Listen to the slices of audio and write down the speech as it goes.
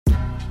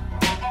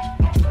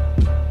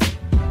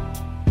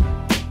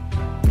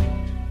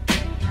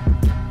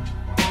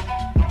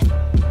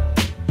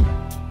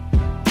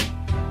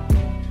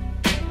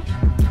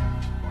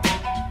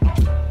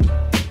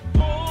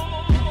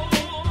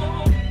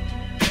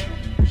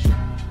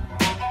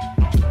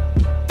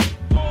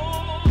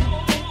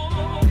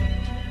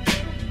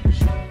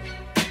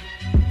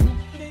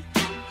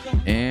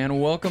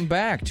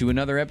back to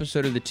another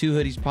episode of the Two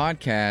Hoodies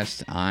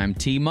podcast. I'm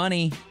T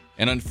Money.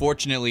 And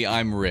unfortunately,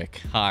 I'm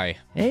Rick. Hi.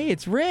 Hey,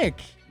 it's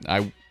Rick.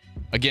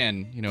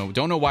 Again,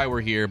 don't know why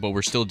we're here, but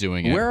we're still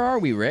doing it. Where are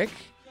we, Rick?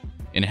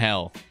 In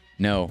hell.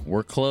 No,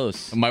 we're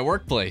close. My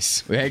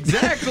workplace.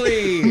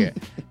 Exactly.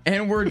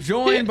 And we're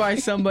joined by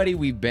somebody.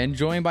 We've been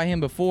joined by him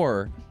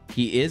before.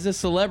 He is a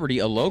celebrity,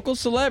 a local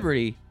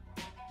celebrity.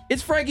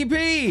 It's Frankie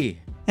P.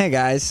 Hey,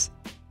 guys.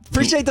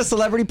 Appreciate the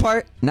celebrity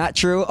part. Not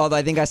true, although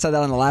I think I said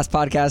that on the last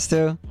podcast,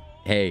 too.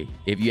 Hey,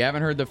 if you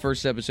haven't heard the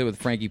first episode with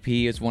Frankie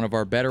P, it's one of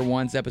our better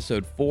ones,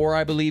 episode 4,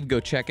 I believe. Go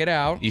check it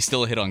out. He's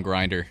still a hit on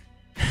Grindr.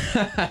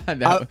 I'm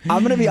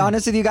going to be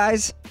honest with you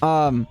guys.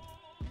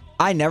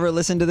 I never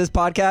listened to this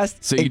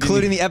podcast,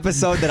 including the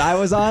episode that I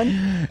was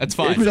on. That's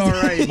fine. It's all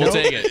right. We'll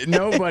take it.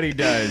 Nobody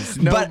does.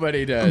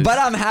 Nobody does. But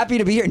I'm happy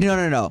to be here.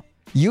 No.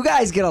 You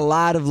guys get a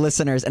lot of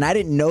listeners, and I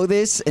didn't know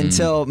this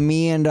until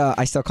me and,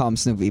 I still call him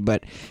Snoopy,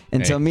 but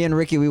until me and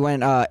Ricky, we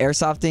went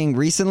airsofting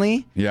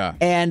recently. Yeah.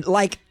 And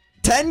like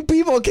 10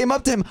 people came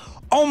up to him.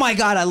 Oh my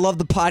God, I love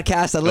the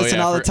podcast. I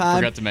listen all the time.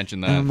 Forgot to mention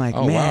that. And I'm like,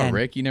 oh, man, wow,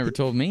 Rick, you never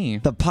told me.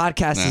 the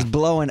podcast is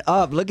blowing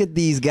up. Look at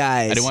these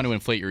guys. I didn't want to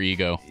inflate your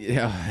ego.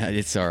 Yeah,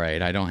 it's all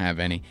right. I don't have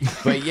any.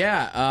 But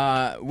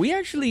yeah, we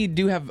actually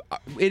do have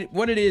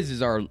what it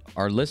is our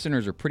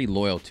listeners are pretty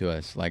loyal to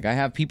us. Like I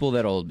have people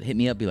that'll hit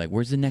me up, be like,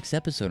 "Where's the next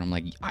episode?" I'm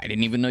like, "I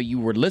didn't even know you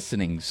were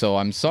listening." So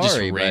I'm sorry. Just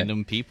but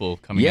random people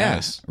coming at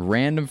us.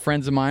 Random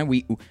friends of mine.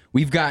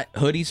 We've got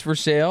hoodies for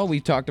sale.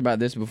 We've talked about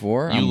this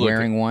before. I'm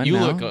wearing one. You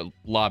now. look a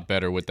lot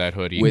better with that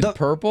hoodie. With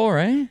purple,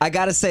 right? I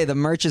gotta say, the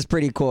merch is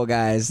pretty cool,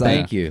 guys. Like,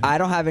 Thank you. I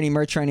don't have any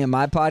merch for any of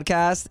my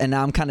podcast, and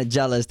now I'm kind of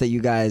jealous that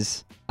you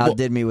guys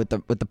outdid me with the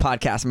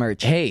podcast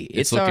merch. Hey,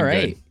 it's all looking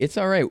right. good. It's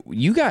all right.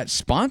 You got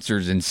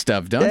sponsors and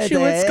stuff, don't you?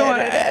 What's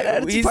going on?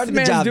 It's This part of the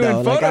man's job, doing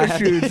though. photo Like,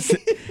 shoots.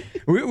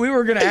 We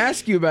were going to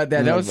ask you about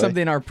that. That Oh, was boy.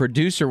 something our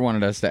producer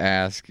wanted us to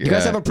ask. You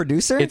guys have a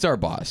producer? It's our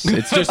boss.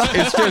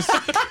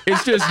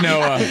 It's just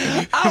Noah.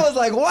 I was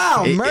like,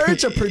 wow,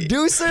 merch, a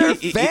producer,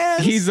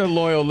 fans. He's a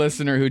loyal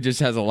listener who just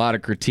has a lot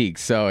of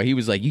critiques. So he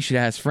was like, you should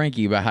ask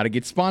Frankie about how to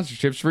get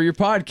sponsorships for your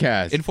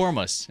podcast. Inform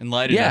us.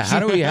 Enlighten us. How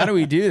do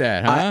we do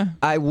that, huh?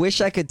 I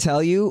wish I could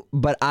tell you,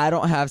 but I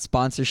don't have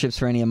sponsorships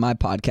for any of my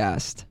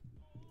podcast.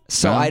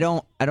 So No?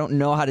 I don't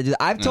know how to do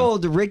that. I've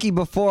told Ricky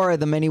before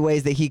the many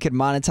ways that he could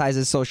monetize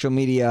his social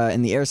media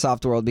in the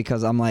airsoft world,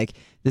 because I'm like,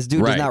 this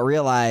dude Right. does not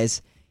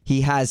realize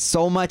he has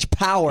so much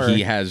power.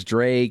 He has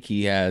Drake.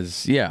 He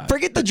has,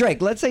 Forget the Drake.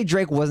 Let's say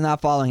Drake was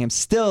not following him.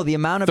 Still, the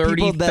amount of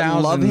people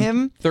that love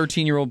him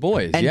 13-year-old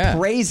boys. and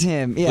praise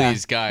him. Yeah.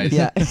 Please, guys.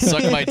 Yeah.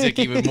 Suck my dick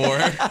even more.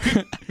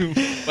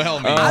 Well,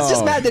 me. I'm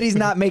just Oh. mad that he's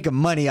not making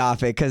money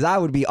off it, because I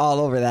would be all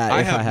over that.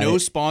 I if have had no it.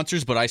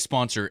 sponsors, but I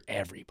sponsor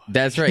everybody.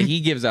 That's right. He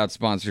gives out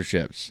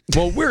sponsorships.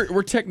 Well,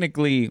 we're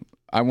technically,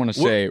 I want to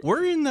say,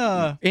 We're in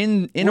the...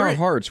 in we're- our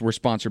hearts, we're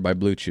sponsored by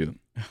Blue Chew.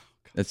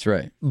 That's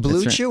right. Blue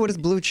That's right. Chew? What is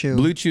Blue Chew?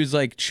 Blue Chew's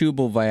like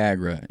chewable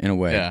Viagra in a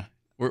way. Yeah.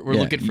 We're Yeah.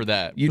 looking for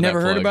that. You for never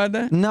that heard plug. about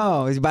that?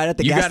 No, is he buy it at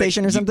the You gas gotta-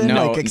 station or something?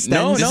 No, Like extends?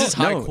 no, This is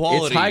high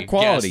quality It's high gas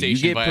quality. You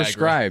station get Viagra.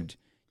 prescribed.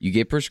 You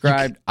get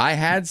prescribed. I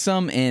had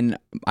some, and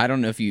I don't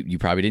know if you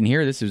probably didn't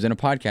hear this. It was in a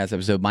podcast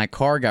episode. My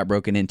car got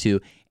broken into,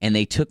 and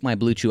they took my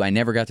Blue Chew. I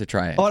never got to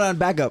try it. Hold on,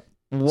 back up.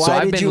 Why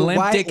I've did been you limp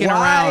why, dicking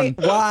why,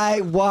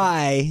 around.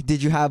 why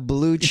did you have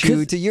Blue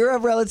Chew? You're a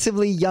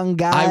relatively young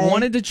guy. I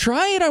wanted to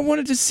try it. I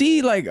wanted to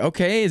see, like,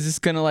 okay, is this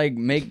gonna like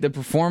make the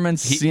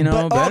performance,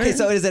 but, better? okay,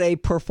 so is it a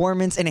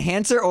performance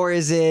enhancer, or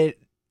is it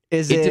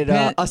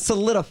depend- a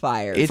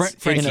solidifier? it's,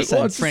 Frankie, in a well,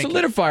 sense. it's a Frankie.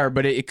 solidifier,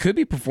 but it could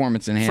be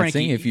performance enhancing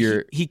Frankie, if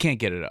you're. he can't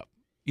get it up.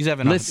 He's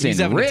having Listen, he's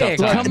having Rick, a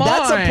tough time. come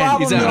That's on. a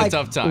problem He's having a like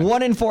tough time.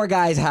 1 in 4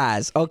 guys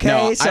has. Okay,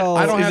 No, so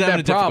I don't He's have having that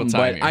a difficult problem,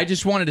 time but here. I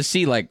just wanted to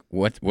see like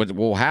what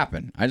will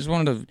happen. I just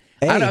wanted to.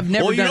 Hey. I've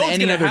never Well, you done know what's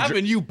any gonna other.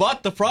 happen. You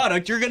bought the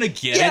product. You're gonna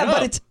get yeah, it up.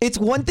 but it's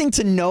one thing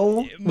to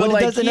know what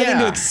like, it does, another thing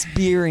to yeah.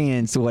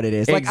 experience what it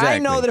is. Like I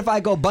know Exactly. that if I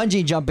go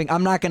bungee jumping,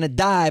 I'm not gonna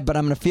die, but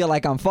I'm gonna feel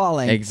like I'm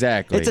falling.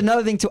 Exactly. It's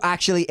another thing to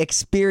actually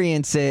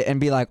experience it and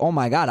be like, oh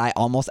my God, I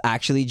almost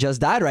actually just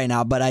died right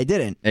now, but I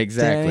didn't. Do you know what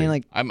Exactly. I mean?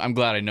 Like, I'm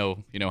glad I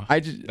know. I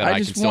just that I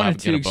can still wanted have,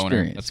 to get a boner.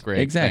 experience. That's great.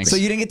 Exactly. Thanks. so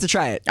you didn't get to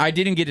try it. I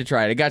didn't get to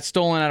try it. It got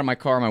stolen out of my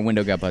car. My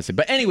window got busted.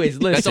 But anyways,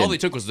 listen. That's all they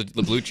took was the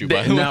Blue Chew.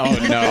 By the way.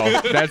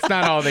 No, that's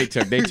not all they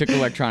took. They took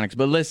electronics.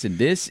 But listen,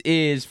 this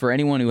is, for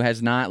anyone who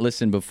has not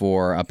listened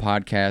before, a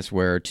podcast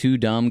where two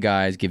dumb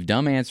guys give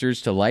dumb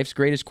answers to life's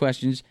greatest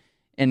questions.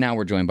 And now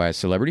we're joined by a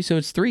celebrity, so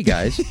it's 3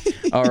 guys.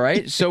 All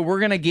right, so we're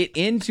going to get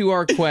into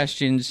our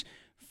questions.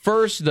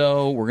 First,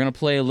 though, we're going to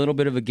play a little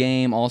bit of a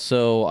game.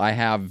 Also, I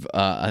have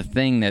a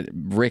thing that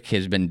Rick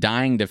has been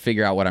dying to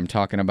figure out what I'm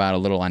talking about, a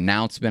little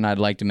announcement I'd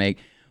like to make.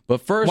 But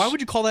first, Why would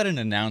you call that an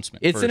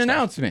announcement? it's first an off?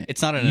 announcement.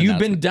 It's not an You've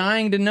announcement. been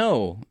dying to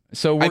know.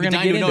 So we're I've been going to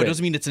dying get to know. into It it.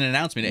 doesn't mean it's an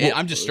announcement. Well,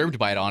 I'm disturbed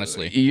by it,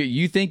 honestly.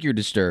 You think you're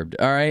disturbed.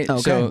 All right.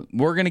 Okay. So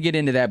we're going to get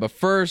into that. But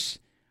first,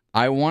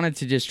 I wanted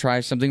to just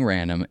try something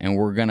random, and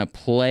we're going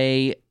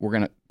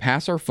to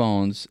pass our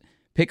phones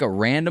pick a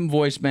random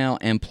voicemail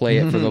and play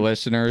it for the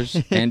listeners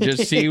and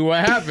just see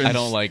what happens. I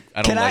don't like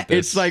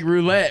this. It's like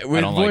roulette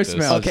with don't like this.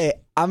 voicemails. Okay,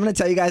 I'm gonna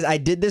tell you guys. I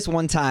did this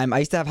one time. I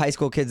used to have high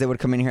school kids that would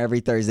come in here every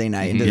Thursday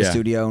night into the Yeah.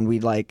 studio, and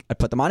I'd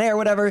put them on air, or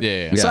whatever.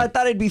 Yeah. So Yeah. I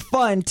thought it'd be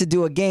fun to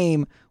do a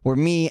game where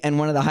me and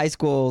one of the high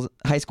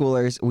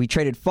schoolers we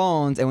traded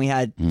phones, and we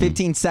had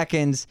 15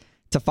 seconds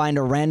to find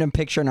a random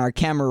picture in our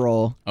camera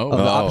roll of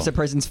the opposite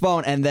person's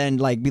phone, and then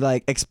be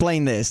like,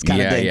 explain this kind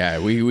of thing. Yeah,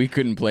 we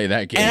couldn't play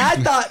that game. And I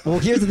thought, well,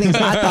 here's the thing.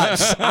 I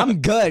thought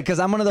I'm good because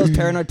I'm one of those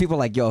paranoid people.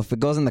 Like, yo, if it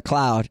goes in the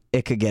cloud,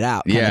 it could get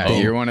out. kind of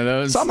thing. You're one of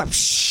those. So I'm like,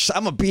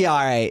 I'm gonna be all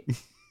right.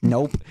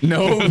 Nope.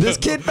 No. This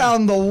kid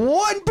found the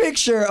one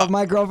picture of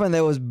my girlfriend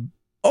that was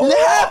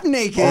half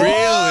naked.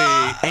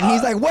 Really? And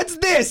he's like, "What's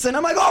this?" And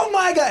I'm like, "Oh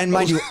my god!" And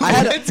mind you, I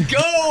had Let's go.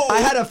 I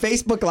had a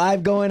Facebook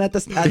Live going at the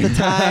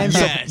time.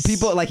 Yes. So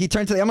people he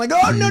turned to me. I'm like,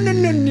 "Oh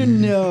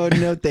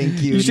no,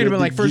 thank you." You should have No, been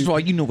like, thank first you." of all,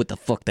 you know what the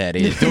fuck that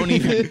is. Don't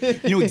even.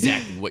 You know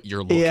exactly what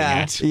you're looking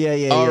at.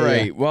 Yeah. All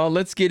right. Well,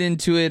 let's get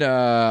into it.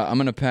 I'm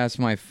gonna pass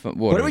my.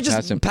 What do we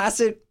just pass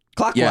it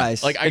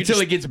clockwise? Like Until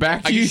it gets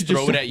back to I you. just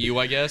throw it at you,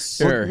 I guess.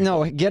 Sure.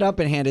 No, get up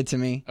and hand it to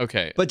me.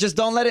 Okay. But just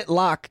don't let it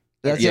lock.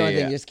 That's the Yeah, only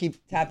yeah. thing. Just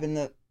keep tapping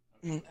the.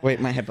 Wait,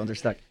 my headphones are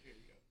stuck.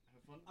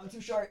 I'm too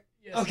short.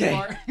 Okay.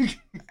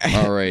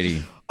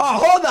 Alrighty. Oh,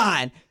 hold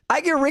on.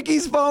 I get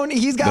Ricky's phone.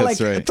 He's got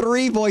That's right.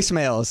 3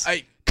 voicemails.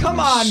 Come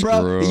Oh, on, bro.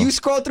 screw. You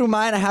scroll through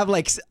mine. I have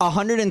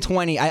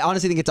 120. I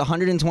honestly think it's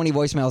 120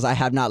 voicemails I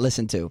have not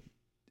listened to.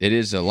 It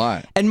is a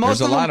lot. And most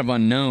There's of a lot them- of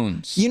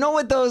unknowns. You know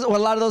what a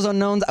lot of those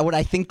unknowns, what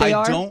I think they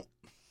are? don't.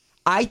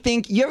 I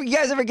think, you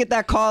guys ever get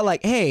that call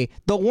like, hey,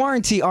 the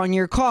warranty on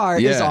your car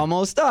is Yeah.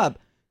 almost up.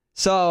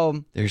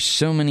 So There's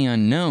so many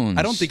unknowns.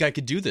 I don't think I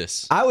could do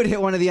this. I would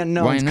hit one of the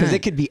unknowns Why because not? it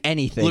could be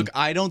anything. Look,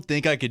 I don't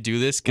think I could do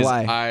this because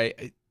Why?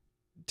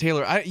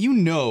 Taylor, you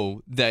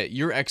know that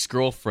your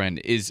ex-girlfriend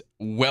is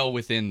well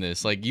within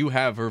this. Like, you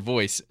have her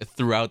voice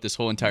throughout this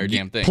whole entire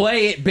damn thing.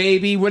 Play it,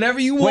 baby. Whatever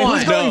you Wait, want.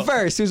 who's going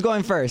first? Who's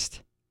going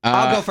first?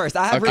 I'll go first.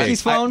 I have okay.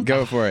 Ricky's phone.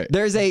 Go for it.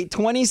 There's a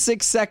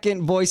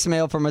 26-second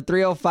voicemail from a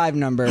 305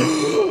 number,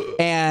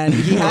 and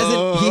he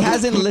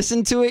hasn't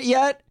listened to it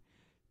yet.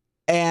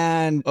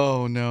 And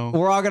Oh, no.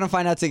 we're all gonna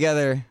find out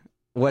together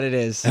what it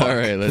is. All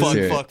right, let's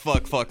hear it.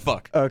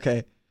 Fuck.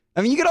 Okay.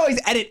 I mean, you can always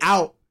edit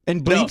out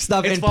and bleep No,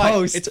 stuff it's in fine.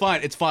 post. It's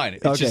fine. It's fine.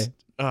 It's Okay. just...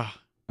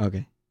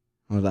 Okay.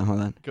 Hold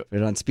on. Go. Put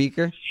it on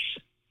speaker.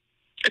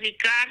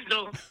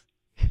 Ricardo,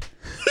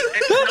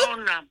 it's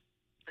Nona.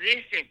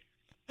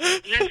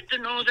 Listen, you have to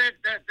know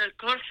that the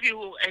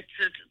curfew at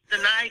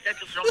tonight at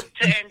from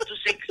 10 to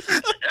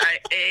 6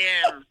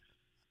 a.m.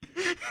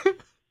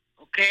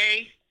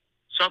 Okay?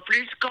 So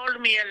please call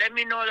me and let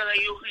me know that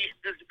you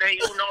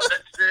know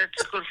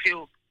that's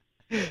curfew.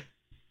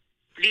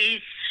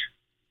 Please.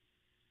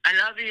 I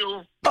love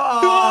you.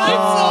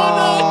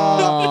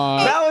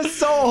 That was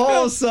so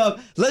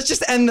wholesome. Let's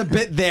just end the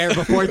bit there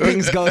before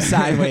things go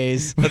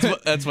sideways.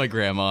 That's my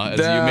grandma, as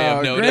you may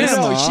have No, noticed.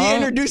 Grandma. No, she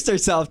introduced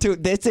herself too.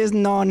 This is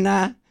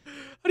Nona.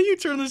 How do you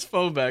turn this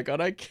phone back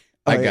on? I can't.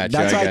 I got you.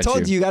 That's why I got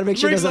told you. You got to make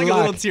sure it Brings doesn't like a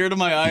little lock. tear to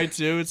my eye,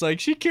 too. It's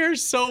like, she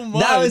cares so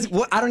much. That was.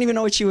 I don't even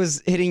know what she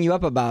was hitting you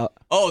up about.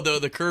 Oh,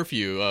 the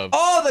curfew.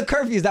 Oh, the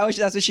curfews.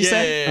 That's what she Yeah,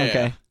 said. yeah, yeah.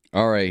 Okay.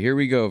 All right, here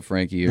we go,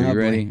 Frankie. Are Oh, you boy.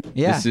 ready?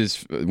 Yeah. This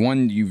is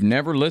one you've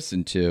never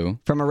listened to.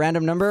 From a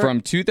random number. From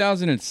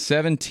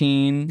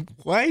 2017.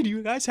 Why do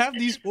you guys have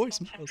these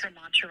voicemails? From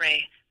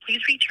Monterey.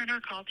 Please return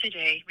our call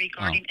today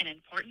regarding an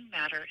important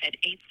matter at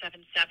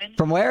 877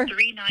 From where?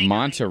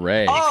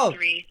 Monterey. Oh,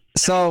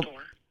 so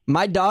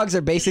my dogs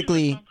are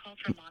basically.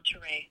 From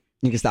Monterey.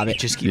 You can stop it.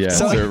 Just keep Yeah,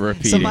 So, they're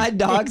repeating. so my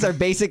dogs are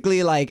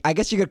basically like, I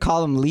guess you could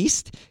call them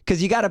leased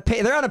because you got to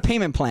pay. They're on a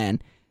payment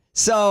plan.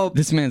 So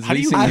This man's How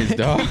do you- leasing his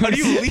dog. How do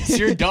you lease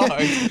your dog?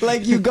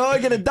 like you go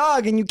and get a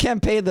dog and you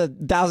can't pay the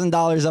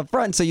 $1,000 up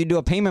front, so you do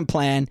a payment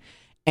plan.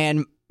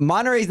 And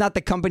Monterey's not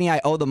the company I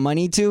owe the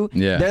money to.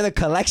 Yeah. They're the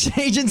collection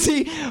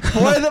agency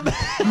for the.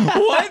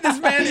 What? This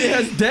man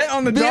has debt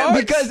on the dog?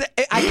 Because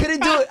I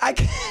couldn't do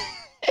it.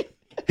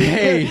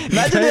 Hey,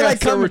 Imagine they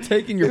like so come. we're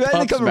taking your imagine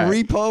they pups come back.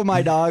 repo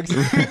my dogs.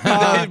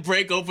 They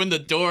break open the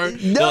door.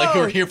 They're like,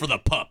 No. we're here for the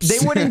pups.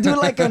 They wouldn't do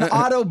like an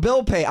auto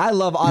bill pay. I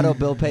love auto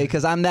bill pay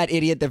because I'm that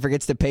idiot that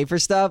forgets to pay for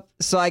stuff.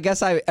 So I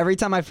guess every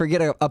time I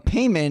forget a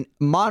payment,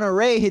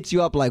 Monterey hits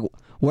you up like,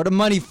 "What a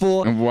money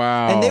fool!"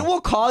 Wow. And they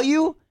will call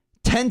you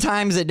 10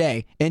 times a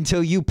day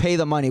until you pay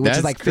the money, which That's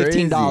is like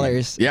crazy.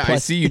 $15. Yeah, I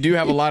plus- see you do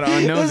have a lot of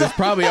unknowns. It's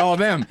probably all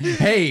them.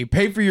 Hey,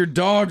 pay for your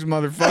dogs,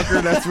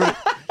 motherfucker. That's what.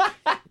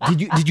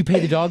 Did you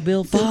pay the dog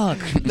bill? Fuck.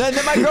 Then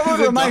my girlfriend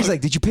would remind me, she's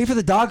like, "Did you pay for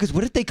the dog? Because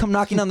what if they come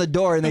knocking on the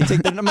door and they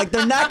take the?" I'm like,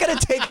 "They're not gonna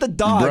take the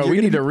dog. Bro, You're we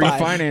need to gonna be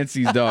fine." refinance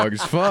these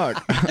dogs. Fuck.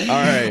 All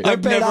right.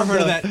 I've paid never off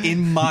heard of the- that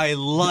in my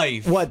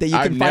life. What, that you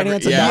I've can never-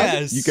 finance a yeah,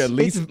 dog? Yes. You can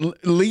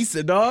lease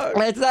a dog.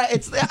 It's not.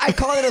 It's. I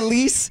call it a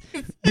lease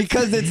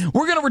because it's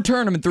We're gonna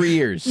return them in 3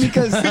 years.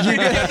 because You're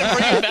gonna have to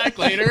bring it back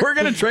later. We're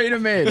gonna trade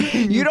them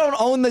in. you don't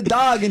own the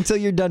dog until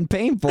you're done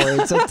paying for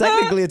it. So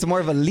technically, it's more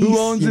of a lease. Who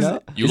owns you this?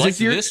 know? You Is like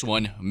this your- this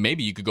one?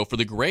 Maybe you could go for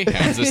the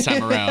Greyhounds this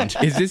time around.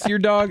 Is this your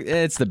dog?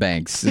 It's the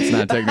Banks. It's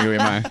not technically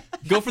mine.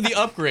 Go for the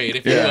upgrade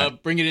if Yeah. you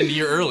bring it in a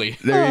year early.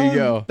 There you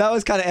go. That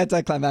was kind of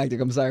anticlimactic.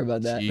 I'm sorry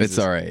about that. Jesus. It's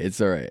all right.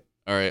 It's all right.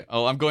 All right.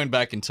 Oh, I'm going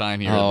back in time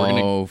here. Oh,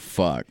 We're gonna,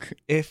 fuck.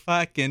 if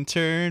I can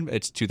turn,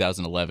 it's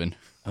 2011.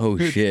 Oh,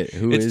 shit.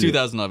 Who It's is it?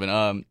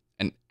 2011.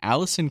 And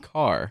Allison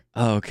Carr.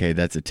 Oh, okay.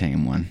 That's a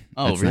tame one.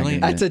 Oh, That's not really?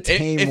 gonna That's a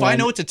tame If one. I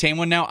know it's a tame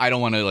one now, I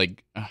don't want to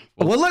like.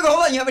 Well, look,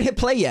 hold on. You haven't hit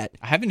play yet.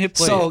 I haven't hit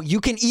play. So yet. you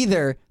can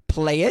either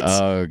play it,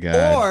 Oh,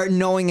 God. or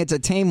knowing it's a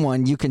tame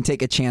one, you can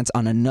take a chance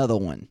on another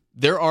one.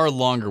 There are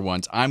longer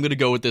ones. I'm gonna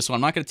go with this one.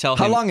 I'm not gonna tell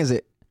How him. long is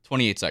it?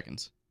 28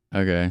 seconds.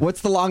 Okay.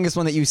 What's the longest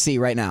one that you see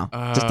right now?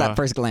 Just that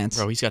first glance.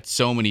 Bro, he's got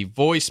so many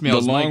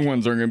voicemails. Mike.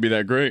 ones aren't going to be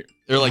that great.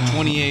 They're like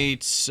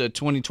 28s,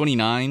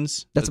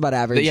 29s. That's about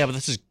average. Yeah, but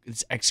this is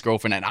his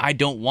ex-girlfriend, and I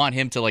don't want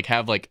him to like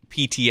have like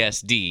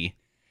PTSD.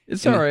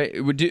 It's all right.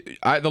 It would do,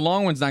 the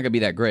long one's not going to be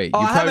that great.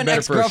 Oh, You're I have probably an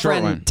better for a short one.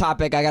 ex-girlfriend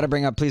topic I got to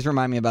bring up. Please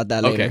remind me about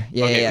that later. Okay.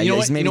 Yeah, okay. yeah, You know yeah.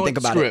 what? Just made you know me think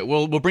what? about Screw it. it.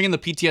 We'll bring in the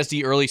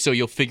PTSD early, so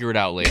you'll figure it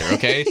out later.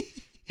 Okay.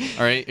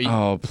 All right. Are you-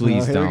 Oh,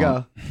 please here don't. we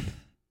go.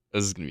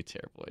 This is gonna be a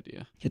terrible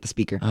idea. Hit the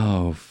speaker.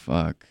 Oh,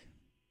 fuck.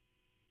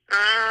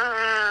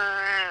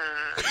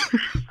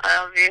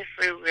 I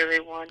obviously really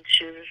want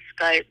you to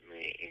Skype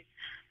me,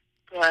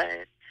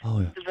 but Oh,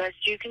 the best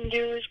you can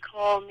do is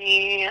call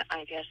me.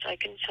 I guess I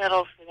can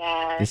settle for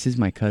that. this is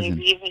my cousin.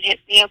 Maybe even hit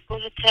me up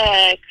with a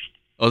text,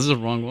 Oh, this is the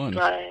wrong one. How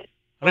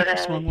but did I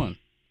press the wrong one?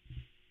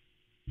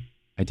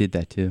 I did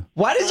that too.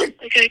 Why I does your... don't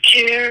think I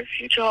care if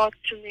you talk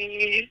to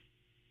me.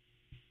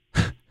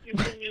 You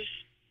can just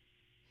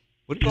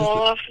What is, fall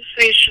off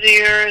the face of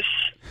the earth,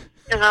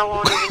 and I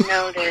won't even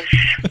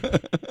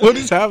notice. what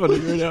is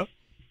happening right now?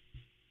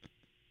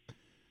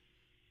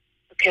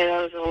 Okay,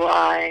 that was a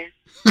lie.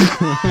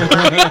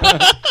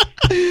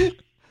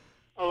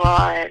 A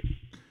lot.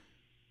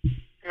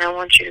 And I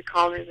want you to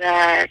call me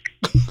back.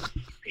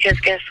 Because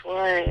guess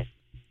what?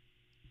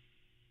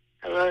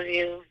 I love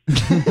you.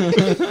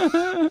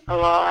 A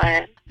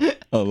lot.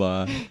 A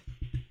lot. I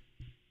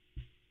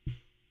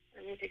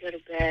need to go to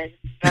bed.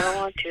 But I don't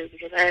want to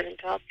because I haven't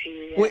talked to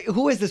you yet. Wait,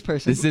 who is this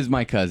person? This is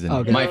my cousin.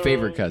 Okay. My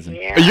favorite cousin.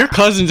 Yeah. Your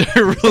cousins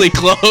are really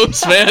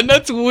close, man.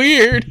 That's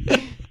weird.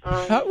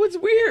 That was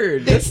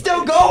weird. It's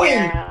still going.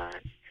 Yeah.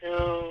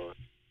 So,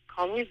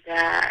 call me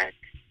back.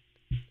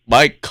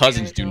 My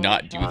cousins do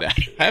not do that.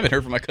 I haven't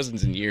heard from my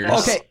cousins in years.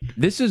 Okay,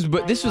 This was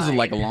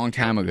like a long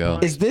time ago.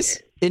 is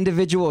this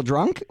individual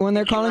drunk when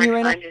they're calling you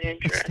right now? Find it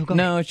interesting.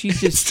 No, she's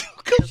just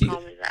she,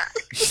 Call me back.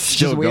 she's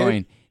still weird?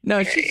 going.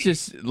 No, she's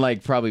just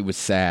like probably was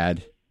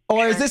sad.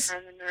 Or is this...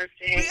 Have the nerve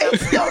to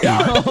hang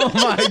up. Oh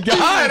my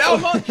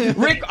God,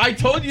 Rick! I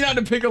told you not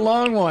to pick a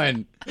long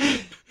one.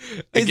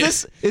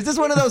 Is this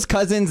one of those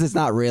cousins that's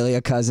not really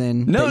a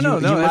cousin? No, that no.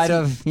 You That's, might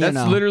have. that's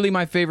know. literally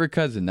my favorite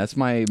cousin. That's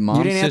my mom's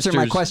You didn't answer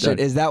my sister's- question.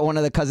 Is that one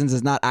of the cousins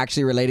that's not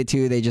actually related to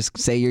you? They just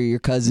say you're your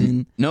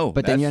cousin. No,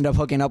 But then you that's- end up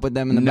hooking up with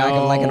them in the back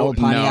of like an old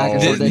Pontiac or no,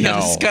 This, something. yeah,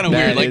 this is kind of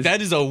That weird. Like is-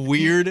 that is a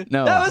weird.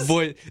 No, That was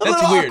Boy, a that's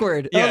little weird.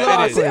 awkward. Yeah, a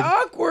little it is. awkward.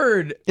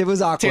 awkward. It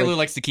was awkward. Taylor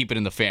likes to keep it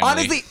in the family.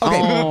 Honestly,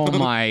 okay. Oh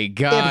my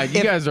God, If-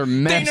 you guys are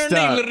messed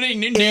up.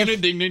 Ding, ding, ding, ding,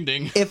 ding, ding,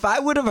 ding. If I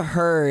would have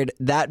heard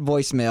that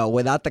voicemail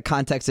without the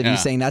context of Yeah. you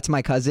saying that's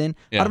my cousin,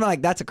 Yeah. I'd have been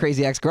like, that's a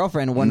crazy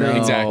ex-girlfriend wondering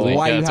Exactly.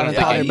 why Yeah, you that's what haven't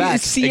I'm called her thinking.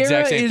 back. Sierra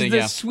Exact same is thing, the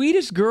yeah.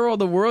 sweetest girl in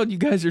the world. You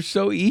guys are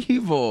so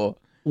evil.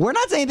 We're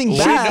not saying anything She's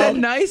the bad.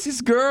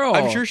 nicest girl.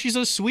 I'm sure she's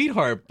a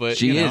sweetheart, but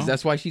she you know. is.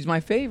 That's why she's my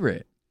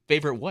favorite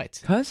Favorite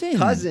what? cousin.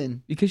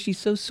 Cousin. because she's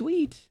so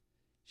sweet.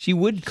 She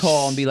would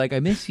call and be like, "I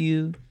miss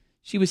you."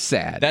 She was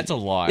sad. That's a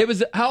lot. It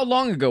was. How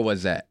long ago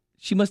was that?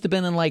 She must have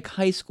been in like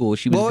high school.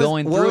 She was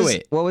going through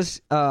it. What was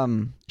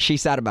she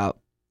sad about?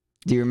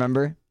 Do you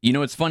remember? You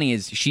know what's funny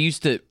is she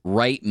used to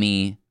write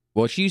me.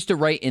 Well, she used to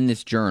write in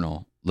this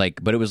journal,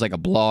 like, but it was like a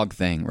blog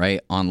thing,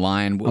 right?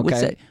 Online. What's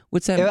Okay. that?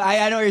 What's that?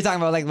 I know what you're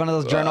talking about, like one of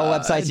those journal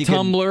websites. You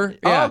Tumblr. Could...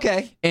 Yeah. Oh,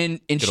 okay. And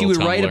Good she old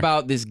would write Tumblr.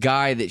 about this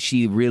guy that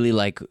she really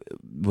like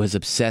was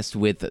obsessed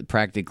with,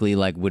 practically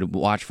like would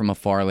watch from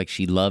afar, like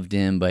she loved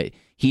him, but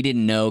he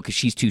didn't know because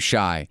she's too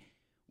shy.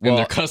 and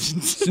their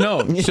cousins.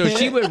 No. So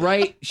she would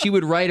write. She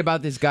would write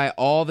about this guy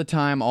all the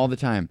time. All the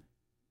time.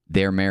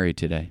 They're married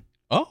today.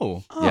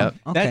 Oh, Oh, Yep.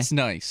 okay. that's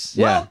nice.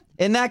 Yeah. Well,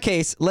 in that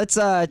case, let's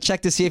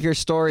check to see if your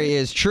story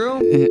is true. All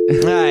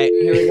right,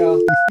 here we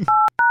go.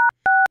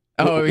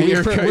 Oh,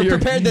 We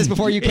prepared this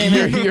before you came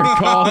your, in. your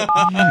call.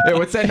 Hey,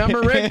 what's that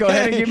number, Rick? Go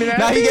ahead and give me that.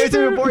 No, he gave it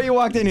to me before you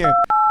walked in here.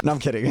 No, I'm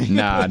kidding.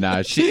 Nah.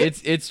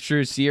 It's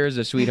true. Sierra's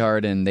a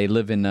sweetheart, and they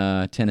live in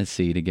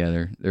Tennessee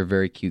together. They're a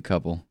very cute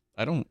couple.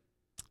 I don't.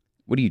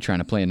 What are you trying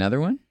to play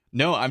another one?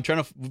 No, I'm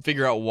trying to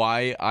figure out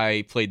why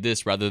I played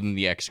this rather than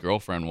the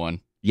ex-girlfriend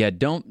one. Yeah,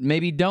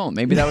 maybe don't.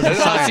 Maybe that was a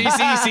sign.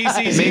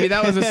 See. Maybe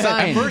that was a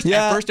sign.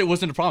 At first, it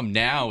wasn't a problem.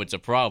 Now it's a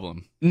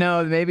problem.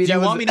 No, maybe Do that you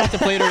was want me not to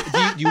play it? Or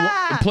do you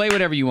play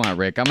whatever you want,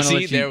 Rick. I'm gonna See,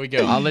 let you. there we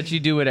go. I'll let you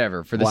do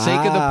whatever for the sake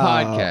of the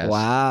podcast.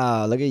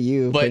 Wow, look at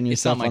you but putting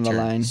it's not yourself my on the turn.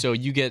 line. So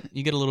you get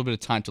a little bit of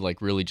time to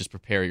like really just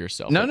prepare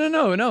yourself. No.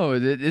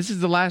 This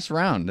is the last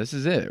round. This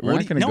is it. We're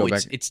not gonna go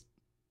back. It's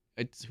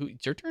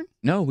your turn.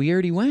 No, we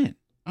already went.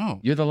 Oh.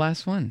 You're the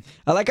last one.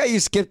 I like how you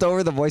skipped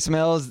over the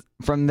voicemails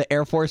from the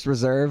Air Force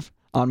Reserve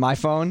on my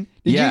phone.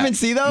 Did you even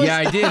see those? Yeah,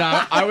 I did.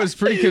 I was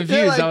pretty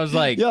confused. Like, I was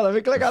like, yo, let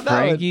me click on that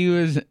one. Frankie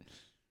was.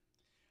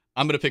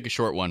 I'm going to pick a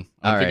short one.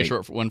 All I'll pick right. a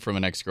short one from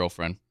an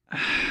ex-girlfriend.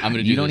 I'm going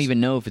to do You don't this. even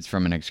know if it's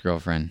from an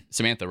ex-girlfriend.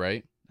 Samantha,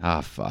 right?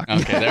 Oh, fuck.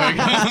 Okay, there we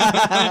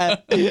go.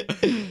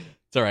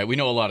 It's all right. We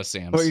know a lot of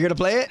Sams. Well, you're gonna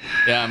play it?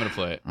 Yeah, I'm going to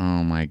play it.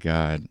 Oh, my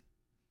God.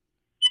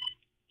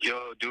 Yo,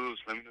 dudes,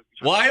 let me know.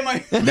 Why am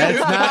I?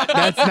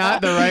 That's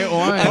not the right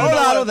one.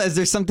 Hold on. Is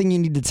there something you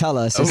need to tell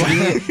us?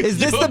 Is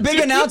this the big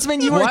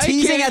announcement you were Why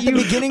teasing can't at the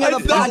you- beginning of the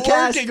It's not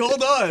podcast? working.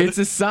 Hold on. It's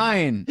a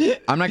sign.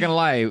 I'm not going to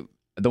lie.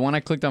 The one I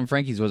clicked on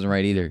Frankie's wasn't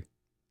right either.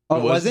 Oh,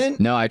 it wasn't?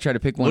 No, I tried to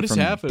pick one What is from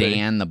happening?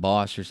 Dan the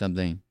boss or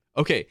something.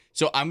 Okay,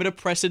 so I'm going to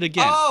press it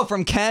again. Oh,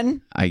 from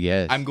Ken? I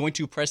guess. I'm going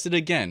to press it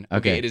again.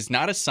 Okay. It is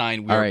not a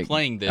sign. We All are right.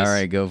 playing this. All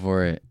right, go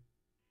for it.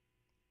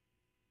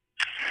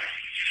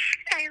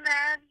 I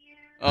love you.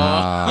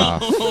 Ah,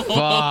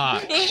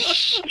 fuck.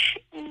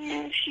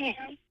 Yes, yeah.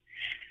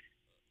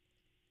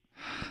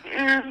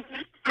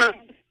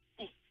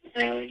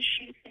 I wish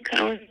you could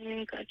come with me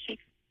and go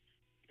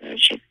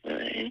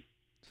Chick-fil-A.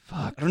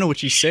 Fuck. I don't know what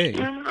she's saying.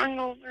 I'm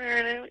hungover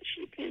and I wish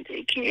you could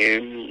take care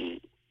of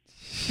me.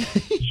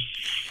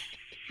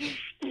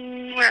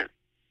 Mwah.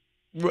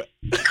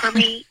 Call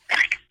me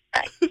back.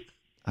 Bye.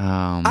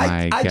 Oh,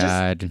 my I just-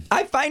 God.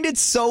 I find it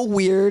so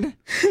weird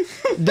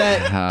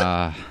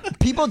that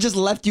people just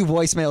left you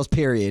voicemails,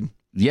 period.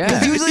 Yeah.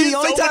 Because usually the So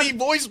only many time...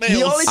 voicemails.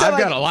 The only time I've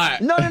got a lot.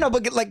 No,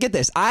 but like, get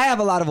this. I have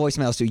a lot of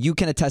voicemails too. You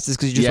can attest this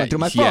because you just went through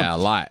my phone. Yeah, a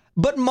lot.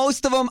 But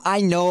most of them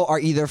I know are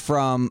either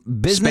from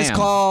business Spam.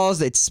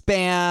 calls, it's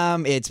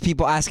spam, it's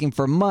people asking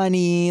for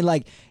money,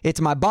 like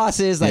it's my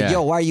bosses, like, Yeah.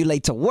 yo, why are you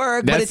late to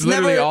work? But That's it's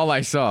literally never, all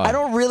I saw. I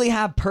don't really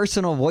have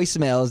personal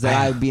voicemails that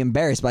I would be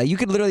embarrassed by. You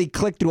could literally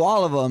click through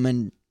all of them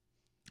and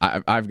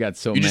I've got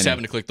so You many. just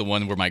happened to click the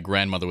one where my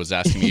grandmother was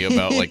asking me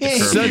about like the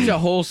curfew. Such a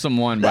wholesome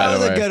one, by that the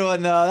was way. a good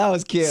one though. That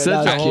was cute. Such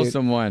that a was cute.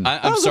 wholesome one.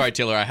 I'm sorry,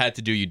 Taylor. I had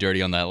to do you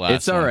dirty on that last.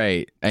 It's all one.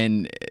 right,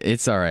 and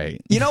it's all right.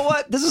 You know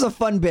what? This is a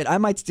fun bit. I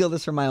might steal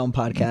this for my own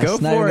podcast. Go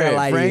Not even for gonna it,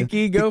 lie to you.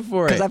 Frankie. Go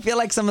for Because it. I feel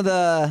like some of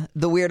the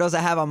weirdos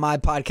I have on my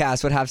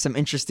podcast would have some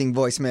interesting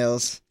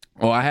voicemails.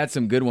 Well, I had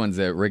some good ones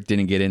that Rick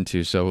didn't get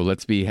into, so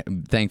let's be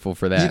thankful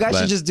for that. You guys but-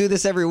 should just do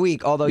this every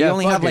week. Although Yeah, you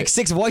only fuck have like it.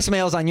 6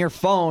 voicemails on your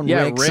phone,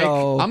 Yeah, Rick. Rick.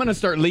 So I'm gonna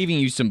start leaving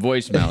you some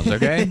voicemails,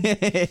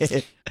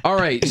 okay? All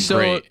right. So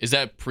Great. Is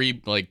that pre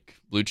like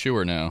Blue Chew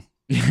or no?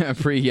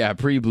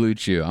 pre Blue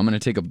Chew. I'm gonna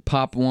take a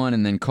pop one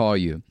and then call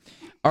you.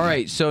 All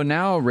right. So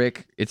now,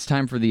 Rick, it's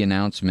time for the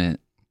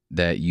announcement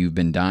that you've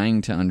been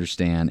dying to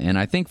understand, and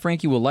I think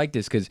Frankie will like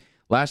this because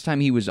last time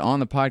he was on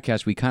the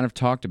podcast, we kind of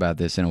talked about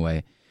this in a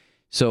way.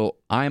 So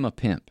I'm a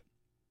pimp.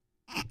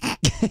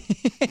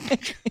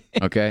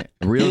 Okay,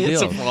 real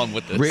What's the deal. problem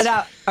with this? Rick-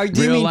 now, do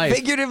you Real mean life.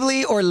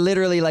 figuratively or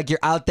literally? Like you're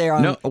out there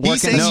on No, working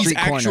he's the saying he's street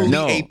corner.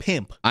 No. a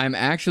pimp. I'm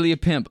actually a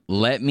pimp.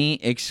 Let me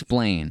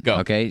explain. Go.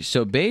 Okay,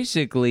 so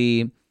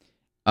basically,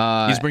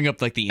 He's bringing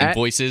up like the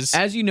invoices.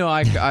 as you know,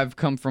 I've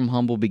come from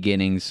humble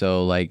beginnings,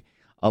 so like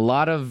a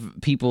lot of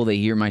people they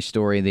hear my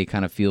story, they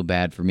kind of feel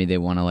bad for me. They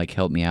want to like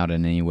help me out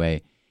in any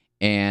way.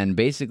 And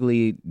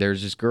basically,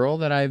 there's this girl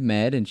that I've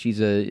met, and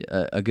she's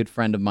a good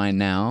friend of mine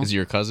now. Is he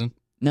your cousin?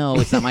 No,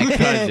 it's not my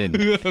cousin.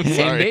 I'm And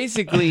sorry.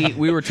 basically,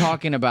 we were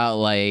talking about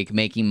like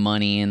making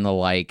money and the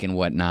like and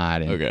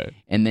whatnot. And, Okay.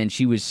 And then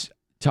she was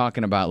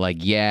talking about like,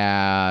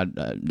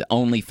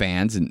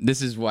 OnlyFans. And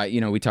this is what,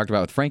 we talked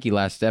about with Frankie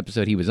last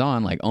episode he was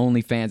on, like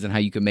OnlyFans and how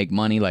you can make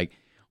money, like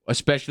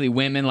especially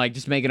women, like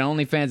just making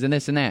OnlyFans and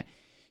this and that.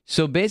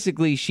 So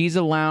basically, she's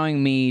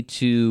allowing me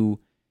to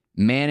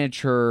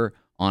manage her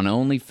on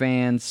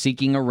OnlyFans,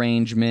 seeking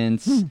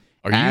arrangements.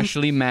 Are you-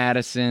 Ashley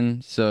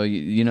Madison, so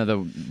you know the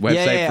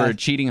website yeah. for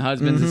cheating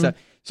husbands and stuff.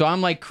 So I'm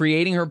like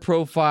creating her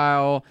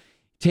profile,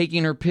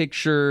 taking her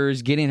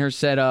pictures, getting her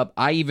set up.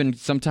 I even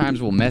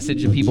sometimes will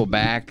message the people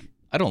back.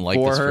 I don't like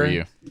For this for her?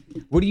 you.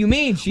 What do you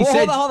mean? She Well,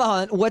 said. hold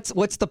on.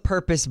 What's the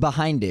purpose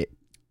behind it?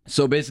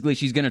 So basically,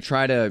 she's gonna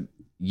try to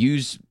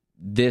use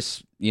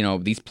this,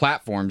 these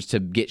platforms to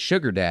get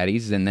sugar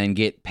daddies and then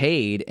get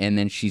paid. And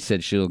then she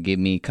said she'll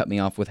cut me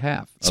off with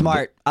half. of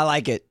Smart. I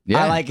like it.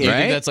 Yeah, I like it. You right?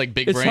 think that's like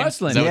big It's brain?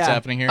 hustling. Is that what's Yeah.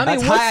 happening here? I mean,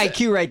 That's what's high the-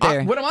 IQ right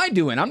there. What am I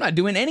doing? I'm not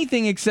doing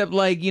anything except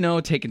like,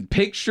 taking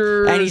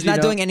pictures. And he's not you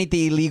know? doing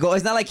anything illegal.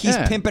 It's not like he's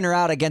Yeah. pimping her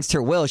out against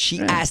her will. She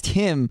asked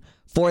him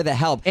for the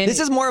help. And- this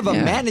is more of a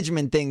yeah.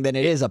 management thing than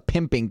it is a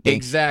pimping thing.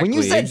 Exactly, When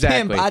you said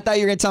exactly. pimp, I thought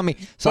you were going to tell me,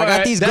 so I Well,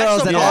 got these that's girls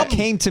the that all problem.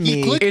 came to He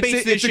me. clickbaits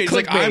It's this a shit. He's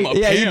like, clickbait. I'm a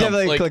Yeah, you pimp.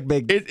 definitely Like,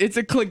 clickbait. It's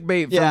a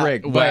clickbait for Yeah.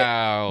 Rick. But,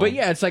 Wow. But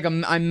yeah, it's like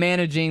I'm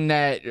managing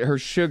her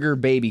sugar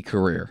baby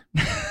career.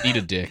 Eat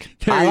a dick.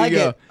 There I you like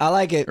go. it. I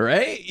like it.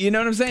 Right? You know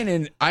what I'm saying?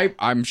 And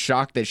I'm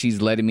shocked that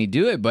she's letting me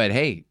do it, but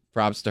hey,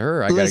 props to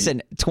her.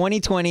 Listen,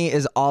 2020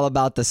 is all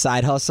about the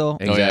side hustle.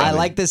 Exactly. I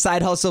like the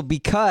side hustle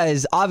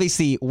because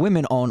obviously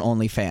women own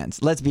OnlyFans.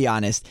 Let's be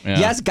honest. Yeah.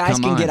 Yes, guys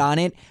Come can on. get on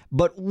it,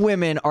 but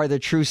women are the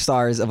true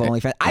stars of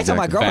OnlyFans. I tell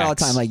my Exactly. girlfriend all the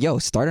Facts. time, like, yo,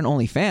 start an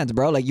OnlyFans,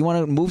 bro. Like, you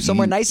want to move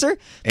somewhere nicer?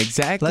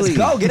 Exactly. Let's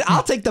go.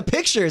 I'll take the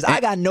pictures. I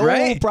got no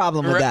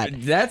problem with that.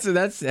 That's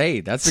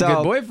a So-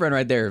 good boyfriend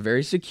right there.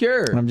 Very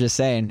secure. I'm just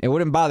saying, it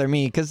wouldn't bother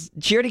me because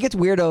she already gets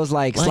weirdos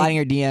like sliding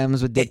her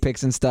DMs with dick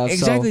pics and stuff.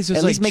 Exactly, so at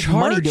it's least like, make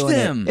money charge doing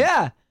them. it.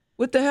 Yeah.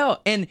 What the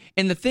hell? And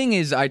the thing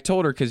is, I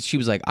told her because she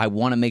was like, I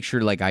want to make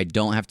sure like I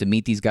don't have to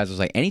meet these guys. I was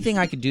like, anything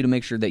I could do to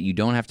make sure that you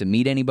don't have to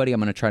meet anybody, I'm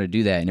gonna try to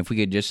do that. And if we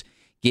could just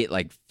get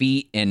like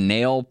feet and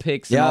nail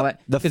pics and Yeah, all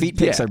that. the 'Cause, feet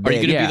pics are Are you big.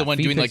 going to Yeah, be the one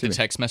feet doing like pics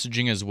the are- text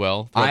messaging as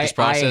well throughout I this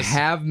process?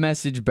 have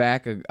messaged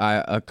back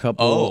a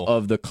couple Oh.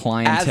 of the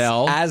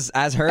clientele As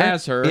her?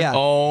 As her. Yeah.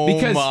 Oh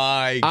because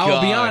my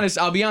god!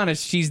 I'll be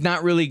honest. She's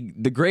not really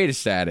the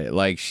greatest at it.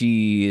 Like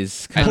she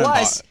is kind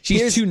Plus, of. She's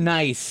here's- too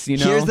nice. You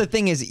know. Here's the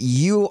thing is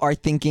you are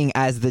thinking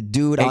as the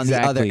dude on the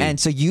other Exactly. end.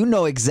 So you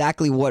know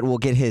exactly what will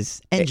get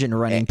his engine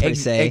running per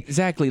se.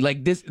 Exactly.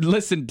 Like this.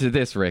 Listen to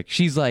this, Rick.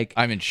 She's like.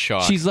 I'm in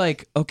shock. She's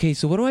like, okay,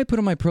 so what do I put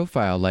on my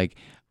profile? Like,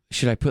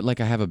 should I put like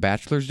I have a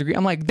bachelor's degree?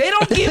 I'm like, they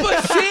don't give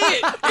a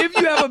shit if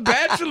you have a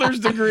bachelor's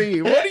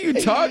degree. What are you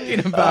talking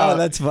about? Oh,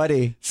 that's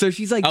funny. So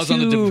she's like, I was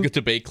on the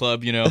debate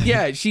club, you know.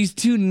 yeah, she's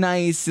too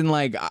nice and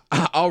like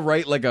I'll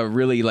write like a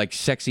really like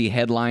sexy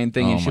headline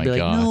thing Oh and she'll my be like,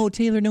 God. no,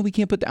 Taylor, no, we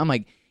can't put that. I'm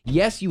like,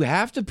 yes, you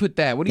have to put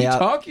that. What are Yep. you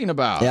talking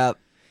about? Yep.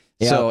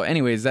 So,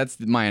 anyways, that's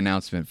my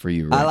announcement for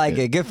you. Rick. I like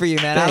it. Good for you,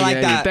 man. I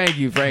like that. Thank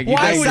you, Frankie. Why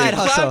Thank you. side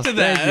hustle? to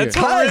that. Thank you. That's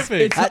Because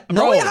horrific.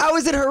 no, bro. how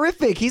is it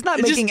horrific? He's not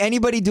It making just-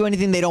 anybody do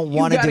anything they don't You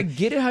want to gotta do.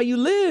 get it how you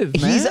live,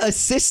 man. He's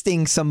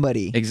assisting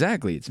somebody.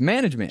 Exactly. It's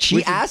management. She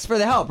Which is- asked for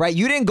the help, right?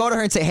 You didn't go to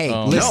her and say, "Hey,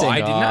 Oh, listen." no,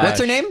 I did not.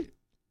 What's her name?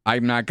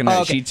 I'm not gonna.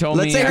 Oh, okay. She told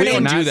Let's me say her I name-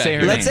 will not do that. say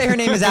her Let's name. say her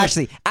name is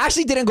Ashley.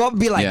 Ashley didn't go up and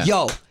be like, Yeah.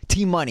 "Yo,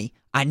 T Money."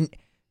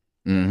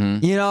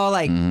 Mm-hmm. You know,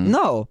 like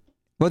no.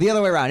 Well, the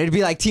other way around. It'd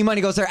be like T Money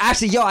goes to her.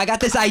 Ashley, yo, I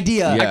got this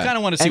idea. Yeah. I kind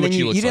of want to see And what then she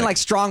you looks didn't like. like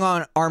strong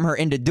arm her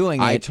into doing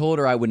I it. told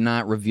her I would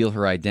not reveal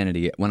her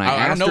identity when I I don't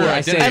asked know her. her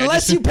I said, identity.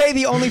 Unless you pay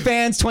the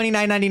OnlyFans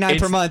 $29.99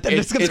 per month. And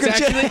the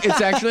subscription.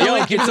 It's actually Yo,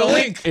 like give me it's the only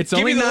link. it's Give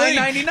only me the link.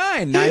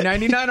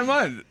 $9.99 a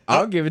month.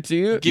 I'll give it to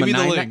you. Give me the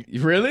 $9.99 link.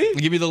 Really?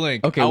 Give me the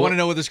link. Okay, I well- want to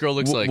know what this girl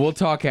looks like. We'll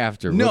talk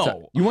after.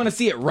 No. You want to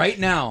see it right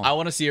now? I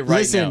want to see it right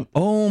Listen, now.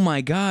 Oh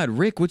my God,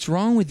 Rick, what's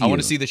wrong with you? I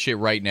want to see this shit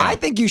right now. I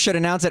think you should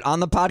announce it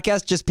on the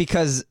podcast just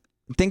because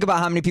think about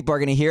how many people are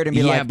going to hear it and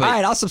be Yeah, like, but- all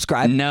right, I'll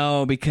subscribe.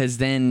 No, because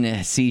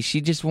then see,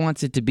 she just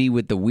wants it to be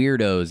with the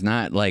weirdos,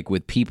 not like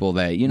with people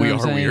that you know. we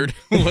what are I'm saying? weird.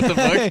 What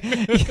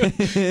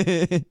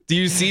the fuck? Do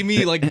you see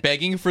me like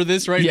begging for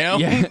this right now?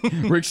 Yeah.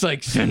 Rick's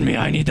like, send me.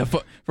 I need the.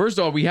 First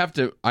of all, we have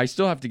to. I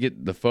still have to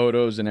get the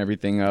photos and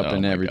everything up Oh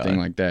and my everything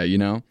God. like that. You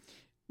know,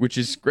 which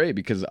is great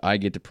because I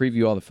get to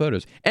preview all the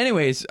photos.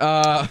 Anyways,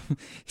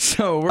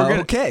 so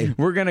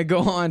we're gonna go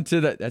on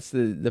to the. That's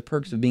the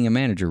perks of being a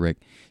manager, Rick.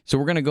 So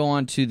we're gonna go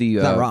on to the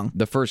Not wrong.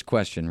 the first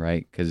question,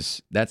 right?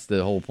 Because that's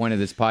the whole point of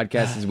this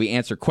podcast is we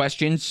answer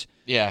questions.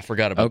 Yeah, I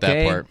forgot about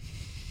Okay. that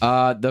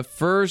part. The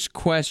first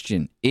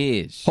question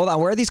is Hold on,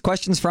 where are these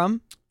questions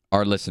from?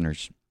 our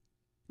listeners.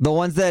 The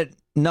ones that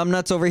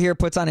Numbnuts over here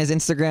puts on his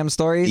Instagram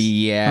stories?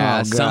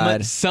 Yeah, Oh,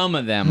 God. some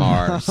of them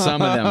are.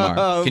 Some of them are.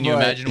 Oh, Can you boy.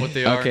 imagine what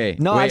they are? Okay.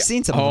 No, wait, I've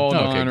seen some of them. Hold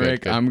Okay, on, good,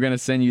 Rick. good. I'm gonna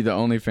send you the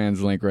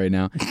OnlyFans link right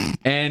now.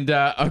 And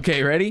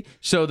okay, ready?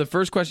 So the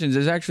first question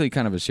is actually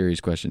kind of a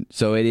serious question.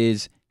 So it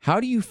is: how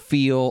do you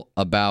feel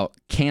about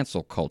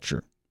cancel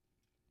culture?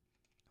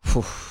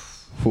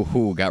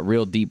 Got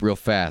real deep, real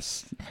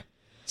fast.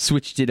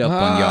 Switched it up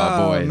on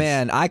y'all boys. Oh,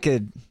 man, I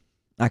could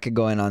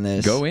go in on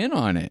this. Go in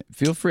on it.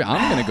 Feel free.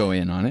 I'm gonna go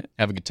in on it.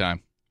 Have a good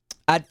time.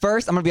 At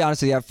first, I'm going to be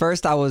honest with you. At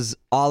first, I was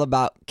all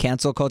about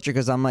cancel culture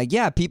because I'm like,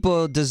 yeah,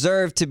 people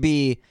deserve to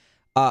be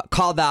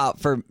called out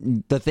for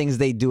the things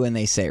they do and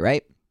they say,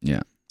 right?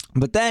 Yeah.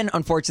 But then,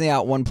 unfortunately,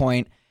 at one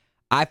point,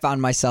 I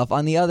found myself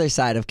on the other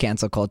side of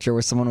cancel culture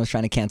where someone was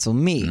trying to cancel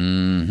me.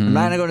 Mm-hmm. I'm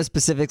not going to go into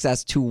specifics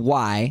as to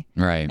why.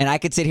 Right. And I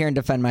could sit here and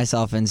defend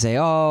myself and say,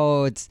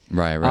 oh, it's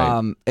Right.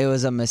 it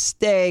was a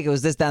mistake. It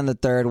was this, that, and the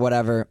third,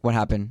 whatever. What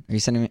happened? Are you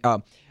sending me?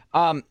 Oh,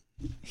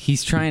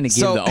 He's trying to give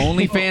So- the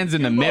OnlyFans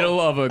in the middle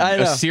of I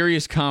know. a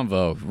serious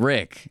convo.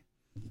 Rick.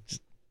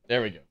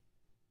 There we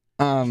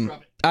go.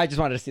 I just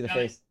wanted to see the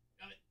face.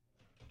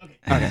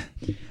 Okay.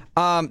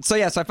 So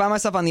yeah, so I found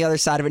myself on the other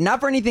side of it. Not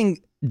for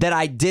anything that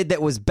I did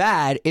that was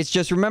bad. It's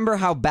just remember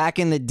how back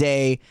in the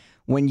day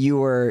when you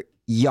were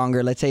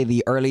younger, let's say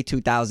the early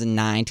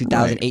 2009,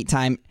 2008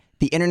 time,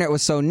 the internet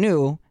was so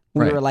new.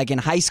 We Right. were like in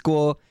high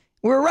school.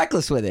 We were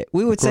reckless with it.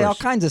 We would say all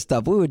course. kinds of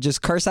stuff. We would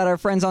just curse at our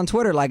friends on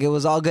Twitter like it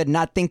was all good,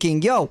 not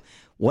thinking, yo,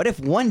 what if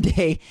one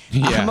day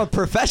I'm a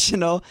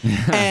professional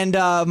and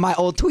my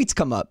old tweets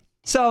come up?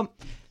 So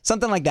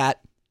something like that.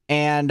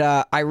 And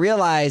I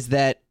realized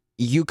that,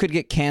 you could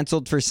get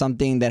canceled for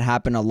something that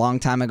happened a long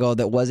time ago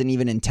that wasn't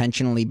even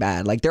intentionally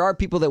bad. Like, there are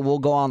people that will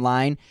go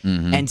online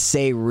and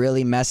say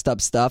really messed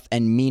up stuff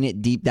and mean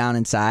it deep down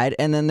inside.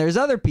 And then there's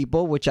other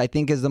people, which I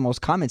think is the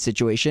most common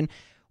situation,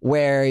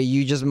 where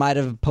you just might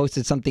have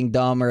posted something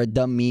dumb or a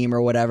dumb meme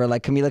or whatever.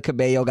 Like Camila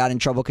Cabello got in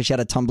trouble because she had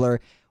a Tumblr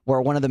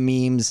where one of the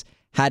memes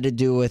had to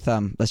do with,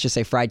 let's just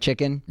say, fried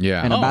chicken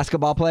and a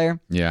basketball player.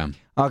 Yeah.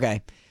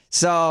 Okay.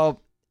 So,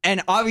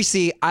 and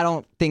obviously, I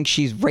don't think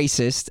she's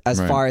racist as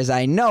far as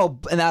I know.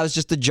 And that was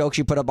just a joke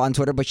she put up on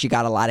Twitter, but she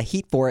got a lot of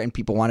heat for it and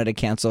people wanted to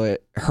cancel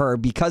her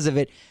because of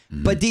it.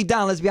 But deep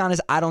down, let's be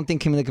honest, I don't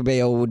think Camila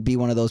Cabello would be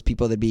one of those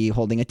people that'd be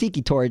holding a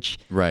tiki torch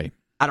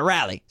at a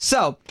rally.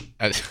 So,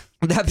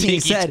 that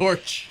being said,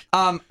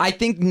 I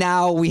think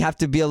now we have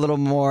to be a little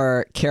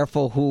more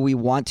careful who we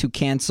want to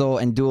cancel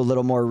and do a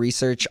little more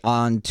research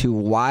on to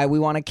why we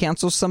want to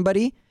cancel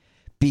somebody,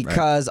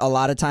 because a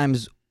lot of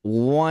times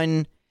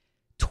one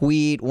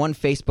tweet, one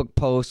Facebook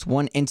post,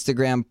 one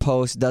Instagram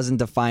post doesn't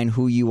define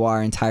who you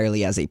are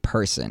entirely as a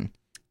person.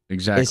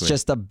 Exactly. It's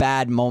just a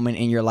bad moment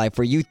in your life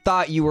where you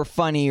thought you were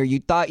funny or you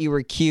thought you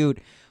were cute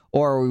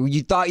or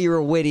you thought you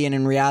were witty, and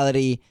in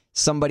reality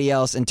somebody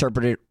else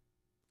interpreted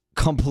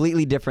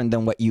completely different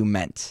than what you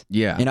meant.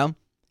 Yeah. You know?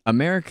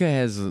 America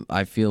has,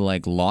 I feel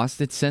like,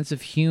 lost its sense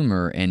of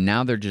humor, and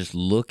now they're just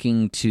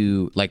looking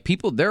to, like,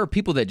 there are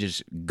people that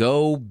just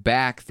go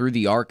back through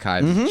the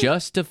archives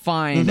just to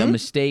find a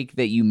mistake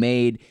that you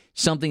made,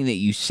 something that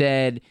you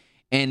said,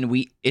 and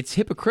it's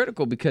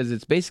hypocritical because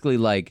it's basically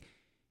like,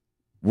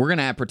 we're going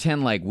to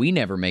pretend like we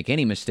never make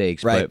any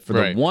mistakes, but for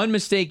the one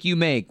mistake you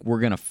make, we're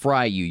going to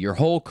fry you. Your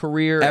whole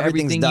career,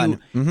 everything's done.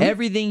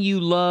 Everything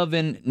you love,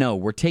 and no,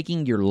 we're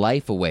taking your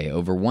life away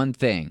over one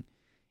thing.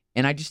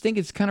 And I just think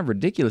it's kind of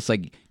ridiculous.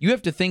 Like, you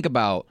have to think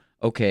about,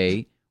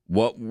 okay,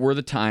 what were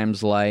the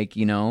times like,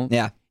 you know?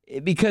 Yeah.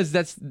 Because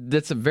that's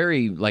a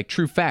very, like,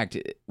 true fact.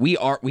 We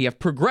have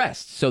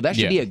progressed, so that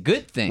should be a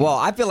good thing. Well,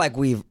 I feel like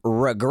we've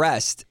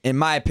regressed, in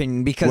my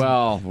opinion, because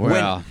when,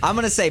 I'm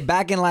going to say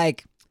back in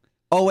like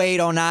 08,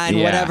 09,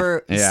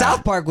 whatever,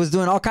 South Park was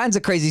doing all kinds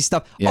of crazy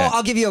stuff. Yeah. Oh,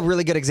 I'll give you a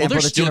really good example.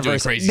 Well, they're still doing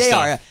crazy stuff. They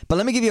are, but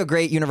let me give you a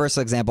great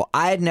universal example.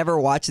 I had never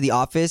watched The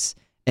Office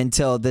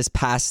until this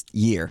past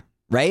year.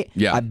 Right?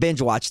 Yeah. I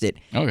binge watched it.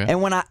 Okay.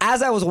 And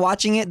as I was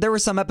watching it, there were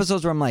some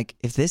episodes where I'm like,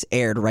 if this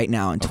aired right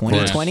now in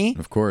 2020,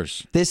 of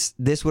course, this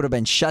would have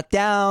been shut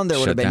down. There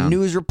would have been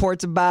news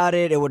reports about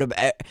it. It would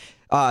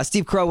have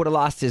Steve Carell would have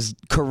lost his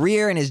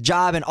career and his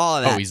job and all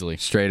of that. Oh, easily.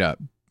 Straight up.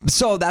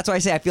 So that's why I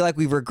say I feel like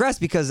we've regressed,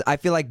 because I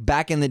feel like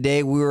back in the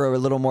day we were a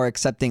little more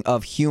accepting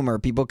of humor.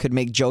 People could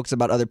make jokes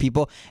about other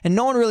people and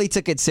no one really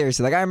took it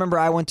seriously. Like, I remember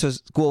I went to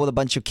school with a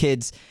bunch of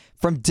kids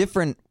from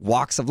different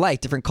walks of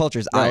life, different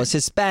cultures. I was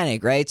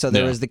Hispanic, right? So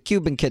there was the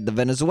Cuban kid, the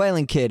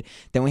Venezuelan kid.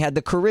 Then we had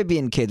the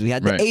Caribbean kids. We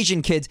had the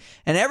Asian kids.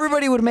 And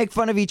everybody would make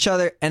fun of each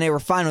other, and they were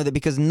fine with it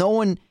because no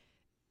one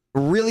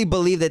really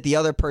believed that the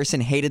other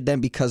person hated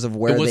them because of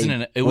where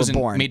it wasn't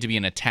born. Made to be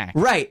an attack.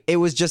 Right. It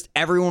was just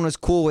everyone was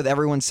cool with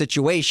everyone's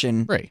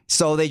situation. Right.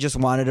 So they just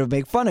wanted to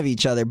make fun of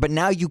each other. But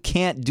now you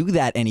can't do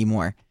that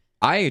anymore.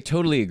 I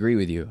totally agree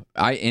with you.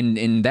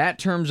 In that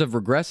terms of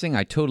regressing,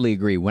 I totally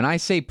agree. When I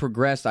say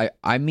progressed,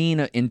 I mean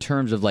in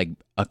terms of like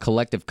a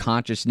collective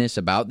consciousness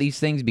about these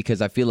things,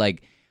 because I feel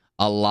like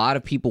a lot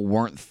of people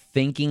weren't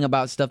thinking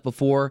about stuff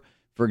before.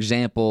 For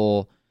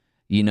example,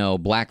 you know,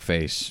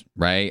 blackface,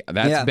 right?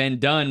 That's been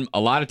done a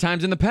lot of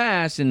times in the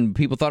past, and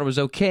people thought it was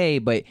okay.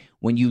 But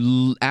when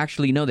you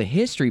actually know the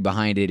history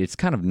behind it, it's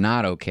kind of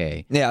not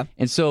okay. Yeah.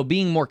 And so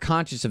being more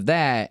conscious of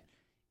that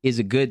is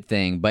a good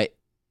thing. But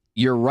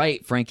you're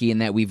right, Frankie, in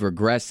that we've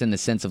regressed in the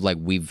sense of like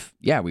we've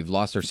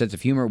lost our sense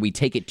of humor. We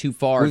take it too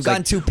far. We've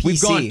gone too PC.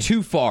 We've gone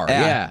too far.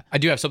 Yeah. I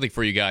do have something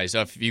for you guys.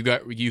 If you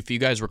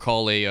guys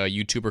recall a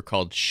YouTuber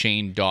called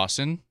Shane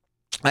Dawson.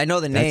 I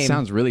know the name. That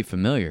sounds really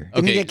familiar.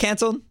 Didn't he get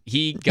canceled?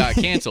 He got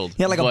canceled.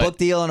 He had like a book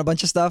deal and a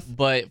bunch of stuff.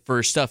 But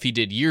for stuff he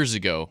did years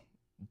ago.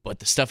 But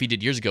the stuff he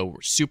did years ago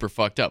were super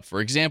fucked up. For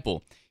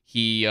example,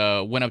 he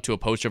went up to a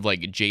poster of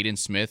like Jaden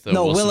Smith.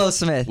 Willow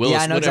Smith.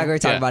 I know exactly what you're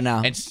talking about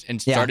now.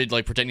 And started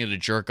like pretending to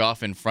jerk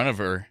off in front of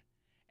her.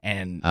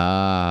 And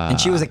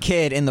she was a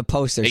kid in the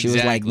poster. She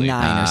was like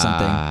 9 or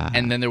something.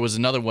 And then there was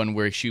another one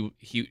where she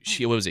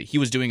what was it? He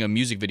was doing a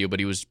music video, but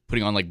he was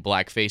putting on like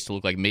blackface to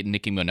look like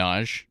Nicki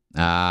Minaj.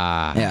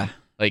 Yeah.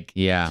 Like,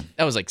 that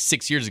was like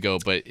 6 years ago,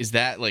 but is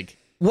that like...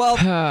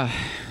 Well,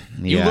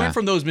 you learn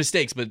from those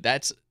mistakes, but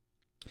that's...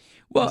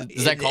 Well,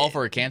 does that call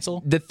for a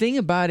cancel? The thing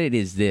about it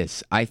is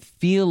this. I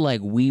feel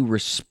like we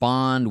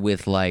respond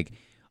with like,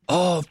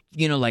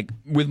 like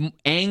with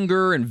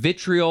anger and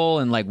vitriol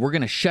and like we're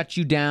going to shut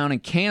you down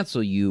and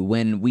cancel you,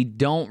 when we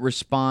don't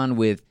respond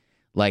with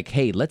like,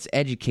 hey, let's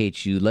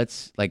educate you.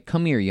 Let's like,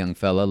 come here, young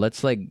fella.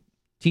 Let's like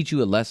teach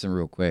you a lesson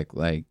real quick.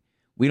 Like,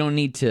 we don't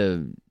need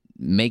to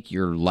make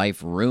your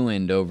life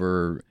ruined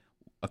over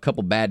a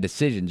couple bad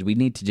decisions. We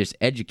need to just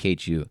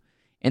educate you.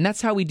 And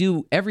that's how we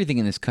do everything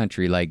in this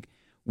country. Like,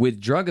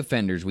 with drug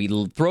offenders, we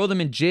throw them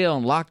in jail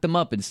and lock them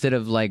up instead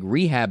of like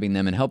rehabbing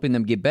them and helping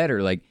them get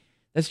better. Like,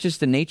 that's just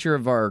the nature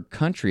of our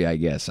country, I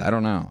guess. I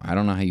don't know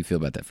how you feel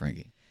about that,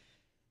 Frankie.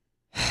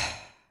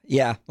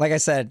 Yeah, like I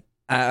said,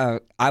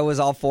 I was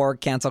all for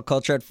cancel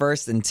culture at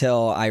first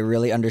until I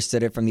really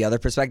understood it from the other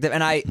perspective.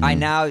 And I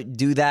now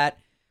do that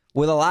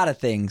with a lot of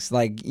things.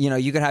 Like,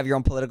 you can have your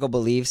own political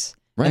beliefs,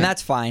 and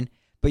that's fine.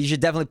 But you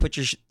should definitely put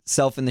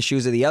yourself in the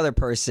shoes of the other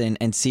person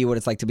and see what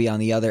it's like to be on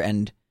the other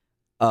end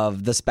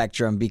of the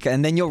spectrum.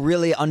 And then you'll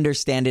really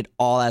understand it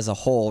all as a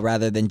whole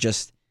rather than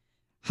just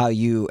how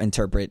you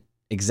interpret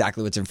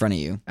exactly what's in front of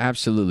you.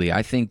 Absolutely.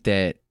 I think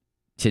that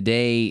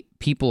today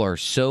people are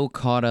so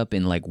caught up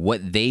in like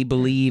what they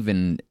believe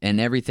and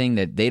everything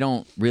that they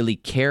don't really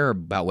care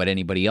about what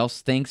anybody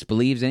else thinks,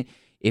 believes in.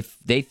 If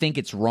they think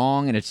it's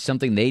wrong and it's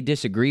something they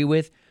disagree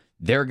with,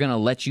 they're going to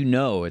let you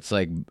know. It's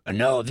like,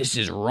 no, this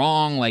is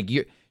wrong. Like,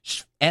 you're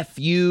F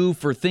you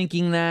for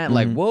thinking that. Mm-hmm.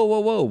 Like,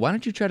 whoa. Why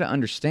don't you try to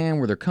understand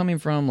where they're coming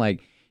from?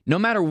 Like, no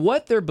matter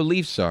what their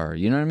beliefs are,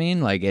 you know what I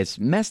mean? Like, as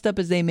messed up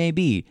as they may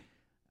be,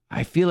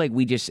 I feel like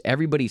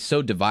everybody's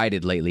so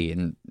divided lately.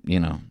 And,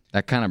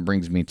 that kind of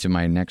brings me to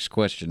my next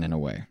question in a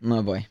way.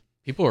 Oh, boy.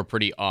 People are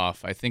pretty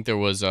off. I think there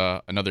was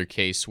another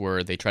case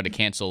where they tried to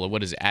cancel,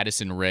 what is it,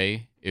 Addison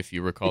Rae, if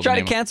you recall. You tried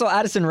to cancel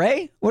Addison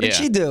Rae? What did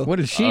she do? What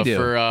did she do?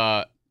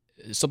 For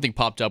something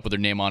popped up with her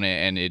name on it,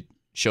 and it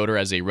showed her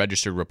as a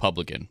registered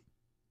Republican.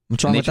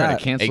 What's wrong with tried that?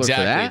 to cancel her for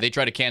Exactly. that? They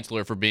tried to cancel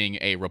her for being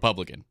a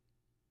Republican.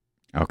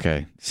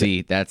 Okay.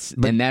 See, that's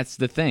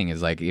the thing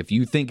is like, if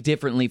you think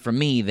differently from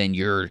me, then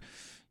you're,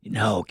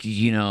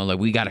 like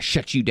we got to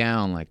shut you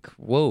down. Like,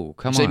 whoa,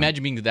 come So on.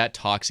 imagine being that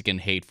toxic and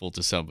hateful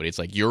to somebody. It's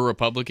like, you're a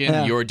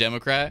Republican, you're a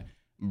Democrat,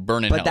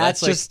 burn in But hell.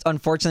 that's like, just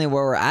unfortunately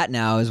where we're at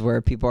now is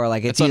where people are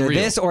like, it's That's either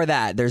unreal. this or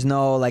that. There's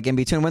no like in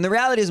between. When the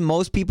reality is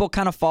most people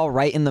kind of fall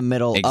right in the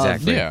middle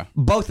Exactly. of Yeah.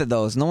 both of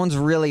those. No one's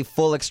really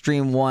full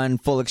extreme one,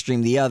 full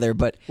extreme the other.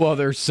 But Well,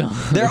 there's some.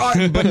 there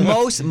are, but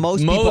most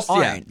people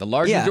aren't. Yeah, the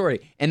large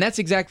majority. And that's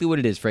exactly what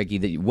it is, Frankie,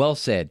 that you well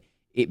said.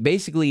 It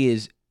basically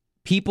is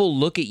people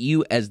look at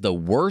you as the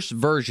worst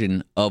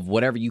version of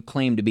whatever you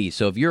claim to be.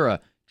 So if you're a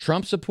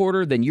Trump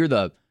supporter, then you're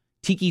the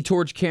tiki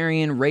torch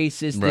carrying,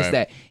 racist, this, Right.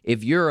 that.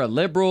 If you're a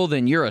liberal,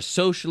 then you're a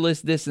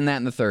socialist, this and that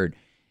and the third.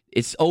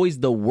 It's always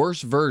the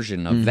worst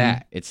version of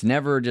that. It's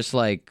never just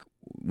like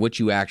what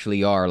you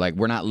actually are. Like,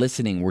 we're not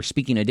listening. We're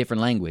speaking a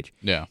different language.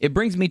 Yeah. It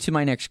brings me to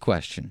my next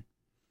question.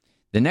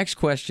 The next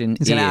question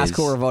He's is... going to ask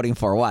who we're voting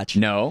for. Watch.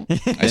 No.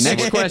 The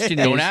next question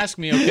is... Don't ask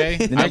me, okay?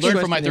 I next learned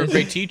from my question third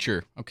grade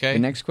teacher, okay? The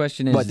next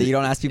question is... But you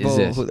don't ask people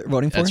is who they're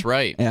voting for? That's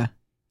right. Yeah.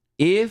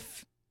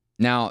 If...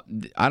 Now,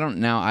 I don't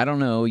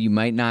know. You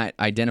might not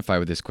identify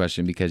with this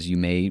question because you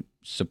may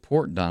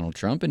support Donald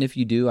Trump. And if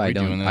you do, I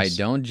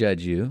don't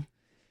judge you.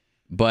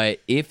 But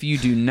if you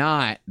do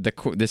not,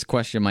 this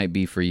question might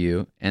be for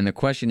you. And the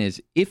question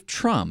is, if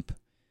Trump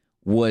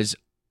was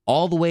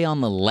all the way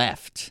on the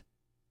left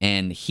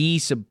and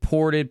he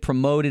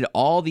promoted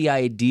all the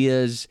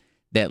ideas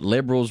that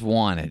liberals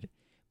wanted,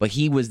 but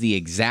he was the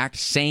exact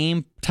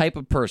same type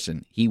of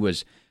person. He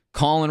was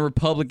calling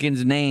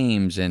Republicans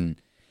names and,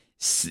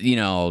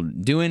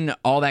 doing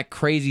all that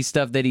crazy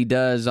stuff that he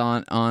does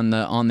on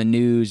the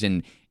news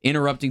and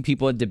interrupting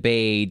people at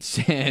debates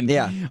and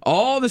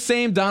all the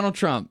same Donald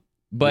Trump.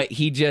 But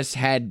he just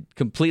had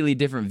completely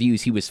different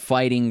views. He was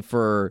fighting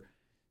for,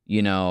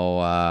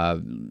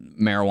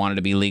 marijuana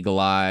to be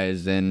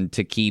legalized and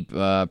to keep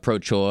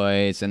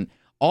pro-choice and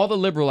all the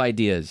liberal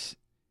ideas.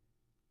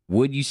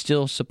 Would you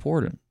still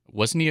support him?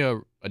 Wasn't he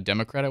a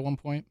Democrat at one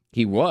point?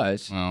 He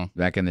was Oh.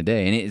 back in the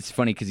day. And it's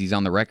funny because he's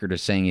on the record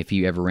of saying if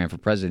he ever ran for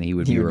president, he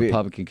would be a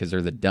Republican because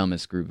they're the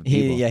dumbest group of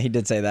people. He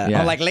did say that. Yeah.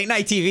 On like late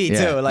night TV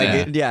too.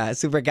 Like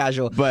super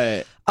casual.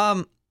 But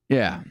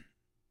yeah.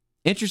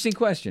 Interesting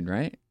question,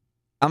 right?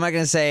 I'm not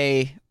going to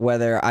say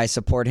whether I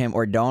support him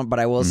or don't, but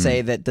I will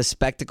say that the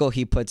spectacle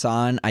he puts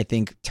on, I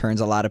think, turns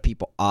a lot of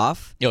people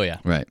off. Oh, yeah.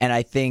 Right. And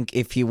I think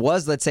if he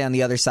was, let's say, on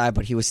the other side,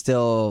 but he was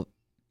still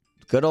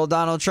good old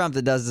Donald Trump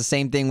that does the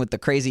same thing with the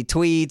crazy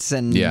tweets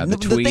and the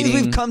things we've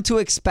tweeting. come to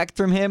expect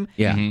from him,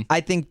 Yeah. I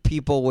think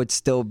people would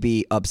still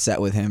be upset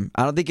with him.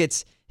 I don't think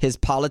it's his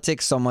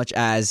politics so much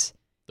as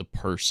The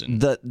person.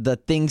 the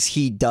things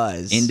he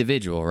does.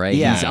 Individual, right?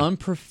 Yeah. He's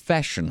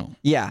unprofessional.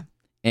 Yeah.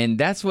 And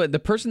that's what the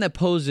person that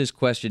posed this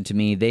question to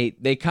me,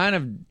 they kind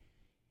of,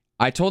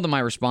 I told them my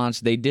response.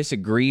 They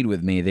disagreed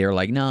with me. They were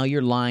like, no,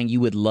 you're lying.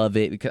 You would love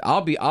it. Because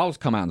I'll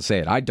come out and say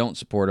it. I don't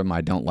support him.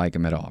 I don't like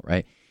him at all.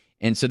 Right.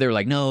 And so they were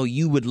like, no,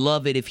 you would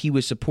love it if he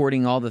was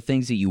supporting all the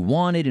things that you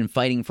wanted and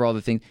fighting for all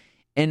the things.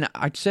 And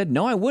I said,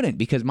 no, I wouldn't,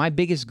 because my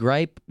biggest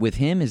gripe with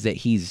him is that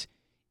he's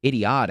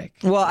idiotic.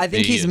 Well, I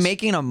think He he's is.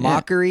 making a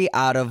mockery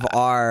out of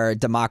our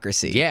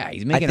democracy. Yeah,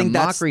 he's making I think a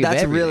mockery that's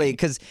of everything. really,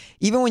 because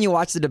even when you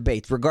watch the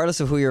debates, regardless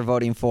of who you're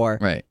voting for,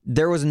 Right.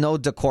 there was no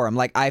decorum.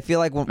 Like, I feel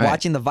like when Right.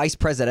 watching the vice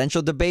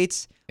presidential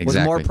debates was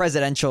more Exactly.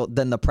 presidential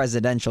than the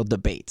presidential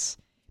debates,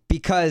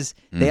 because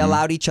they Mm-hmm.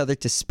 allowed each other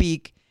to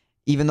speak.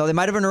 Even though they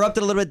might have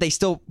interrupted a little bit, they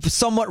still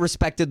somewhat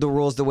respected the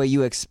rules the way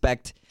you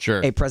expect Sure.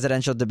 a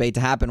presidential debate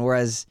to happen.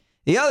 Whereas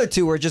the other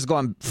two were just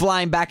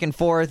flying back and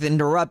forth,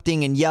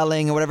 interrupting and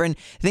yelling and whatever. And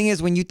the thing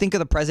is, when you think of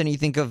the president, you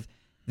think of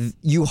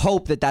you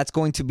hope that that's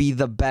going to be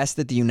the best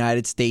that the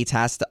United States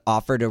has to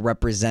offer to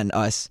represent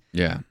us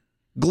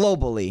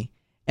globally.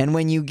 And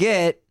when you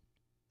get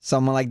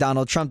someone like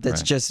Donald Trump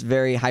that's just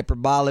very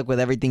hyperbolic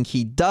with everything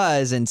he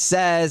does and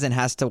says and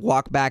has to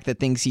walk back the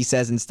things he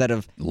says instead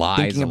of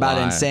thinking about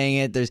it and saying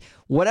it. There's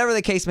whatever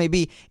the case may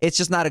be, it's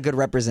just not a good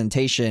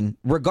representation,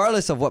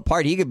 regardless of what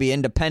party. He could be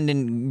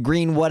independent,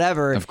 green,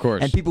 whatever. Of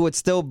course. And people would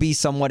still be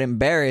somewhat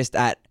embarrassed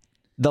at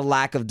the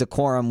lack of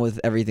decorum with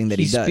everything that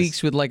he does. He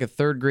speaks with like a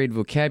third grade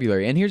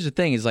vocabulary. And here's the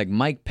thing is like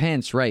Mike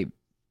Pence, right?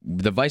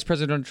 The vice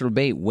presidential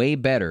debate, way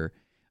better.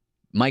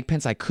 Mike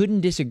Pence, I couldn't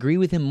disagree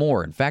with him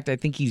more. In fact, I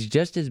think he's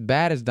just as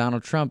bad as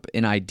Donald Trump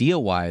in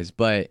idea-wise.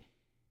 But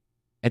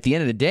at the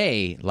end of the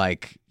day,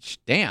 like,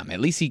 damn, at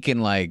least he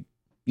can, like,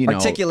 you know,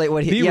 articulate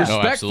what he be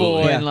respectful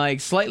Oh, and, like,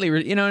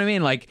 slightly, you know what I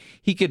mean? Like,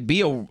 he could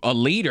be a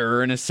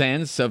leader in a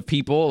sense of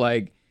people.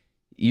 Like,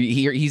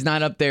 he's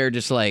not up there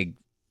just, like,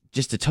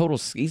 just a total,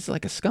 he's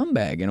like a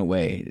scumbag in a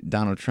way,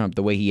 Donald Trump,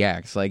 the way he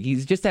acts. Like,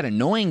 he's just that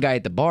annoying guy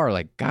at the bar.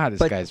 Like, God,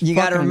 this guy's you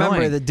got to remember,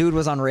 annoying. the dude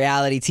was on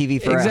reality TV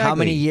for how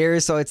many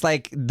years? So it's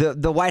like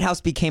the White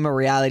House became a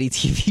reality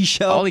TV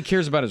show. All he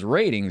cares about is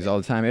ratings all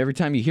the time. Every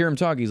time you hear him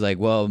talk, he's like,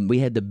 well, we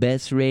had the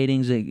best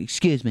ratings. Like,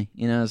 excuse me.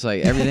 You know, it's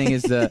like everything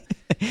is the...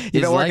 You've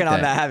been working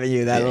on that, haven't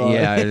you? That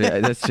yeah,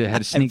 that's I had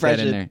to sneak that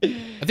in there.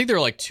 I think there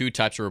are like two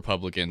types of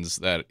Republicans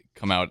that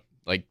come out,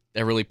 like,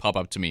 that really pop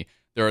up to me.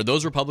 There are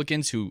those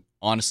Republicans who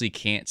honestly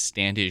can't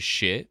stand his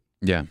shit.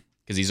 Yeah.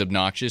 Because he's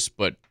obnoxious,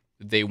 but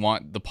they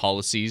want the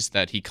policies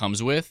that he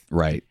comes with.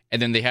 Right.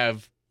 And then they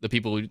have the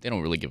people who, they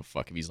don't really give a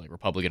fuck if he's like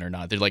Republican or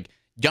not. They're like,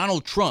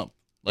 Donald Trump.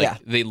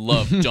 Like, they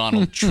love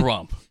Donald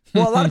Trump.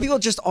 Well, a lot of people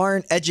just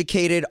aren't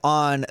educated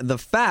on the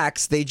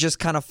facts. They just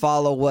kind of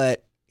follow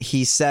what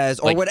he says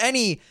or what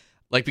any...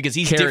 Like, because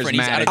he's different.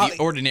 He's out of the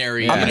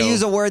ordinary. I'm going to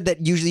use a word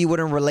that usually you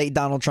wouldn't relate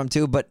Donald Trump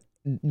to, but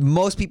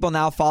most people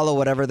now follow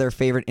whatever their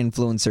favorite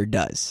influencer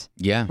does.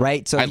 Yeah.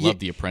 Right? So I love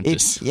The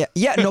Apprentice.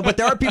 But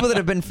there are people that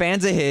have been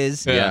fans of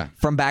his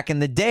from back in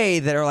the day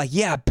that are like,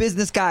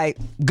 business guy,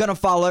 gonna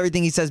follow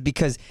everything he says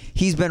because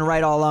he's been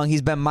right all along.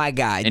 He's been my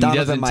guy. And he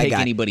doesn't take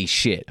anybody's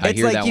shit. I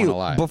hear that one a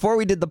lot. Before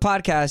we did the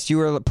podcast, you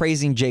were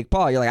praising Jake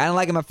Paul. You're like, I didn't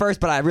like him at first,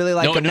 but I really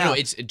like him now. No,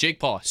 it's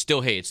Jake Paul.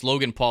 Still hate. It's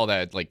Logan Paul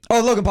that, like...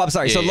 Oh, Logan Paul.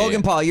 Sorry.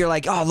 Logan Paul, you're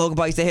like, oh, Logan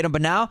Paul used to hate him,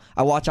 but now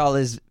I watch all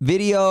his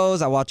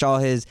videos.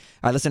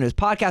 I listen to his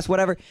podcast,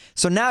 whatever.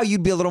 So now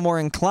you'd be a little more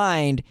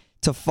inclined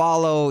to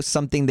follow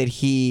something that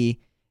he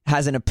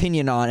has an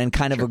opinion on and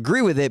kind of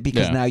agree with it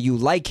because now you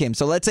like him.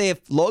 So let's say if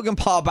Logan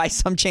Paul, by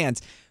some chance,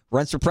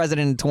 runs for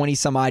president in 20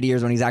 some odd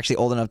years when he's actually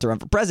old enough to run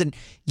for president,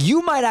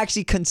 you might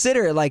actually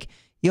consider it like,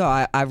 yo,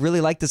 I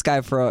really like this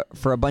guy for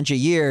a bunch of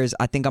years.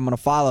 I think I'm going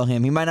to follow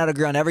him. He might not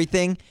agree on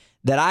everything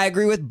that I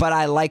agree with, but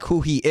I like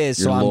who he is.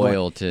 You're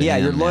loyal to him. Yeah,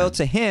 you're loyal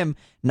to him,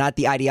 not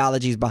the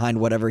ideologies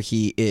behind whatever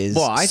he is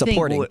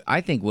supporting.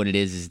 I think what it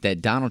is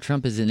that Donald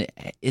Trump isn't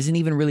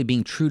even really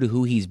being true to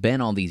who he's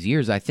been all these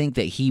years. I think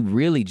that he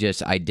really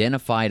just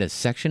identified a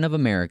section of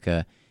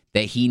America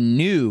that he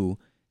knew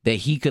that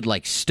he could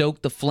like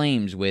stoke the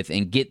flames with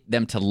and get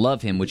them to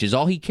love him, which is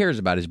all he cares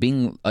about is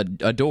being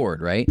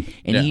adored, right?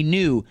 And he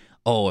knew,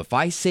 oh, if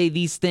I say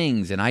these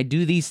things and I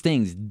do these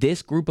things,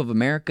 this group of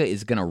America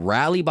is going to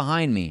rally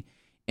behind me.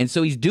 And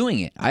so he's doing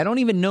it. I don't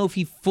even know if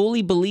he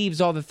fully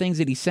believes all the things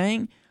that he's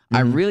saying. Mm-hmm.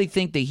 I really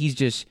think that he's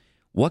just,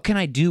 what can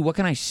I do? What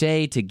can I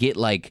say to get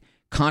like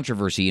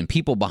controversy and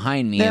people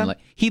behind me? And like,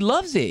 he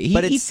loves it. He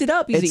eats it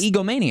up. He's an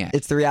egomaniac.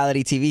 It's the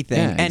reality TV thing.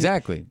 Yeah,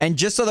 exactly. And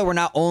just so that we're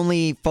not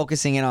only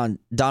focusing in on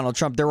Donald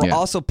Trump, there were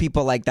also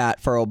people like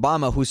that for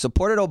Obama who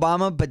supported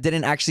Obama but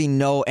didn't actually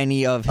know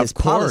any of his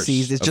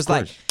policies. It's just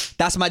like,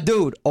 that's my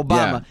dude, Obama.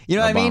 Yeah, you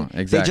know what I mean?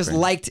 Exactly. They just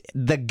liked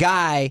the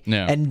guy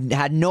and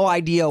had no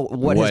idea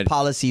what his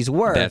policies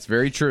were. That's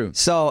very true.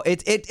 So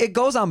it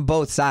goes on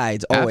both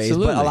sides always.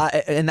 Absolutely.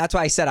 But and that's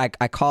why I said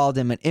I called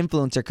him an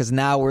influencer because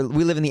now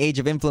we live in the age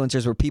of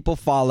influencers where people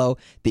follow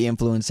the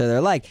influencer they're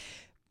like.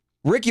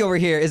 Ricky over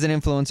here is an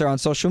influencer on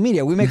social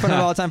media. We make fun of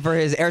him all the time for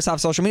his Airsoft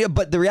social media,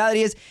 but the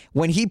reality is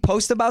when he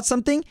posts about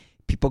something,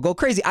 people go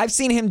crazy. I've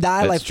seen him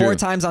die like 4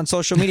 times on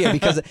social media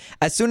because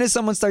as soon as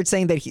someone starts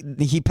saying that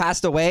he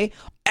passed away,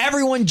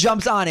 everyone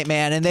jumps on it,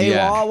 man, and they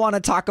all want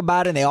to talk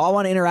about it and they all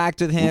want to interact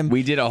with him.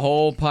 We did a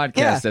whole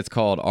podcast that's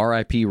called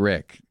R.I.P.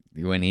 Rick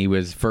when he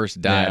was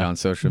first died on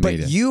social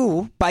media. But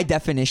you, by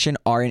definition,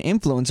 are an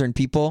influencer, and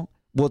people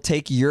will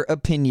take your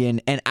opinion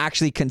and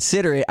actually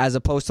consider it as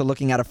opposed to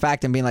looking at a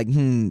fact and being like,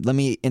 let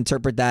me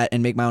interpret that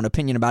and make my own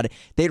opinion about it.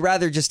 They'd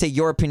rather just take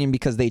your opinion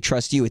because they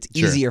trust you. It's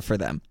easier for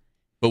them.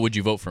 But would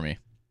you vote for me?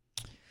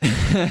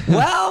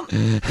 Well,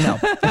 no.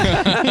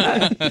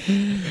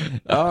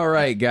 All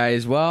right,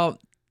 guys. Well,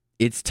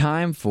 it's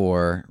time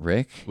for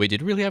Rick. Wait,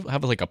 did we really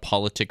have like a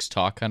politics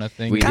talk kind of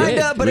thing? Kind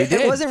of, but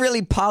it wasn't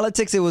really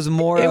politics. It was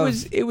more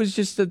It was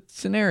just a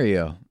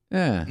scenario.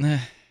 Yeah.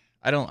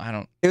 I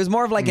don't. It was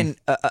more of like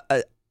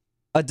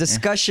a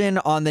discussion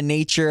on the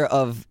nature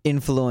of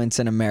influence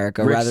in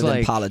America Rick's rather than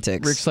like-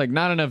 politics. Rick's like,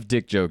 not enough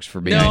dick jokes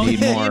for me. No, I need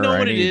more. you know I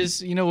what it need-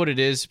 is. You know what it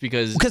is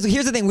because Because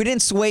here's the thing, we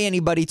didn't sway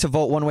anybody to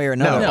vote one way or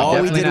another. No, All we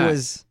definitely did not.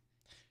 was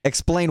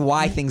explain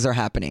why things are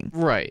happening.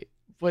 right.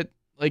 But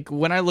like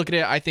when I look at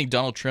it, I think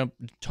Donald Trump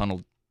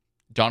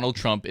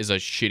is a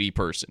shitty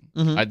person.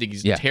 Mhm. I think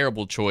he's Yeah. a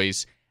terrible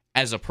choice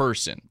as a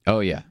person. Oh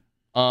yeah.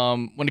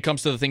 When it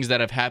comes to the things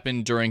that have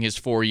happened during his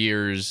 4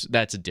 years,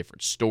 that's a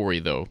different story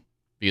though,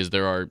 because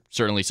there are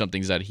certainly some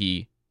things that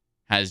he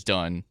has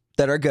done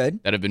That are good.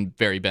 that have been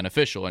very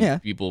beneficial, and Yeah.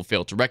 people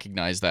fail to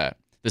recognize that.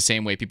 The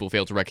same way people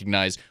fail to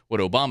recognize what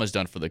Obama's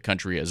done for the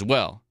country as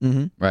well.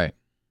 Mm-hmm. Right.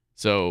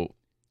 So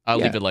I'll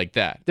Yeah. leave it like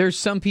that. There's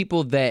some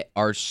people that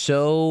are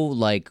so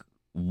like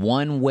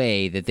one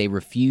way that they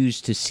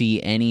refuse to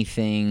see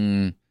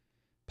anything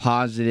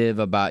positive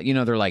about,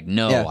 they're like,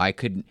 no, Yeah. I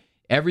couldn't,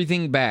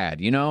 everything bad,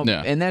 Yeah.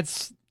 and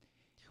that's,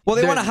 Well,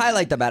 they There- want to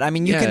highlight the bad. I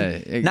mean, you Yeah,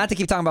 can, not to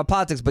keep talking about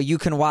politics, but you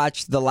can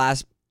watch the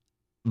last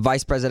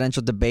vice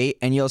presidential debate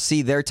and you'll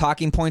see their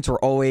talking points were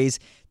always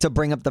to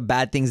bring up the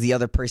bad things the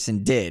other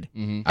person did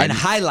Mhm. and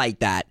highlight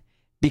that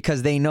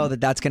because they know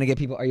that that's going to get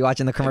people. Are you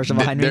watching the commercial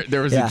behind me?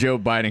 there was Yeah. a Joe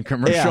Biden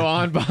commercial Yeah.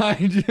 on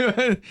behind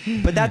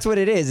you. But that's what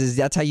it is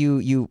that's how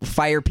you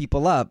fire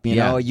people up. You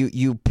Yeah. know,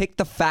 you pick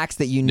the facts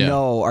that you Yeah.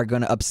 know are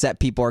going to upset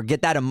people or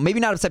get that, maybe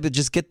not upset, but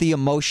just get the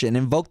emotion,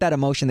 invoke that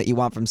emotion that you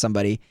want from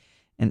somebody.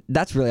 And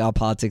that's really all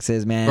politics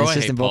is, man. Bro, it's I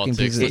just hate invoking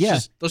politics.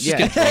 pieces. Let's Yeah.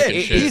 just get drunk and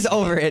Hey, shit. He's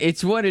over it.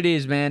 It's what it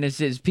is, man.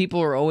 It's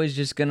people are always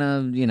just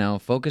gonna,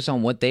 focus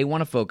on what they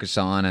want to focus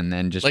on, and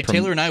then just Like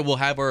Taylor and I will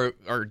have our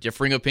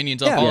differing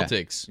opinions on Yeah.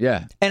 politics.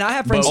 Yeah, And I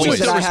have friends but too we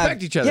that still I have,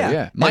 respect each other.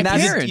 Yeah, And my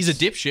that's- parents. He's a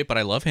dipshit, but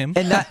I love him.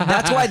 And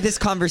that's why this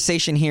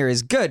conversation here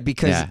is good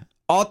because Yeah.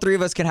 all three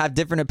of us can have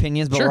different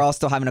opinions, but Sure. we're all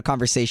still having a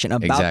conversation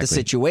about the Exactly.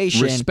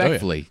 situation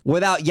Respectfully.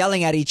 without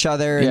yelling at each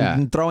other Yeah.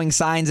 and throwing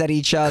signs at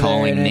each other.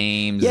 calling and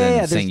names yeah, and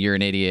there's- saying you're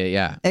an idiot.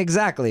 Yeah.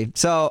 Exactly.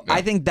 So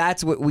I think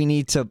that's what we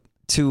need to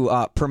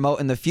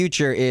promote in the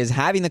future is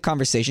having the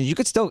conversations. You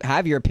could still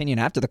have your opinion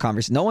after the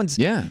conversation. No one's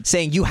Yeah.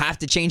 saying you have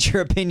to change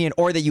your opinion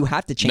or that you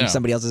have to change No.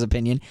 somebody else's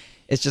opinion.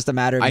 It's just a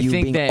matter of I you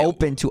think being that-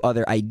 open to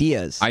other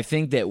ideas. I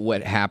think that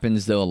what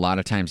happens though a lot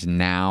of times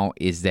now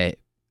is that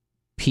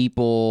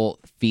people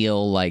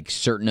feel like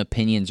certain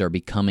opinions are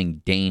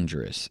becoming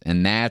dangerous,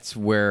 and that's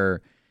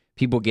where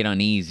people get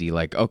uneasy.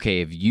 Like,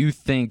 okay, if you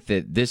think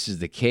that this is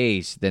the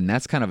case, then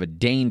that's kind of a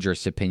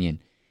dangerous opinion.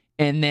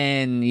 And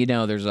then,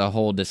 there's a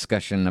whole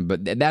discussion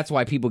about that's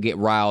why people get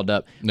riled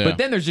up. Yeah. But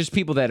then there's just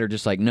people that are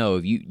just like, no,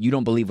 if you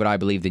don't believe what I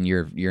believe, then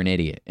you're an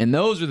idiot. And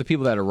those are the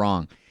people that are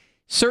wrong.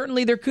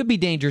 Certainly there could be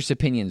dangerous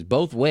opinions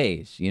both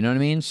ways. You know what I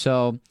mean?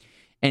 So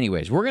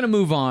anyways, we're going to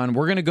move on.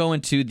 We're going to go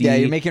into the... yeah,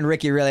 you're making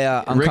Ricky really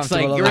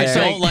uncomfortable. over I there.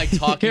 don't like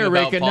talking Here,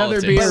 about Rick,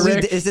 another politics. beer.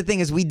 But Rick. is the thing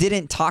is we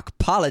didn't talk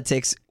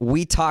politics.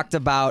 We talked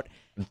about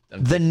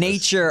the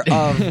nature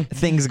of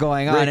things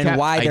going on Rick, and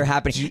why they're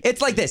happening.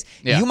 It's like this.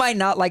 Yeah. You might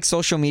not like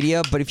social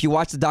media, but if you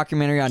watch the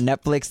documentary on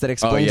Netflix that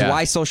explains yeah.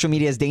 why social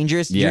media is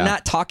dangerous, Yeah. you're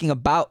not talking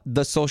about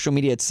the social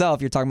media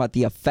itself. You're talking about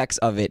the effects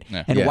of it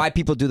Yeah. and Yeah. why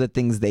people do the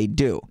things they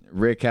do.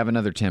 Rick, have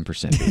another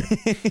 10%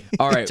 beer.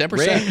 All right, 10%.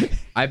 Rick,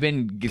 I've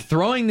been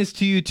throwing this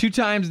to you 2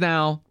 times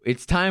now.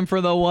 It's time for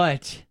the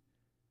what?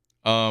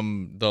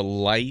 The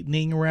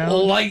lightning round.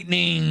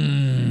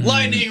 Lightning.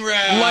 Lightning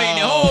round.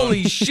 Lightning.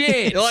 Holy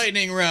shit.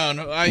 Lightning round.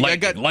 I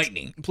got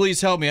lightning.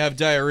 Please help me. I have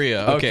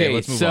diarrhea. Okay,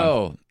 let's move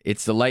so on.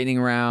 it's the lightning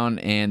round,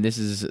 and this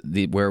is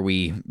where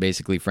we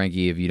basically,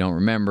 Frankie, if you don't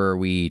remember,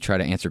 we try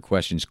to answer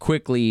questions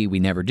quickly. We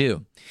never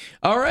do.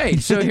 All right,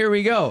 so here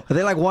we go. Are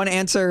they like one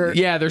answer?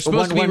 Yeah, they're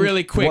supposed to be one-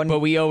 really quick, one- but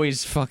we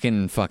always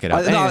fucking fuck it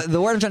up. No, Anyway.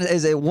 the word I'm trying to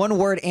is it one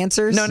word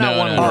answers? No, not No,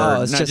 one no, word.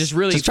 no. It's No, just- just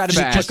really just try to be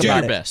fast. quick do your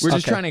about it. best. We're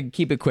just Okay. trying to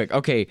keep it quick.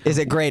 Okay. Is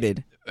it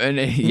graded? And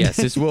yes,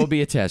 this will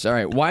be a test. All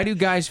right. Why do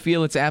guys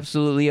feel it's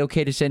absolutely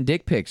okay to send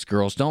dick pics?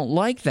 Girls don't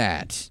like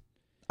that.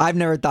 I've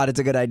never thought it's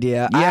a good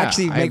idea. I Yeah,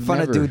 actually make I've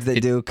fun of never- dudes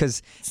that do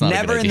because not a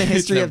never good in the idea.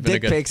 It's history never of been a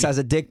dick good pics has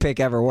a dick pic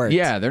ever worked.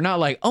 Yeah, they're not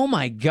like, oh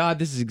my God,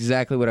 this is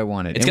exactly what I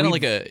wanted. It's And kind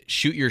of we- like a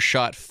shoot your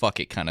shot, fuck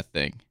it kind of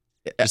thing.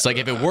 It's like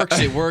if it works,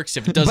 it works.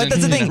 If it doesn't,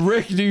 that's the thing.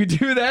 Rick, do you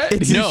do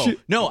that?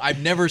 No, I've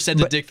never sent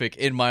a dick pic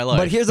in my life.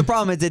 But here's the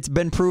problem: is it's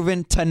been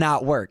proven to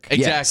not work.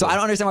 Exactly. So I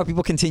don't understand why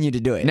people continue to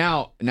do it.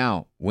 Now,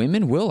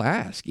 women will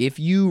ask if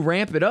you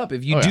ramp it up.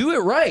 If you Oh, yeah. do it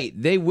right,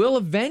 they will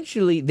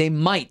eventually. They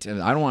might.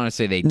 I don't want to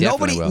say they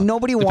definitely will.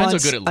 Nobody Depends how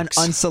wants good it an looks.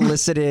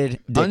 unsolicited dick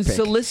pic,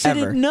 Unsolicited?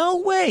 ever. No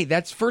way.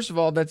 That's first of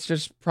all, that's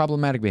just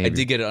problematic I behavior.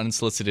 did get an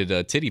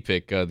unsolicited titty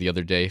pic the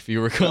other day, if you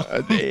recall.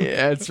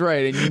 That's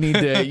right, and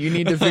you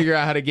need to figure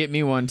out how to get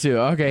me one too.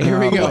 Okay, here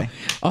we Oh, go. boy.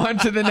 On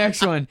to the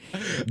next one.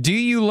 Do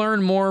you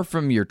learn more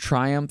from your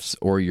triumphs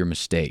or your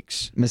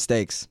mistakes?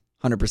 Mistakes,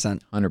 100%.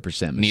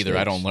 100% Neither.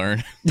 I don't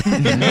learn. Well,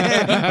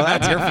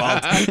 that's your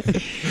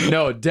fault.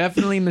 No,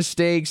 definitely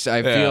mistakes. I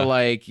Yeah. feel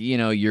like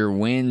your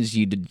wins.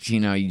 You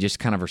just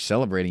kind of are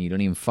celebrating. You don't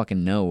even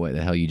fucking know what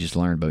the hell you just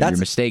learned. But your That's-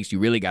 mistakes, you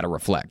really got to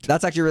reflect.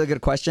 That's actually a really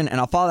good question, and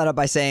I'll follow that up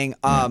by saying,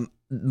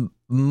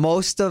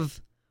 most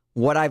of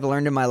what I've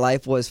learned in my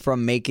life was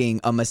from making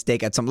a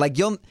mistake at some. Like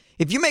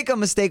if you make a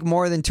mistake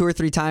more than 2 or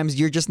 3 times,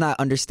 you're just not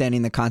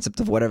understanding the concept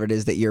of whatever it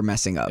is that you're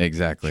messing up.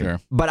 Exactly. Sure.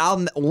 But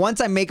once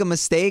I make a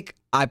mistake,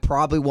 I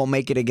probably won't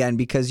make it again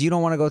because you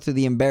don't want to go through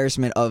the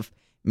embarrassment of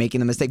making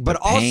the mistake. But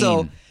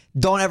also,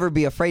 don't ever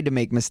be afraid to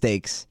make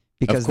mistakes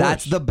because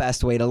that's the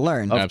best way to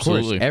learn. Of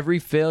Absolutely. course. Every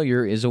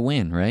failure is a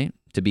win, right?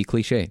 To be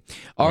cliche.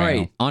 All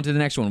right, on to the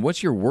next one.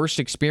 What's your worst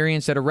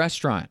experience at a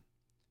restaurant?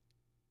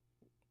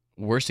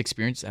 Worst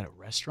experience at a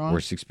restaurant?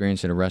 Worst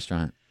experience at a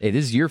restaurant. Hey,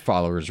 this is your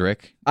followers,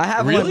 Rick. I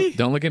have Really? one.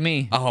 Don't look at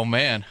me. Oh,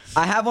 man.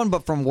 I have one,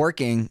 but from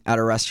working at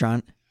a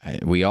restaurant.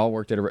 We all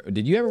worked at a.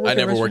 Did you ever work I at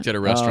a never restaurant? worked at a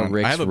restaurant. Oh,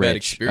 Rick's I have a bad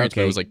rich. experience,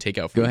 but it was like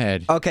takeout food. Go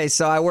ahead. Okay,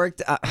 so I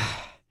worked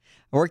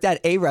at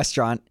a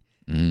restaurant.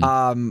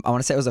 I want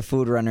to say I was a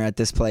food runner at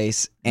this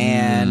place.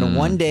 And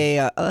one day,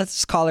 let's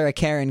just call her a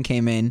Karen,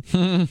 came in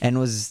and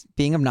was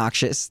being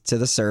obnoxious to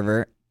the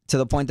server to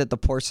the point that the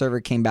poor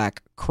server came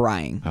back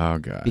crying. Oh,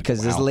 God.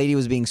 Because this lady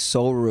was being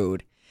so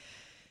rude.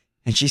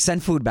 And she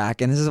sent food back.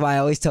 And this is why I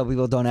always tell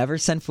people don't ever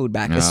send food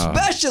back,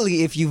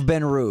 especially if you've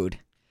been rude.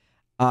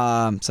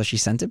 So she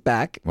sent it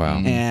back. Wow.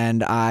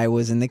 And I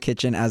was in the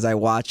kitchen as I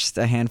watched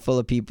a handful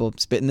of people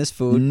spit in this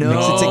food, mix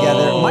it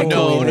together,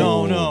 microwave it,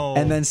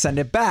 and then send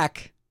it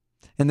back.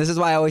 And this is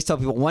why I always tell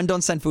people, 1,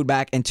 don't send food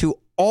back, and 2,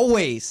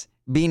 always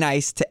be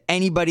nice to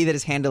anybody that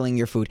is handling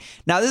your food.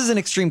 Now, this is an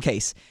extreme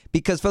case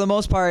because for the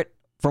most part,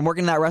 from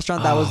working in that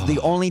restaurant, that was the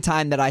only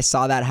time that I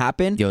saw that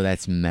happen. Yo,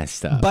 that's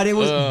messed up. But it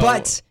was,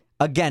 but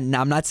again,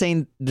 now I'm not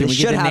saying this Can we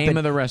should get the happen. name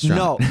of the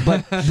restaurant? No,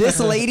 but this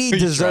lady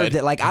deserved tried.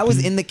 it. Like I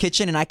was in the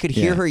kitchen and I could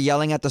hear her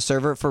yelling at the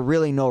server for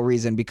really no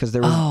reason because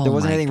there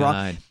wasn't anything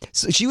wrong.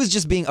 So she was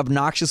just being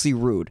obnoxiously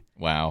rude.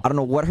 Wow. I don't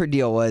know what her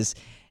deal was.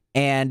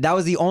 And that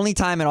was the only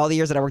time in all the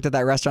years that I worked at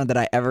that restaurant that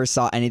I ever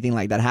saw anything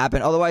like that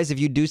happen. Otherwise, if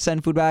you do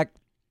send food back,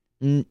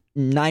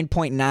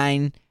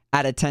 9.9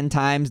 out of 10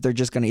 times, they're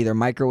just going to either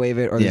microwave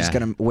it or they're just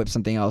going to whip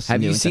something else. Have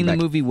new you and seen send the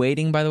back. movie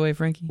Waiting, by the way,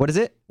 Frankie? What is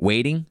it?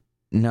 Waiting?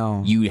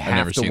 No. You never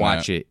have to seen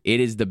watch that. it.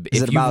 It is the.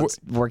 Is if it you about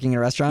working in a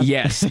restaurant?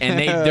 Yes, and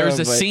there's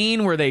a But-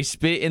 scene where they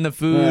spit in the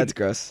food. Oh, that's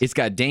gross. It's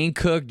got Dane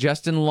Cook,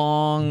 Justin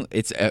Long.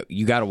 It's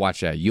you got to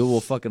watch that. You will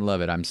fucking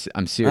love it. I'm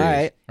serious. All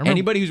right.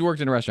 Anybody who's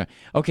worked in a restaurant.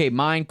 Okay,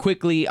 mine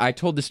quickly. I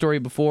told the story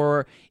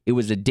before. It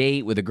was a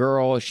date with a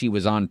girl. She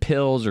was on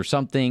pills or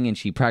something, and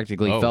she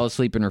practically fell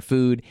asleep in her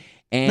food.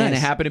 And it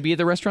happened to be at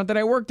the restaurant that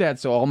I worked at,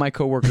 so all my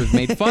coworkers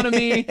made fun of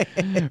me.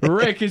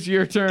 Rick, it's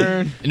your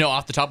turn. No,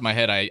 off the top of my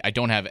head, I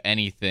don't have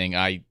anything.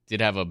 I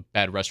did have a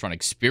bad restaurant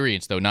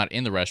experience, though, not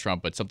in the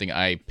restaurant, but something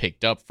I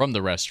picked up from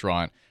the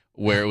restaurant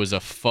where it was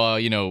a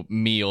pho,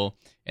 meal.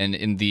 And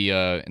in the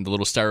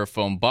little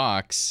styrofoam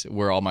box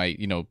where all my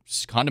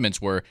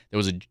condiments were, there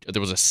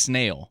was a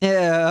snail. Ew. It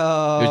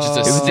was just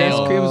a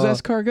snail. It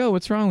was escargot.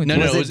 What's wrong with No, you?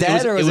 no, Was it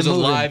dead or was it was it a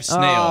moving? live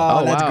snail,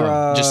 Oh, that's wow.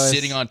 gross. just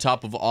sitting on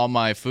top of all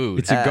my food.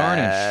 It's a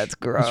garnish. That's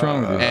gross. What's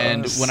wrong with you?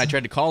 And when I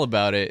tried to call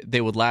about it, they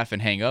would laugh and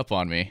hang up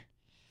on me.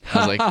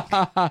 I was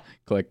like,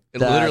 Click.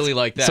 literally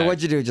like that. So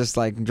what'd you do? Just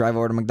like drive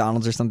over to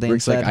McDonald's or something?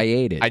 Rick's instead? like, I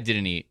ate it. I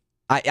didn't eat.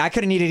 I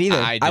couldn't eat it either.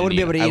 I wouldn't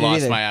be able to eat I it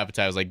lost either. my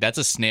appetite. I was like, that's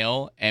a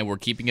snail, and we're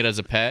keeping it as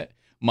a pet.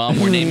 Mom,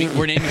 we're naming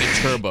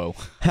it Turbo.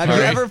 Have All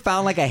you right? ever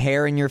found like a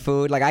hair in your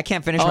food? Like I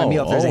can't finish my Oh,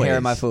 meal if there's a hair always.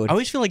 in my food. I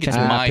always feel like it's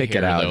Ah, my pick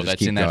it hair, out. though, Just that's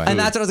keep in that going. food. And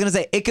that's what I was gonna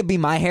say. It could be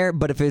my hair,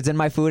 but if it's in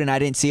my food and I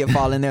didn't see it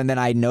fall in there and then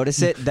I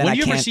notice it, then when I do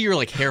you can't. ever see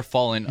your hair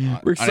falling on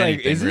Rick's like,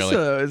 anything, is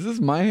really? this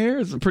my hair?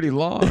 It's pretty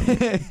long.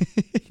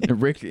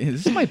 Rick,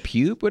 is this my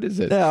pube? What is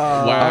it? Oh,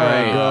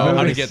 Wow. How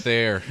to gross. get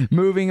there?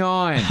 Moving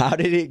on. How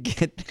did it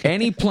get there?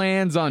 Any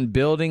plans on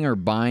building or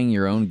buying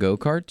your own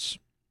go-karts?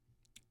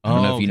 I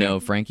don't know if you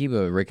know, Frankie,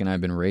 but Rick and I have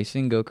been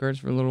racing go-karts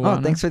for a little while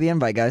Oh, thanks for the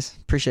invite, guys.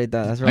 Appreciate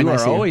that. That's really You nice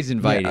are of you. always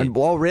invited. Yeah,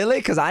 well, really?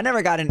 Because I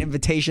never got an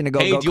invitation to go.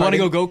 Hey, do you want to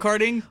go-karting. go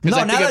go-karting? No, Because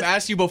I now think I've that-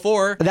 asked you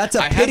before. That's a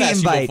I have pity asked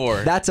you invite.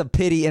 before. That's a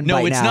pity invite.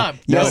 No, it's now. not.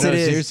 Yes, No, it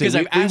is. seriously. 'Cause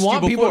I've we asked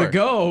want you people to before.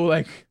 go.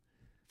 Like,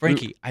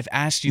 Frankie, I've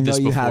asked you No, this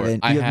you before.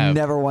 haven't. I You've have.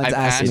 never once I've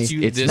asked me.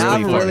 you It's this Now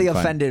I'm before. really fun.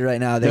 offended right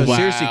now. no, There's- Wow,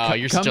 seriously,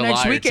 you're come such a next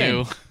liar,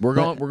 weekend. too. We're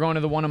going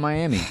to the one in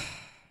Miami.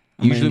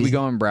 I'm Usually gonna we be-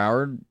 go in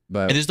Broward,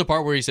 but And this is the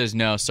part where he says,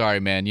 "No, sorry,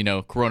 man.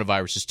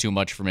 Coronavirus is too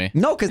much for me."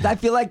 No, because I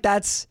feel like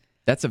that's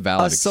that's a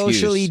valid a excuse.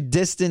 socially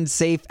distant,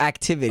 safe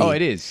activity. Oh,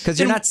 it is. Because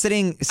you're not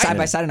sitting side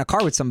by side in a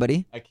car with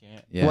somebody. I can't.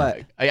 Yeah.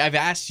 What? I've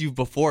asked you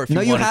before. If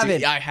No, you wanted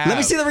haven't. To. I have. Let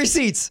me see the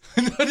receipts.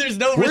 There's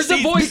no Where's the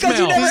receipts. voicemail? Because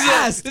you never This is a-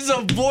 asked. This is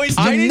a voice.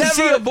 I didn't never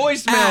see a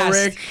voicemail, asked.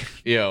 Rick.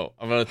 Yo,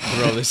 I'm gonna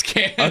throw this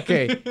can.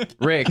 Okay,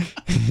 Rick.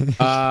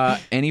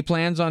 Any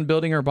plans on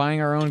building or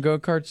buying our own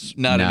go-karts?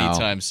 Not No.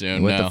 anytime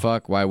soon, What no. the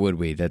fuck? Why would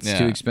we? That's Yeah.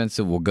 too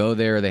expensive. We'll go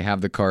there. They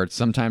have the carts.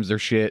 Sometimes they're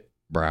shit.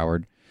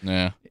 Broward.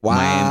 Yeah.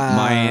 Wow.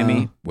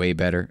 Miami, way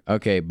better.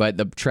 Okay, but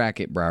the track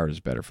at Broward is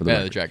better for the Yeah,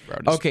 record. the Jack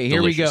Broward is Okay,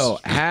 here we delicious. go.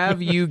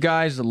 Have you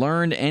guys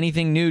learned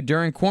anything new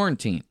during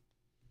quarantine?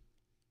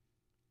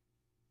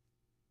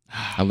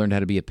 I learned how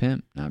to be a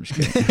pimp. No, I'm just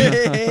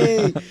kidding.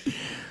 Hey.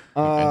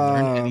 I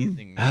learned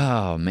anything.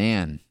 Oh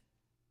man,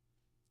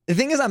 The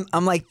thing is,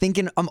 I'm like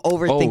thinking, I'm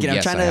overthinking. I'm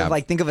yes, trying I to have.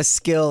 like think of a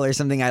skill or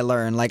something I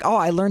learned. Like,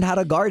 I learned how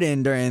to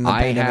garden during the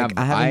pandemic.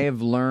 I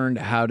have learned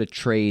how to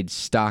trade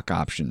stock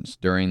options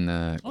during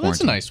the Oh, that's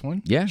a quarantine. nice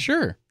one. Yeah.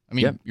 Sure. I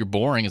mean, Yep. you're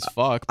boring as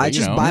fuck. But, I you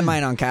just know. buy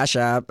mine on Cash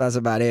App. That's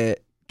about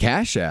it.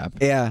 Cash App.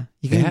 Yeah,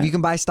 you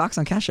can buy stocks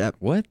on Cash App.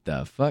 What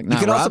the fuck? You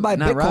can also buy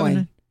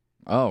Bitcoin.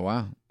 Oh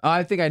wow. Oh,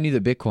 I think I knew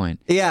the Bitcoin.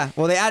 Yeah,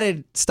 well, they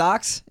added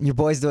stocks, and your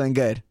boy's doing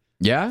good.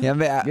 Yeah. Yeah,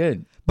 but,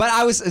 Good. But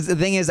the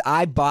thing is,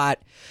 I bought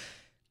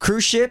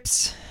cruise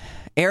ships,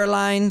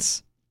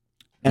 airlines,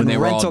 and When they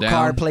were all rental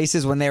car down?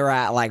 places when they were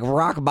at like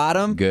rock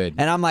bottom. Good.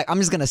 And I'm like, I'm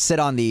just gonna sit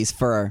on these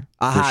for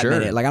a hot sure.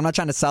 minute. Like, I'm not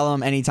trying to sell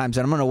them anytime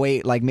soon. I'm gonna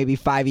wait like maybe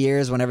 5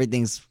 years when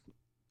everything's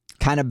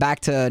kind of back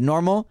to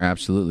normal,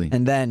 Absolutely.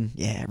 and then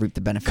reap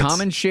the benefits.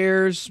 Common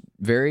shares,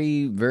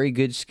 very, very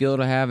good skill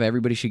to have.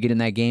 Everybody should get in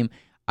that game.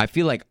 I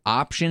feel like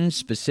options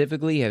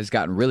specifically has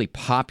gotten really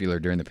popular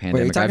during the pandemic.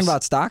 Wait, are you talking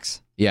about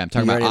stocks? Yeah, I'm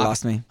talking You about already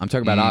lost me. I'm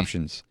talking about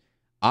options.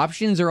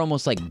 Options are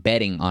almost like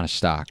betting on a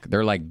stock.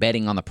 They're like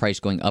betting on the price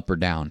going up or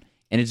down.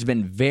 And it's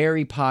been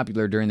very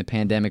popular during the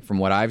pandemic from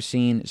what I've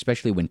seen,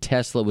 especially when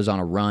Tesla was on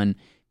a run.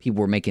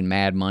 People were making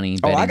mad money.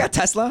 Oh, betting. I got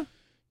Tesla.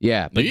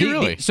 Yeah, Do you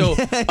really? So,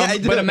 I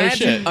do. but No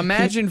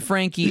imagine, shit.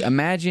 Frankie,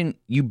 imagine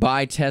you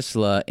buy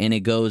Tesla and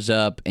it goes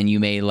up and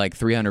you made like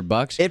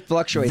 $300. It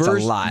fluctuates a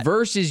lot.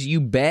 Versus you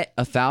bet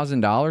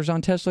 $1,000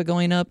 on Tesla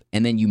going up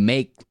and then you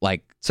make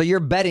like, So you're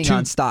betting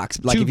on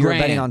stocks, like if you were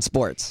betting $2,000. on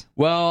sports.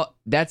 well,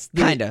 that's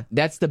Kinda.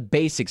 That's the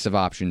basics of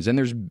options, and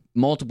there's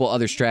multiple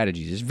other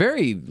strategies. It's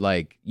very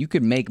like you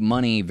could make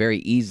money very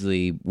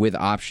easily with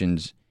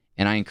options,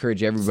 and I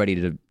encourage everybody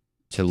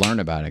to learn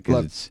about it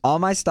Look, because all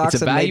my stocks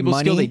it's a have made valuable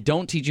skill they money.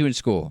 don't teach you in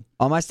school.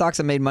 All my stocks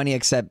have made money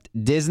except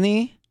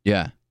Disney,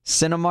 Yeah.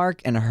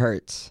 Cinemark, and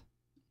Hertz.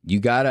 You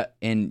gotta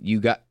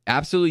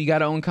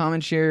own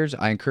common shares.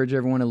 I encourage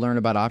everyone to learn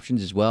about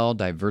options as well,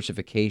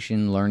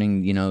 diversification,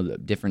 learning,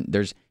 different.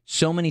 There's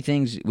so many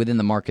things within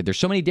the market. There's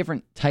so many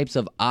different types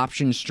of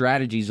option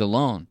strategies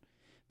alone.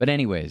 But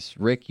anyways,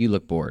 Rick, you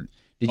look bored.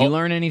 Did you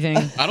learn anything?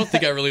 I don't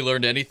think I really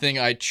learned anything.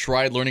 I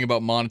tried learning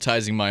about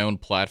monetizing my own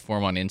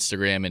platform on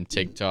Instagram and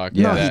TikTok.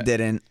 No, that, he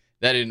didn't.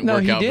 That didn't No,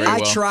 work he out did. very I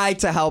well. tried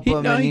to help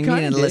him, No, and he he kinda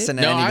didn't did. listen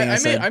to No, anything I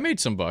said. I made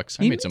some bucks.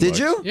 I He- made some Did bucks.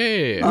 you?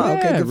 Yeah. Oh,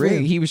 okay, good for Rick, you.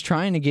 he was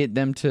trying to get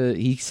them to.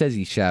 He says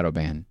he's shadow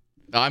banned.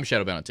 I'm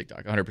shadow banned on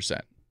TikTok,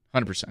 100%.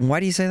 100%. Why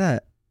do you say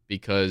that?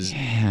 Because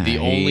Yeah, the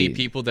only he-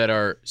 people that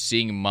are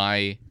seeing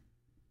my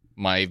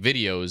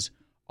videos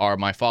are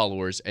my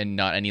followers and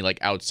not any like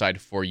outside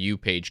For You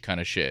page kind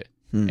of shit.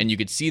 And you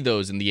could see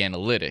those in the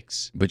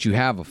analytics. But you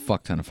have a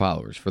fuck ton of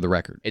followers, for the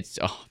record. It's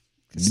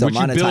Still Which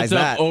you monetize built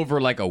that. up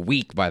over like a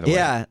week, by the way.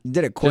 Yeah, you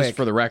did it Just quick.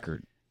 for the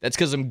record. that's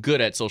because I'm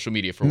good at social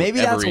media for Maybe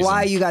whatever that's reason.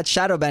 why you got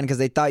shadow banned, because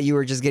they thought you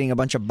were just getting a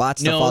bunch of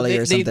bots to follow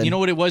you or something. you know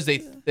what it was? They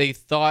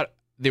thought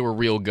they were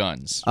real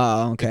guns.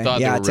 Oh, okay. thought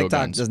they Yeah, were real TikTok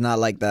guns. does not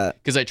like that.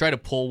 Because I tried to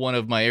pull one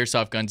of my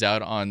airsoft guns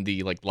out on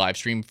the like live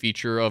stream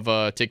feature of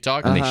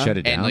TikTok, And they shut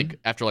it down. and like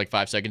after like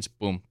 5 seconds,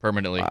 boom,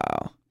 permanently.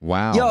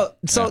 Wow. Yo,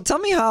 so tell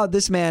me how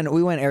this man,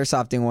 we went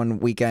airsofting one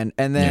weekend,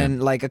 and then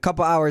like a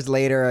couple hours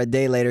later, a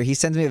day later, he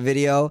sends me a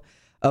video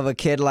of a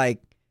kid like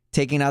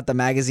taking out the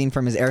magazine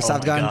from his airsoft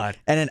my gun, God.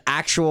 and an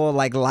actual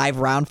like live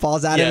round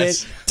falls out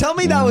Yes. of it. Tell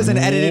me that was an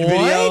edited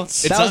video. What?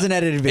 That was an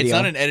edited video.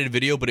 It's not an edited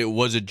video, but it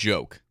was a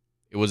joke.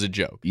 It was a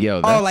joke. Yo,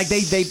 Oh, that's- like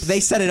they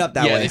set it up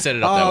that way. Yeah, they set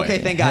it up oh, that way. okay,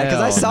 thank God. Because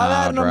I Hell saw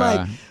that and nah, I'm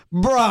like,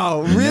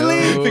 bro, really?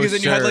 No. Because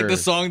then you had like the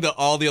sir. song that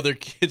all the other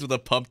kids with a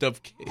pumped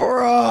up kid.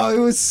 Bro, it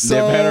was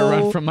so. They better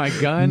run from my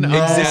gun.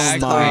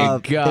 Exactly. Oh my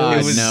Stop. God,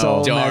 It was no.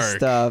 so Dark.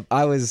 messed up.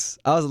 I was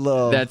a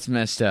little. That's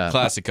messed up.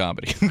 Classic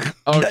comedy.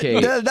 Okay.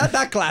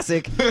 That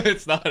classic.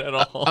 It's not at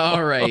all.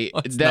 All right.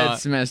 It's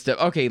That's not. messed up.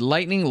 Okay,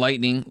 lightning.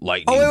 Oh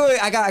wait,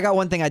 I got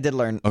one thing I did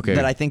learn Okay.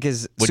 that I think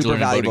is What'd you super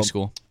learn in valuable. boating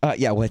school?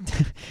 Yeah,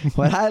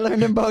 what I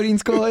learned in boating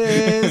school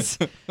is,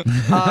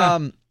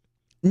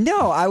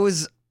 no,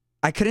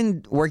 I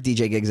couldn't work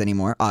DJ gigs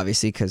anymore,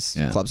 obviously, because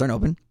Yeah. clubs aren't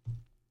open.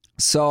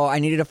 So I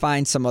needed to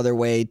find some other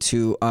way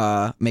to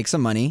make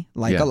some money,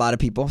 like Yeah. a lot of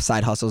people,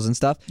 side hustles and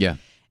stuff. Yeah.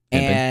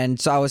 And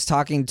so I was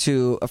talking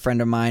to a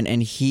friend of mine,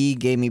 and he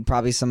gave me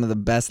probably some of the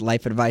best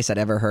life advice I'd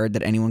ever heard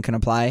that anyone can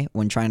apply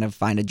when trying to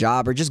find a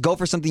job or just go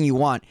for something you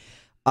want.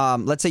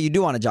 Let's say you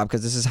do want a job,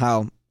 because this is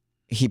how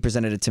he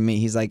presented it to me.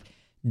 He's like,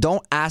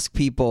 don't ask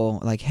people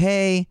like,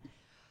 hey,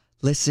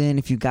 listen,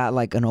 if you got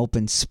like an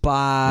open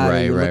spot, or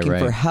Right, you're right, looking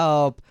for right.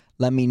 help,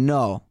 let me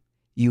know.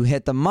 You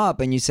hit them up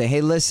and you say, hey,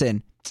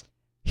 listen,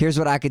 here's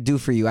what I could do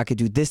for you. I could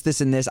do this,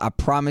 this, and this. I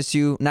promise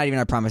you, not even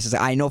I promise, it's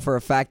like, I know for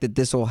a fact that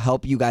this will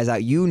help you guys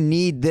out. You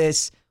need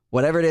this,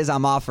 whatever it is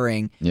I'm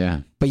offering, Yeah.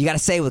 but you got to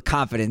say it with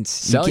confidence.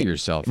 Sell can't-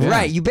 yourself. Yeah.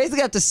 Right. You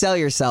basically have to sell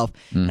yourself.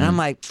 And I'm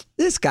like,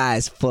 this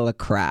guy's full of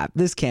crap.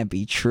 This can't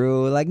be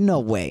true. Like, no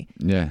way.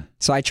 Yeah.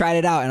 So I tried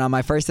it out, and on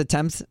my first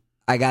attempt,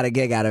 I got a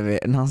gig out of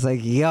it. And I was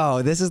like,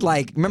 yo, this is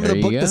like, remember There the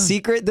you book, go. The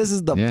Secret? This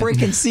is the Yeah.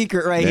 freaking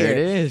secret right There here.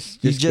 it is.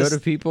 You Just, just- go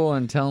to people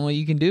and tell them what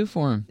you can do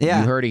for them.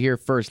 Yeah. You heard it here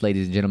first,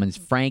 ladies and gentlemen. It's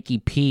Frankie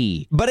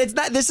P. But it's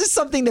not, this is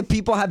something that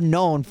people have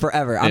known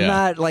forever. I'm Yeah.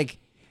 not like,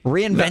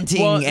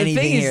 reinventing the anything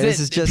thing is here. that This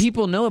is just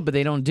people know it, but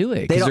they don't do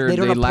it. they 'cause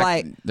don't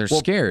apply. They're well,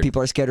 scared.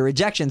 People are scared of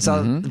rejection.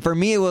 So for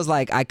me, it was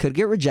like I could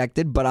get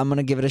rejected, but I'm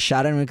gonna give it a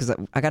shot anyway because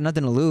I got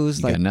nothing to lose.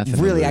 got nothing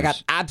to really, I lose.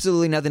 got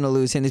absolutely nothing to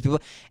lose. Hitting these people,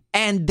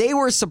 and they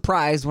were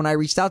surprised when I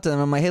reached out to them.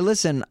 I'm like, hey,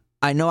 listen,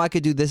 I know I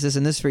could do this,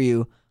 and this for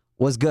you.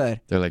 Was good.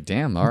 They're like,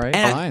 damn, all right,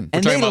 And- fine. We're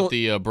and talking they- about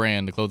the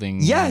brand, the clothing.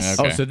 Yes.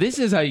 Okay. Oh, so this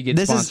is how you get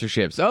This is-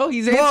 sponsorships. Oh,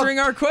 he's Well, answering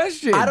our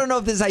question. I don't know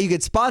if this is how you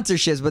get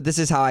sponsorships, but this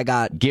is how I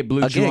got. Get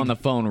Blue a Chew gig. on the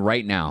phone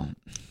right now.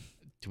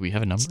 Do we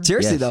have a number?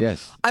 Seriously Yes, though,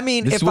 yes. I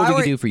mean, This if is what I we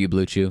were can do for you,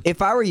 Blue Chew.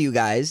 if I were you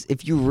guys,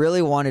 if you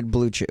really wanted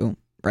Blue Chew,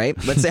 right?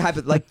 Let's say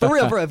like for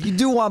real, if you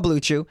do want Blue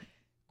Chew,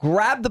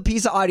 grab the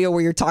piece of audio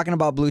where you're talking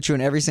about Blue Chew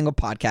in every single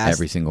podcast.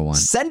 Every single one.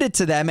 Send it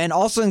to them and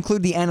also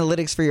include the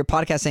analytics for your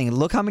podcast saying,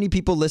 look how many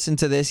people listen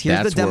to this. Here's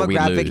That's the where we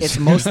demographic. lose. It's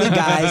mostly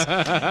guys.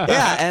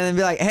 Yeah. And then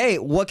be like, hey,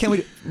 what can we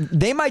do?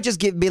 They might just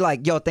be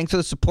like, yo, thanks for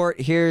the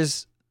support.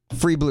 Here's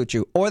free Blue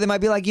Chew. Or they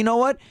might be like, you know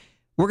what?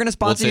 We're going to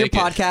sponsor your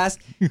take it. podcast.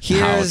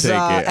 Here's take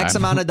it. X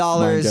amount of Mine got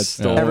dollars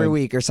stolen. every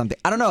week or something.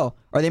 I don't know.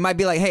 Or they might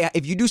be like, hey,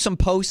 if you do some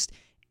posts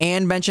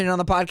and mention it on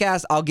the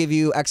podcast, I'll give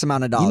you X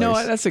amount of dollars. You know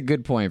what? That's a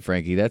good point,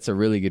 Frankie. That's a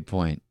really good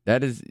point.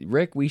 That is,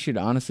 Rick, we should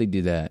honestly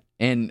do that.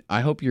 And I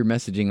hope you're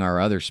messaging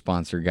our other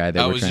sponsor guy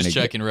that I we're was trying just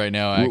to checking right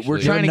now. get. Actually, We're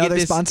trying to get Another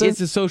this. sponsor? It's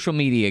a social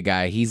media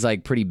guy. He's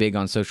like pretty big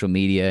on social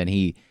media, and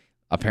he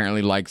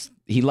apparently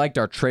liked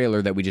our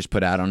trailer that we just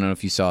put out. I don't know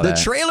if you saw The that.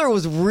 trailer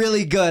was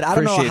really good. I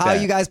don't know Appreciate how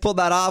that. you guys pulled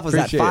that off. Was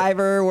Appreciate it. that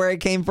Fiverr where it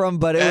came from?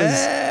 But it was.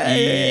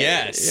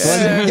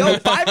 yes. Yo,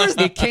 Fiverr's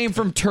It came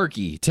from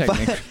Turkey,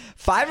 technically.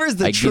 Fiverr's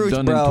the I truth, get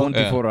done bro. in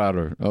 24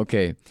 hours.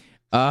 Okay.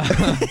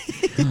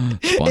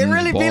 It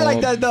really be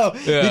like that though,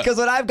 Yeah. because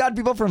when I've got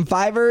people from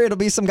Fiverr, it'll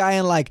be some guy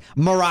in like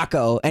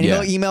Morocco, and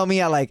Yeah. he'll email me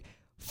at like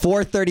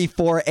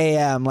 4:34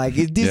 a.m. Like,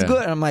 is this Yeah.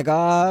 good? And I'm like,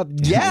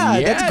 yeah,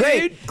 Yeah, that's great.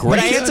 dude. But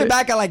I Great. answer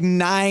back at like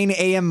 9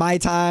 a.m. my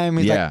time.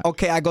 He's Yeah. like,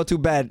 okay, I go to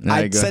bed. There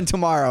I you go. send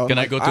tomorrow. Can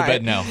I I'm go like, to all bed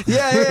right. now?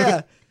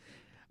 Yeah.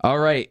 All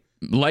right.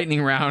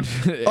 Lightning round.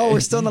 Oh,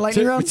 we're still in the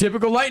lightning round?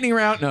 Typical lightning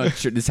round. No,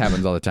 sure, this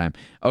happens all the time.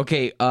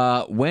 Okay,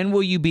 when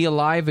will you be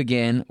alive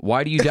again?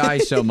 Why do you die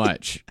so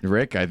much?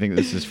 Rick, I think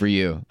this is for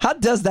you. How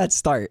does that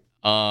start?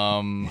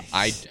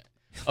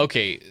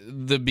 Okay,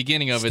 the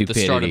beginning of it, the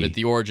start of Stupidity. it,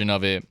 the origin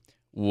of it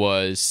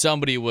was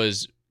somebody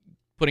was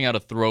putting out a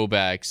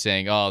throwback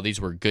saying, "Oh, these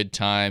were good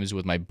times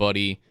with my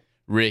buddy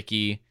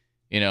Ricky.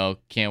 I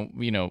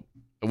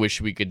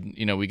wish we could,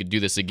 we could do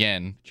this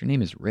again." Your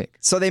name is Rick.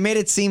 So they made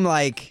it seem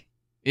like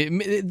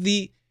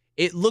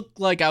It looked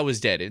like I was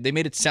dead. They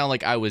made it sound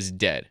like I was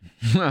dead.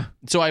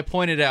 So I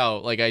pointed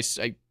out, like I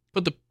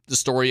put the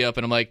story up,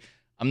 and I'm like,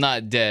 I'm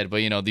not dead,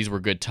 but these were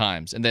good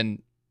times. And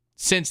then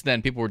since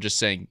then, people were just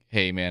saying,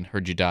 "Hey, man,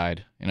 heard you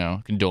died.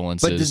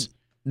 Condolences." but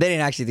they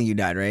didn't actually think you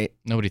died, right?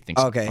 Nobody thinks.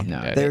 Okay. I'm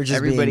No, dead. They were just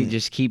everybody being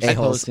just keeps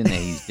a-holes. posting that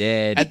he's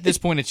dead. At this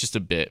point, it's just a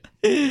bit.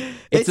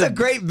 It's a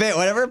great bit.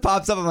 Whenever it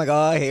pops up, I'm like,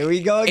 oh, here we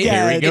go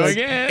again. Here we go It's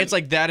again. It's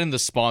like that in the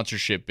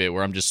sponsorship bit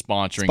where I'm just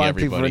sponsoring Spawn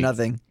everybody. people for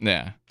nothing.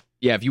 Yeah.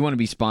 Yeah, if you want to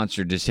be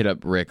sponsored, just hit up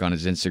Rick on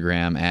his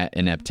Instagram at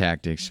Inept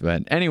Tactics.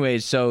 But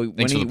anyways, so when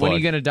Thanks for the are you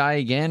plug. going to die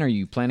again? Are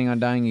you planning on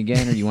dying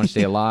again, or do you want to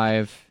stay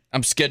alive?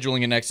 I'm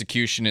scheduling an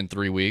execution in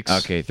 3 weeks.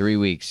 Okay, 3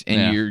 weeks.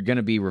 And Yeah. you're going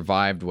to be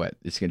revived, what?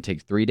 It's going to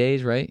take 3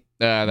 days, right?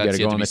 That's gotta yet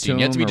go to on be the seen.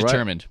 Yet to be tomb or what?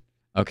 determined.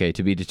 Okay,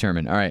 to be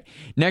determined. All right.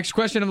 Next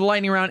question of the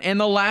lightning round and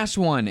the last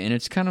one. And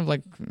it's kind of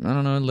like, I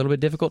don't know, a little bit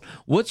difficult.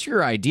 What's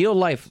your ideal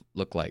life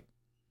look like?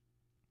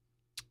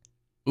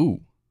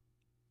 Ooh.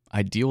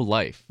 Ideal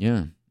life.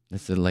 Yeah.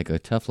 That's like a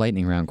tough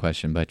lightning round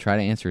question, but try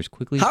to answer as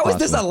quickly as How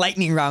possible. is this a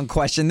lightning round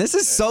question? This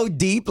is so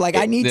deep. Like,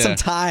 I need some Yeah.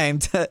 time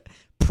to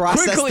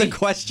process Quickly, the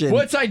question.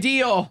 What's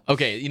ideal?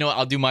 Okay, you know what?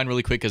 I'll do mine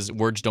really quick because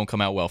words don't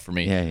come out well for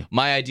me. Yeah.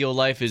 My ideal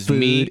life is Food,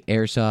 me.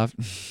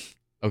 airsoft.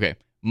 Okay.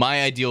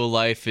 My ideal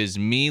life is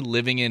me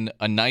living in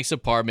a nice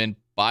apartment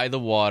by the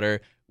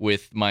water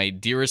with my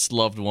dearest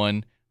loved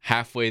one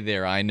halfway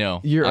there. I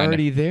know. You're I know.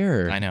 already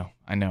there. I know.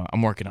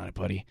 I'm working on it,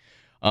 buddy.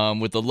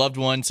 With the loved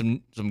one,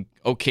 some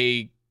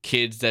okay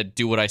kids that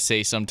do what I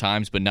say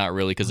sometimes, but not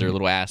really because they're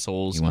little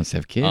assholes. He wants to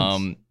have kids.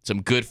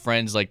 Some good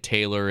friends like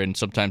Taylor and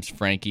sometimes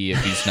Frankie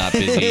if he's not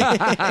busy.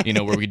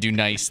 Where we do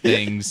nice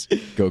things.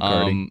 Go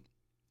karting.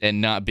 And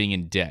not being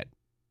in debt.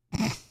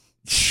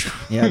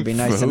 Yeah, it'd be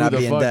nice to not Who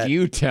be the in fuck debt.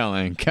 you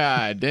telling?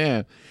 God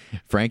damn.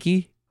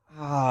 Frankie?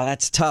 Oh,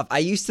 that's tough. I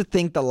used to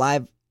think the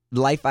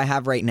life I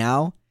have right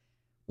now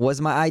was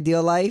my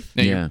ideal life.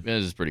 Yeah.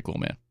 This is pretty cool,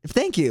 man.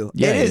 Thank you.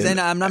 Yeah, it is, yeah. and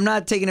I'm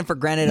not taking it for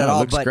granted No, at it all.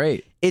 looks But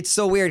great. it's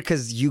so weird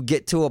because you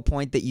get to a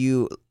point that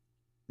you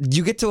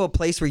get to a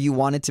place where you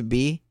want it to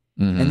be,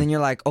 Mhm. and then you're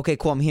like, okay,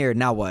 cool, I'm here.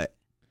 Now what?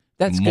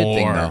 That's a good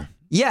thing, More. though.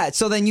 Yeah,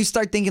 so then you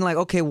start thinking like,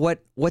 okay,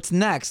 what's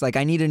next? Like,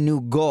 I need a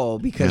new goal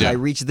because Yeah. I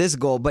reached this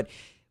goal. But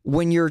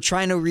when you're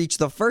trying to reach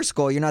the first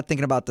goal, you're not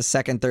thinking about the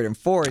second, third, and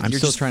fourth. I'm You're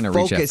still just trying to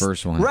reach that focused-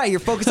 first one. Right, you're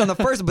focused on the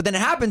first, but then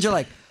it happens, you're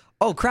like,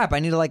 oh crap, I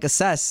need to like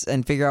assess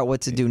and figure out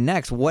what to do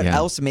next. What Yeah.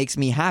 else makes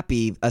me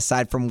happy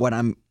aside from what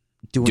I'm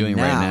doing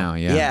right now,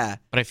 yeah. Yeah.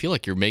 But I feel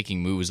like you're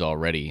making moves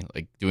already,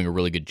 like doing a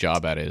really good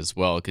job at it as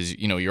well. Because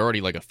you're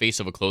already like a face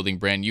of a clothing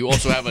brand. You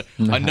also have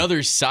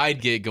another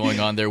side gig going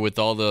on there with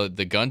all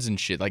the guns and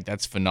shit. Like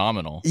that's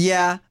phenomenal.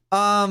 Yeah.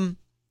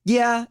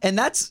 Yeah, and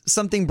that's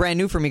something brand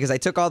new for me because I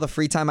took all the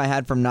free time I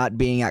had from not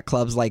being at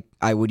clubs like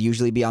I would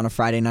usually be on a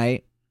Friday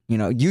night.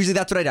 Usually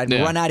that's what I did.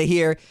 I'd run out of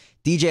here,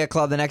 DJ a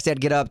club, the next day I'd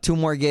get up, 2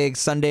 more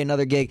gigs, Sunday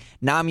another gig.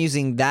 Now I'm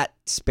using that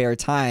spare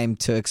time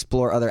to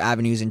explore other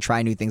avenues and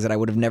try new things that I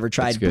would have never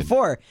tried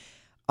before.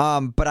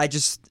 But I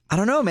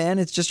don't know, man.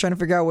 It's just trying to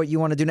figure out what you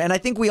want to do. And I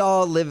think we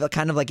all live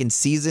kind of like in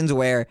seasons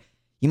where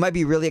you might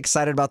be really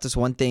excited about this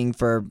one thing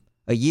for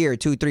a year,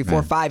 2, 3,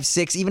 4, 5,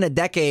 6, even a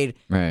decade.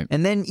 Right.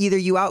 And then either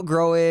you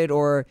outgrow it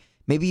or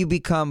maybe you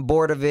become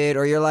bored of it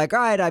or you're like, all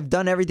right, I've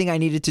done everything I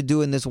needed to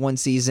do in this one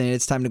season.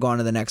 It's time to go on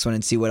to the next one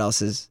and see what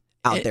else is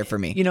out there for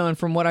me. And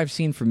from what I've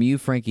seen from you,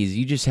 Frankie, is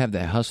you just have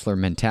that hustler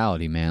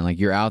mentality, man. Like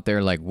you're out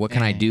there like, what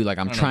can I do? Like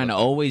I'm trying to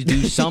always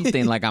do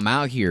something. Like I'm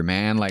out here,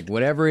 man. Like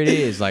whatever it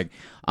is, like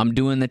I'm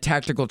doing the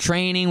tactical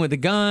training with the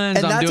guns.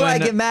 And that's why I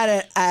get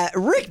mad at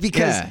Rick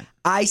because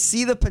I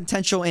see the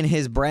potential in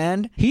his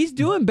brand. He's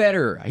doing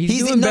better.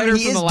 He's doing better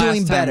from the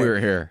last time we were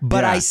here.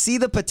 But I see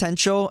the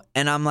potential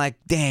and I'm like,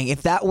 dang,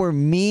 if that were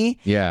me,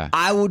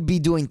 I would be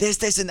doing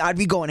this, and I'd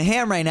be going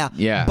ham right now.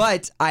 Yeah.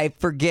 But I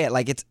forget,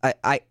 like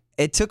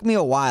it took me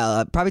a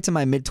while, probably to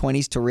my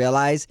mid-20s, to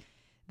realize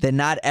that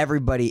not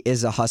everybody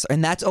is a hustler.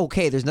 And that's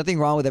okay. There's nothing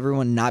wrong with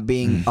everyone not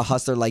being a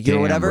hustler like you or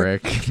whatever.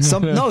 Rick.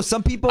 Some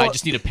people... I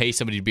just need to pay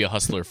somebody to be a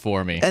hustler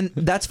for me. And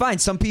that's fine.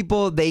 Some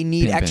people, they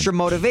need extra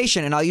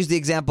motivation. And I'll use the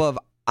example of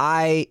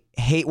I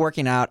hate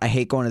working out. I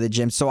hate going to the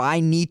gym. So I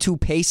need to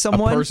pay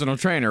someone, a personal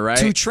trainer, right,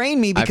 to train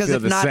me because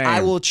if not,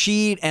 I will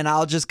cheat and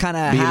I'll just kind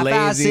of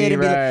half-ass it,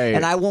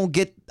 and I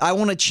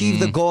won't achieve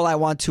the goal I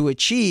want to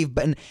achieve.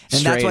 And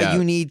that's why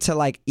you need to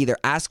like either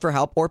ask for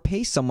help or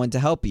pay someone to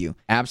help you.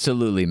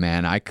 Absolutely,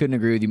 man. I couldn't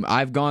agree with you.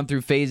 I've gone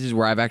through phases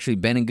where I've actually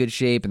been in good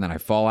shape and then I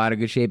fall out of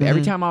good shape.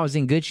 Every time I was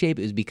in good shape,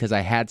 it was because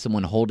I had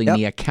someone holding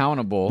me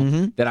accountable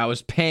that I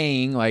was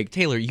paying. Like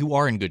Taylor, you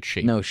are in good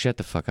shape. No, shut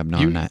the fuck up. No,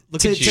 I'm not.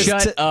 Look at you.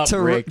 Shut up,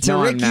 Rick. To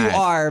No, Rick, you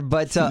are,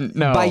 but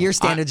by your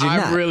standards, you're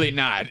not. I'm really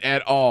not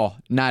at all.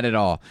 Not at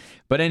all.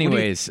 But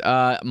anyways,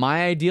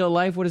 my ideal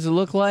life, what does it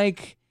look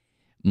like?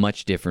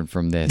 Much different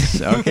from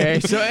this. Okay,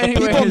 so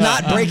anyways, people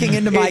not breaking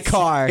into my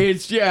car.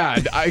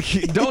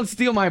 Don't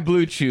steal my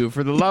Blue Chew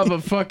for the love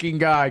of fucking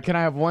God. Can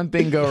I have one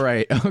thing go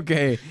right?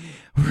 Okay,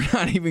 we're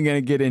not even gonna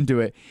get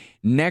into it.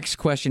 Next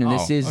question, and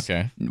this is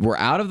we're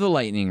out of the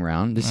lightning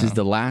round. This is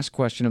the last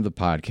question of the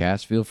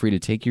podcast. Feel free to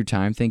take your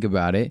time, think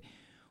about it.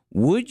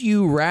 Would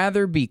you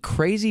rather be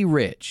crazy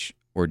rich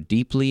or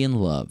deeply in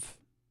love?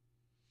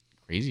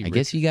 Crazy I rich.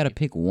 guess you got to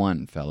pick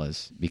one,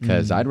 fellas,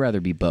 because I'd rather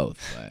be both.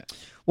 But.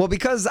 Well,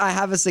 because I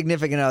have a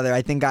significant other,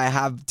 I think I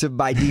have to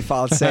by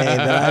default say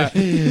that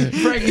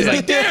Frankie's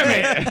like,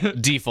 damn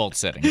it! Default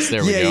settings.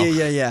 There we go.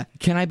 Yeah.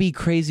 Can I be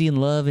crazy in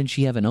love and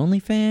she have an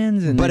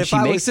OnlyFans and then she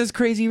makes us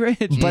crazy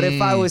rich? But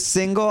if I was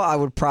single, I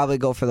would probably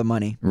go for the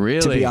money.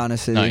 Really? To be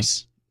honest with you.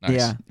 Nice.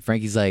 Yeah.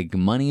 Frankie's like,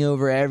 money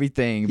over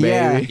everything, baby.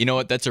 Yeah. You know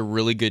what? That's a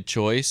really good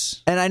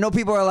choice. And I know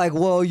people are like,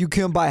 well, you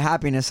can't buy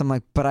happiness. I'm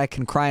like, but I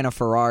can cry in a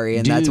Ferrari,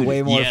 and that's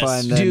way more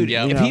fun.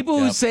 Than, people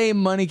who say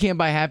money can't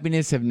buy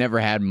happiness have never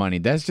had money.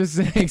 That's just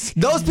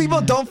those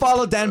people don't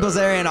follow Dan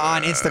Bilzerian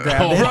on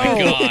Instagram. Oh,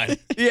 my God.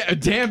 Yeah,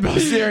 Dan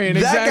Bilzerian,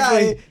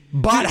 exactly. That guy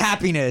bought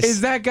happiness.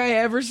 Is that guy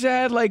ever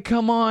sad? Like,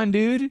 come on,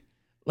 dude.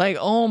 Like,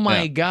 oh,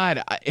 my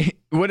God.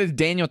 What is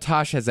Daniel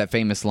Tosh has that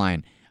famous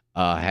line?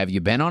 Have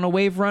you been on a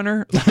wave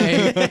runner? Like,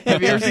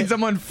 have you ever seen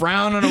someone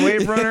frown on a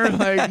wave runner?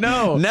 Like,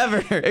 no.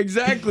 Never.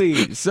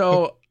 Exactly.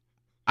 So,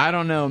 I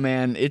don't know,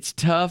 man. It's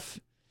tough.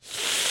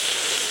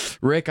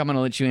 Rick, I'm going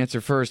to let you answer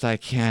first. I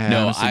can't.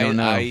 No, I don't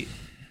know.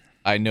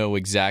 I know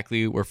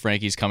exactly where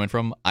Frankie's coming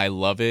from. I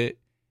love it.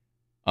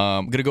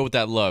 I'm going to go with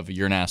that love.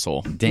 You're an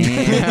asshole.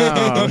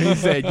 Damn. He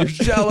said, you're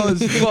shallow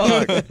as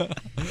fuck.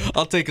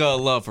 I'll take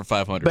love for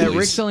 $500. But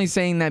Rick's only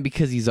saying that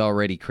because he's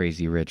already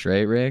crazy rich,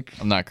 right, Rick?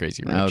 I'm not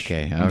crazy rich.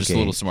 Okay. I'm just a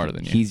little smarter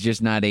than you. He's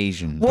just not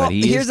Asian. Well, but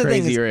he here's is the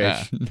thing crazy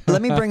is, rich.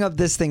 Let me bring up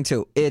this thing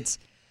too. It's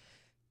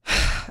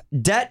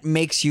debt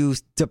makes you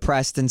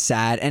depressed and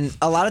sad, and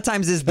a lot of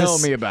times is this. Tell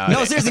me about it.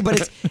 No, seriously,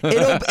 but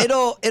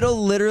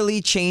it'll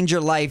literally change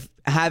your life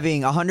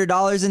having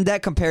 $100 in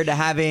debt compared to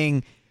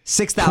having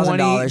 $6,000,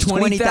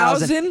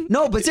 $20,000.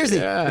 No, but seriously,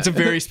 it's a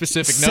very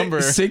specific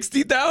number.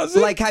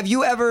 60,000. Like, have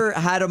you ever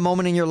had a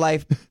moment in your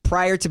life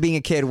prior to being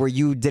a kid where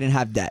you didn't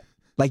have debt?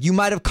 Like, you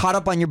might have caught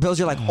up on your bills.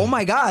 You're like, oh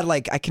my God,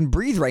 like I can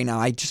breathe right now.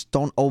 I just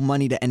don't owe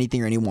money to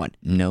anything or anyone.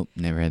 Nope,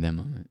 never had that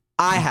moment.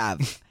 I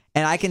have,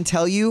 and I can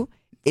tell you,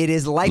 it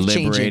is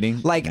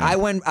life-changing. Like, I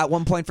went at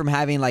one point from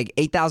having like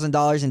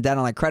 $8,000 in debt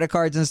on like credit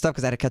cards and stuff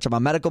because I had to catch up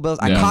on medical bills.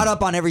 I caught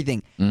up on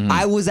everything.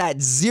 I was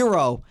at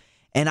zero,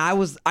 and I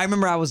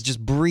remember I was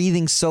just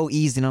breathing so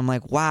easy, and I'm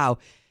like, wow,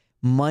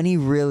 money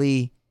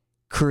really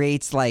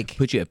creates like...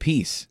 Put you at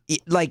peace.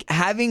 Like,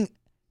 having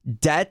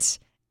debt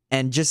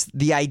And just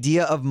the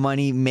idea of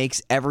money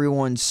makes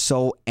everyone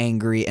so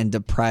angry and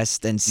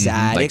depressed and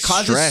sad. Like it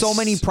causes stress. so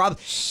many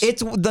problems.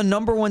 It's the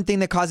number one thing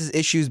that causes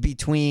issues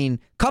between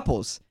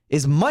couples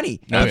is money.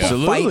 People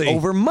Absolutely. fight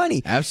over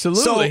money.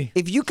 Absolutely. So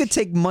if you could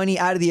take money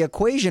out of the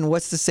equation,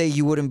 what's to say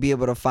you wouldn't be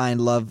able to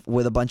find love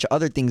with a bunch of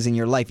other things in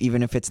your life,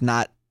 even if it's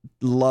not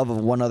love of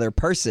one other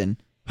person?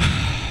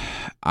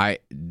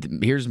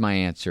 Here's my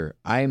answer.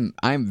 I'm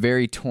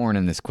very torn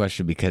in this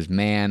question because,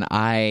 man,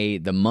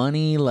 the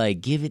money,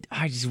 like,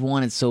 I just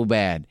want it so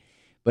bad.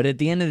 But at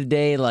the end of the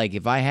day, like,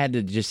 if I had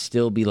to just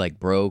still be like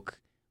broke,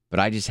 but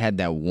I just had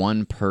that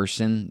one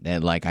person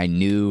that like I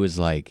knew was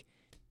like,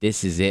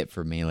 this is it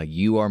for me. Like,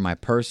 you are my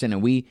person,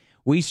 and we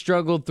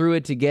struggled through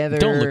it together.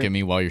 Don't look at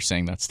me while you're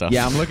saying that stuff.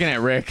 Yeah, I'm looking at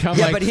Rick. I'm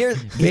Yeah, like, but here-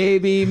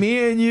 baby,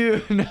 me and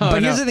you. No,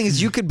 But here's the thing: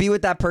 is you could be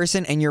with that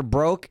person and you're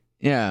broke,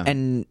 yeah,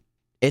 and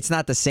it's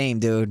not the same,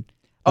 dude.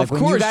 of Like, when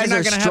course you guys you're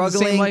are not gonna have the same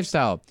struggling-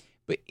 lifestyle.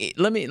 But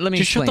let me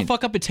Just shut explain. the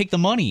fuck up and take the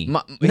money.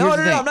 No, Here's the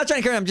thing. I'm not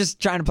trying to carry. I'm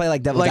just trying to play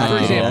like devil's Like, for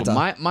advocate. example,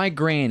 That's all. my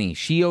granny,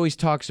 she always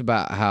talks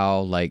about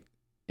how, like,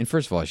 and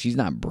first of all, she's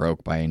not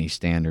broke by any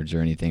standards or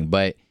anything,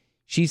 but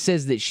she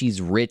says that she's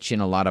rich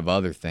in a lot of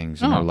other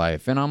things in her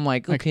life. And I'm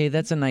like, okay,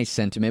 that's a nice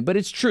sentiment, but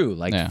it's true.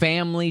 Like, Yeah.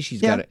 family,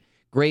 she's got a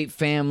great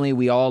family.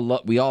 We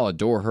all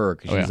adore her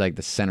because she's yeah. like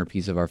the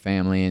centerpiece of our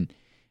family. And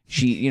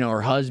she,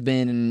 her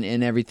husband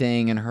and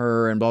everything, and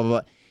her and blah, blah,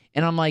 blah.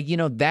 And I'm like,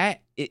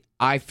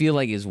 I feel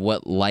like is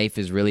what life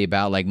is really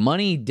about. Like,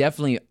 money,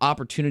 definitely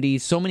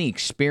opportunities, so many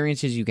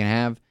experiences you can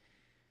have.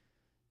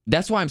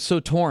 That's why I'm so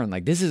torn.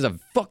 Like, this is a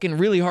fucking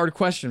really hard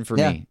question for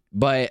me.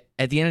 But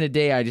at the end of the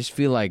day, I just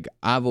feel like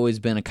I've always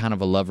been a kind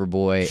of a lover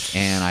boy,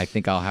 and I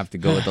think I'll have to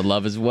go with the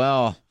love as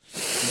well.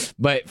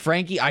 But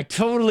Frankie, I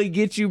totally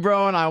get you,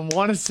 bro, and I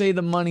want to say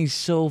the money's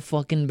so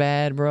fucking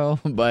bad, bro.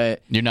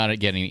 But You're not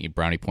getting any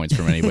brownie points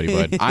from anybody,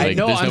 bud. I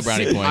know there's no I'm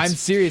brownie se- points. I'm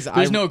serious.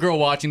 There's no girl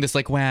watching this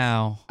like,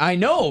 wow. I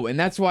know, and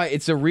that's why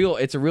it's a real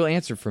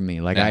answer for me.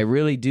 Like, Yeah. I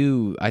really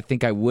do. I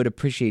think I would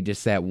appreciate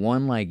just that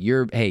one. Like,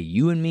 hey,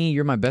 you and me,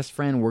 you're my best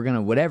friend. We're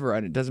gonna whatever.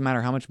 It doesn't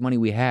matter how much money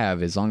we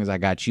have, as long as I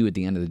got you at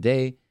the end of the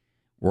day,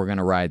 we're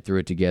gonna ride through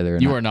it together.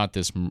 And You are not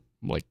this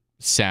like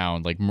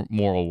sound like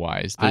moral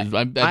wise. I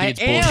think it's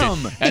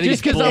am. bullshit. I think Just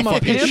it's because I'm a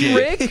bull-fucking pimp,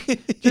 shit.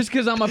 Rick. Just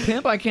because I'm a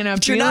pimp, I can't have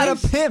But you're not a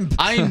feelings? pimp.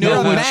 I You're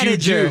know a what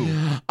manager. you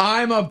do.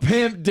 I'm a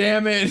pimp.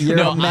 Damn it. You're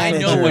No, a I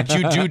know manager. what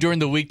you do during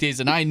the weekdays,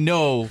 and I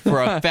know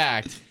for a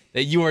fact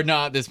that you are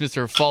not this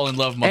Mr. Fall in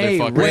Love Hey,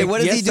 motherfucker. Wait, what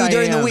does he Yes, do I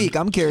during the am. week?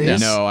 I'm curious.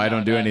 No, I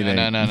don't do anything.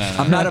 No.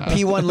 I'm not a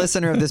P1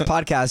 listener of this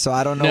podcast, so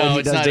I don't know No, what he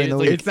it's does not. during the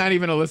It's week. It's not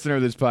even a listener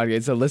of this podcast.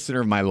 It's a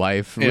listener of my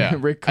life. Yeah.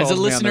 Rick As calls a me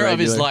on the listener of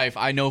his regular. life,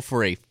 I know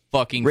for a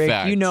fucking Rick,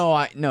 fact. you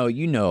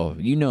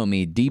know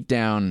me deep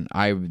down.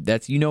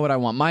 You know what I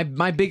want.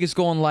 My biggest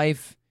goal in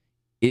life,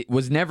 it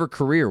was never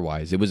career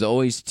wise. It was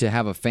always to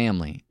have a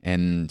family,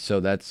 and so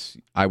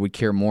I would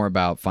care more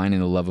about finding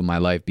the love of my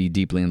life, be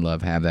deeply in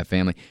love, have that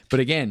family.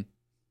 But again,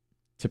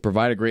 to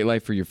provide a great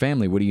life for your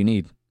family, what do you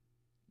need?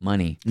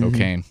 Money.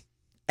 cocaine.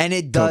 And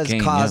it does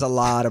Cocaine, cause yeah. a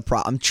lot of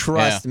problems.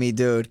 Trust me,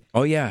 dude.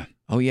 Oh yeah.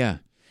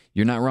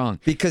 You're not wrong.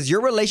 Because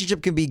your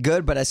relationship can be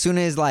good, but as soon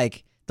as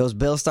like those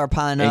bills start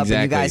piling up and you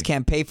Exactly. guys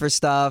can't pay for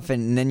stuff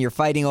and then you're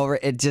fighting over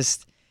it,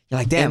 just you're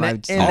like, damn, And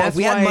if that's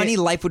we had why- money,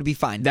 life would be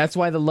fine. That's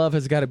why the love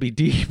has got to be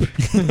deep.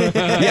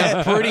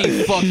 Yeah,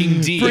 pretty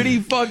fucking deep. Pretty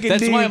fucking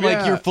That's deep. why I'm like,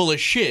 yeah. you're full of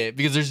shit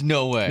because there's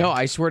no way. No,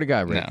 I swear to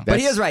God, Rick. No. But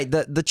he is right.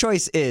 The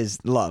choice is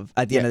love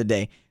at the end of the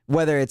day.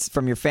 Whether it's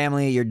from your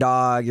family, your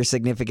dog, your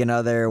significant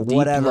other,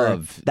 whatever,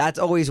 love. that's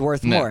always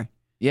worth No. more.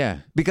 Yeah.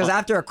 Because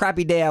after a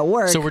crappy day at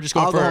work, So we're just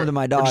going I'll for go home to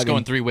my dog. We're just going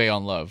and- three-way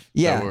on love.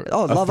 yeah. So we're-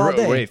 Oh, love all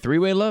day. Wait,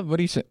 three-way love? What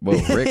do you say? Whoa,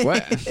 Rick,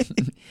 what?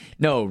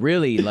 No,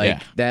 really, like Yeah.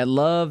 that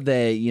love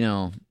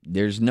that,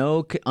 there's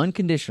no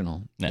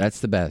unconditional. No. That's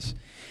the best.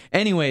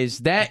 Anyways,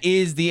 that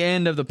is the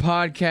end of the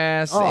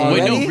podcast. Oh, And-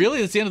 Wait, Already? no,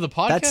 really? That's the end of the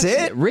podcast? That's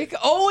it? Rick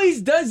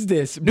always does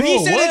this. Bro,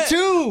 he said it what?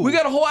 too. We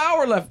got a whole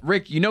hour left.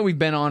 Rick, we've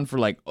been on for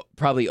like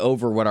probably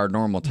over what our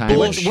normal time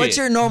Bullshit. is. What's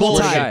your normal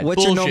Bullshit. time?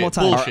 What's your Bullshit. normal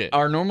time? Bullshit.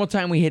 Our normal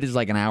time we hit is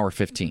like an hour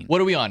 15. What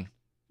are we on?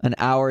 An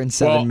hour and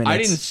 7 minutes. I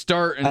didn't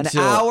start An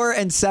until hour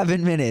and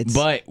 7 minutes.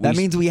 But that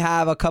we- means we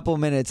have a couple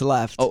minutes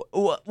left.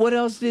 Oh, what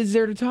else is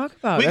there to talk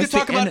about? We That's could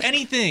talk the about end-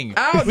 anything.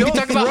 Ow, we don't could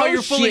talk about how throw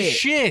you're full of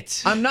shit.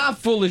 shit. I'm not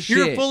full of shit.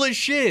 You're full of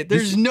shit.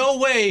 There's no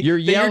way You're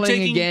that yelling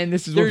taking, again.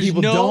 This is what there's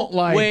people no don't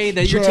like. way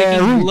that you're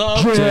taking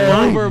love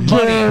over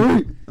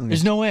money.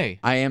 There's no way.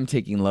 I am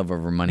taking love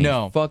over money.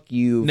 No. Fuck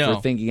you No.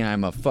 for thinking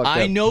I'm a fucked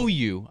I up. know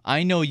you.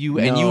 And No, you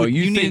think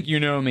need you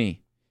know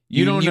me.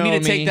 You don't know You need me.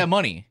 to take that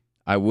money.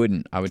 I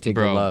wouldn't. I would take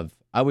Bro. the love.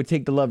 I would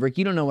take the love, Rick.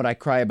 You don't know what I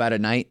cry about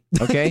at night,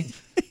 okay?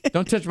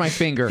 Don't touch my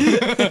finger.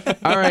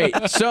 All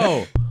right,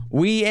 so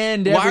we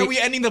end Why every... are we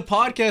ending the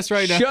podcast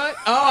right now? Shut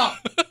up!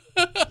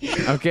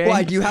 Okay?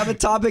 Why? Do you have a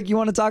topic you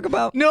want to talk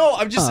about? No,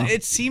 I'm just. Oh.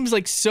 It seems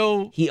like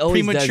so He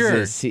always premature.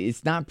 does this.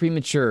 It's not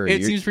premature. It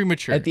You're- seems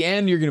premature. At the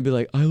end, you're going to be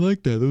like, I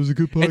like that. That was a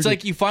good podcast. It's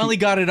like you finally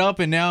got it up,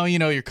 and now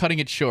you're cutting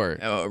it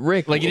short.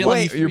 Rick, Like, you didn't what?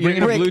 let me- You're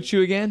bringing Rick- up Blue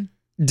Chew again?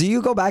 Do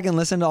you go back and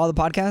listen to all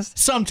the podcasts?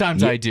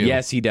 Sometimes I do.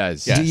 Yes, he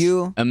does. Yes. Do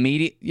you?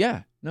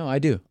 Yeah. No, I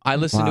do. I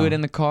listen to it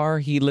in the car.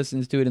 He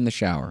listens to it in the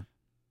shower.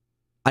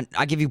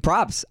 I give you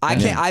props. I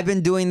can't. I've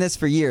been doing this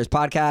for years.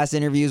 Podcasts,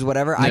 interviews,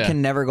 whatever. I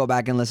can never go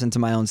back and listen to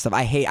my own stuff.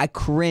 I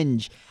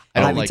cringe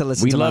having to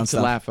listen to my own stuff. We love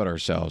to laugh at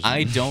ourselves.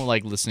 I don't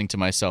like listening to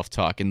myself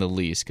talk in the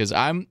least because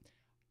I'm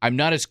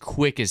not as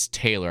quick as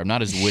Taylor. I'm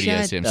not as witty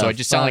as him. So I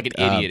just sound like an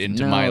idiot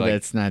into my like.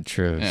 That's not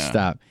true.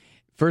 Stop.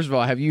 First of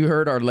all, have you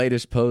heard our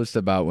latest post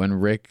about when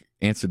Rick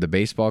answered the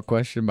baseball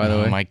question, by the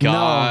way? Oh, my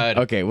God.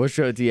 No. Okay, we'll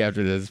show it to you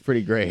after this. It's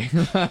pretty great. We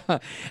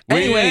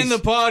end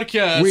the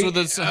podcast with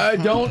this.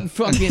 Don't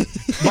fucking...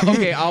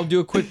 Okay, I'll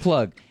do a quick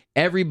plug.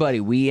 Everybody,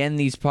 we end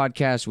these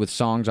podcasts with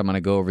songs. I'm going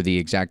to go over the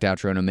exact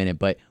outro in a minute,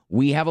 but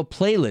we have a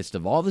playlist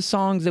of all the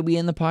songs that we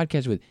end the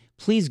podcast with.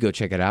 Please go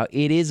check it out.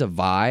 It is a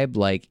vibe.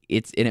 And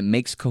it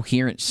makes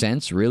coherent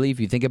sense, really, if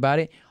you think about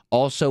it.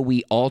 Also,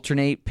 we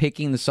alternate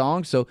picking the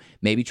songs, so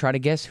maybe try to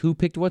guess who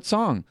picked what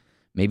song.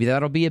 Maybe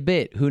that'll be a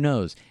bit. Who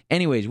knows?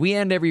 Anyways, we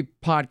end every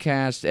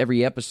podcast,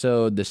 every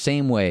episode the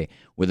same way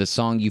with a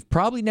song you've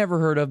probably never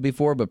heard of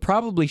before, but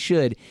probably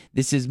should.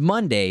 This is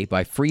Monday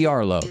by Free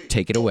Arlo.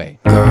 Take it away.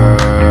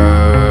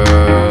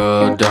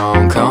 Girl,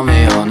 don't call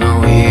me on the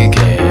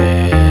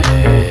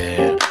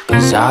weekend,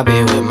 'cause I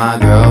be with my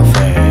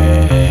girlfriend,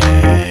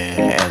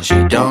 and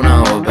she don't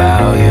know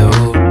about you.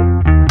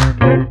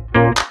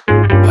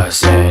 I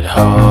said,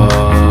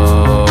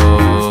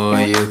 oh,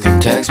 you can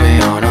text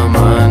me on a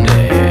Monday.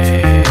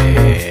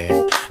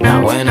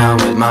 Now when I'm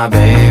with my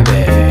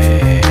baby,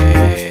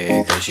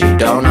 'cause she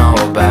don't know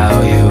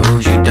about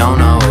you. She don't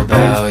know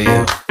about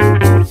you.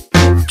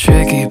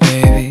 Tricky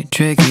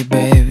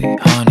baby,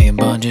 honey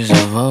bunches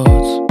of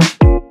oats.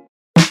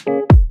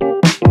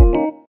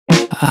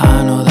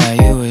 I know that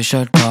you wish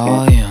I'd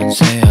call you and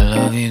say I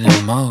love you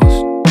the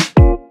most.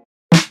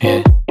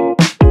 Yeah.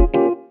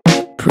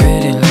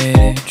 Pretty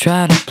lady,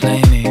 try to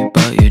play me,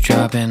 but you're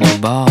dropping the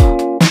ball.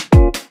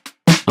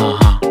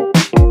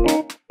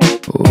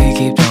 We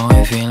keep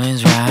throwing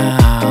feelings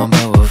round,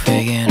 but we're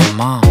faking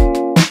them all.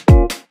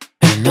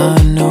 And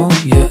I know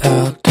you're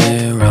out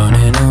there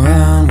running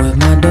around with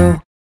my dough.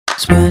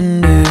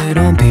 Spend it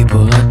on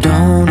people I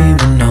don't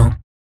even know.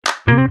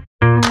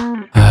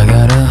 I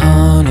got a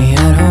honey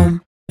at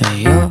home, and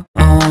you're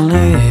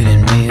only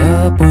hitting me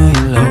up when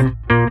you're low.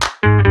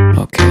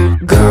 Okay,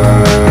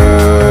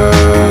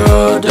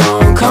 girl,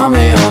 don't call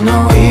me on the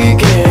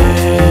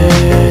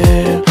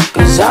weekend,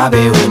 'cause I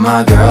be with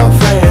my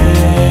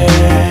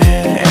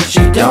girlfriend, and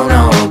she don't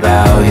know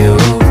about you.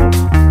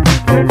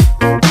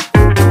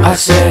 I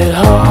said,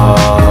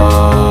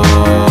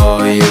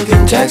 oh, you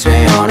can text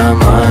me on a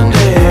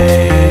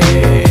Monday.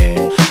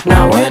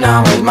 Now when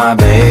I'm with my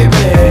baby,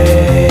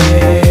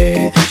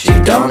 she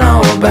don't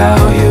know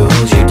about you.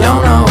 She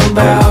don't know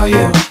about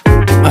you.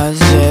 I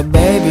said,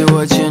 baby,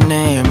 what's your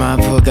name? I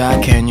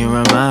forgot, can you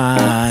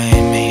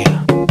remind me?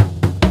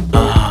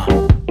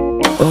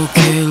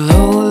 Okay,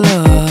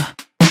 Lola,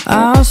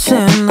 I'll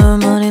send the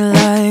money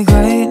like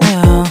right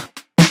now.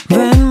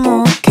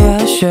 Venmo,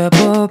 Cash App,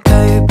 or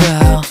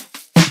PayPal.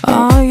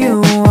 All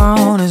you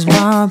want is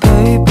my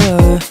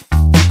paper.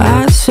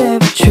 I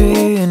save a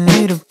tree and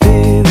need a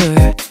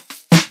beaver.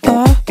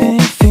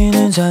 Ain't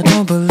feelings, I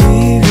don't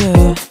believe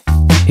you.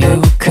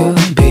 You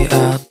could be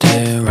out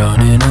there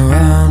running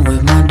around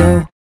with my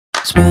dough.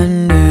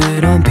 Spend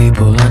it on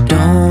people I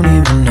don't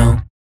even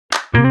know.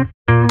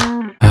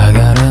 I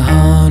got a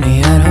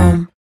honey at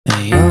home,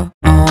 and you're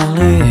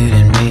only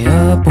hitting me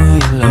up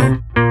when you're low.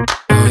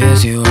 Oh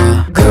yes you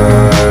are.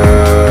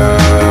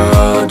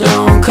 Girl,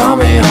 don't call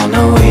me on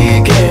the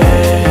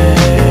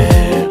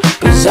weekend,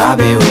 'cause I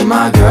be with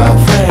my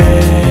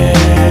girlfriend,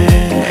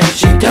 and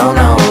she don't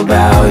know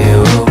about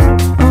you.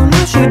 Oh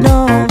no she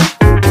don't.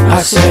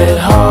 I said,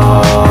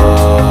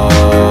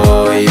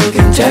 oh, you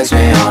can text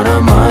me on a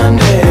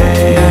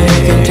Monday. Now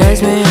you can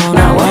text me on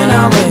now when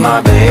I'm with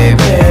my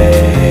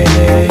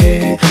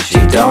baby, she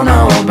don't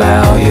know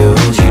about you.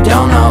 She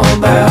don't know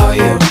about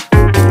you.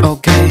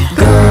 Okay,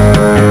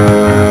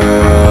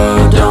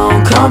 girl,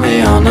 don't call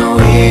me on the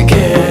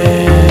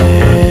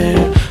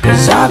weekend,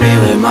 'cause I be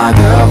with my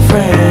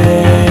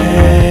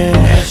girlfriend,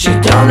 and she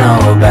don't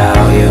know about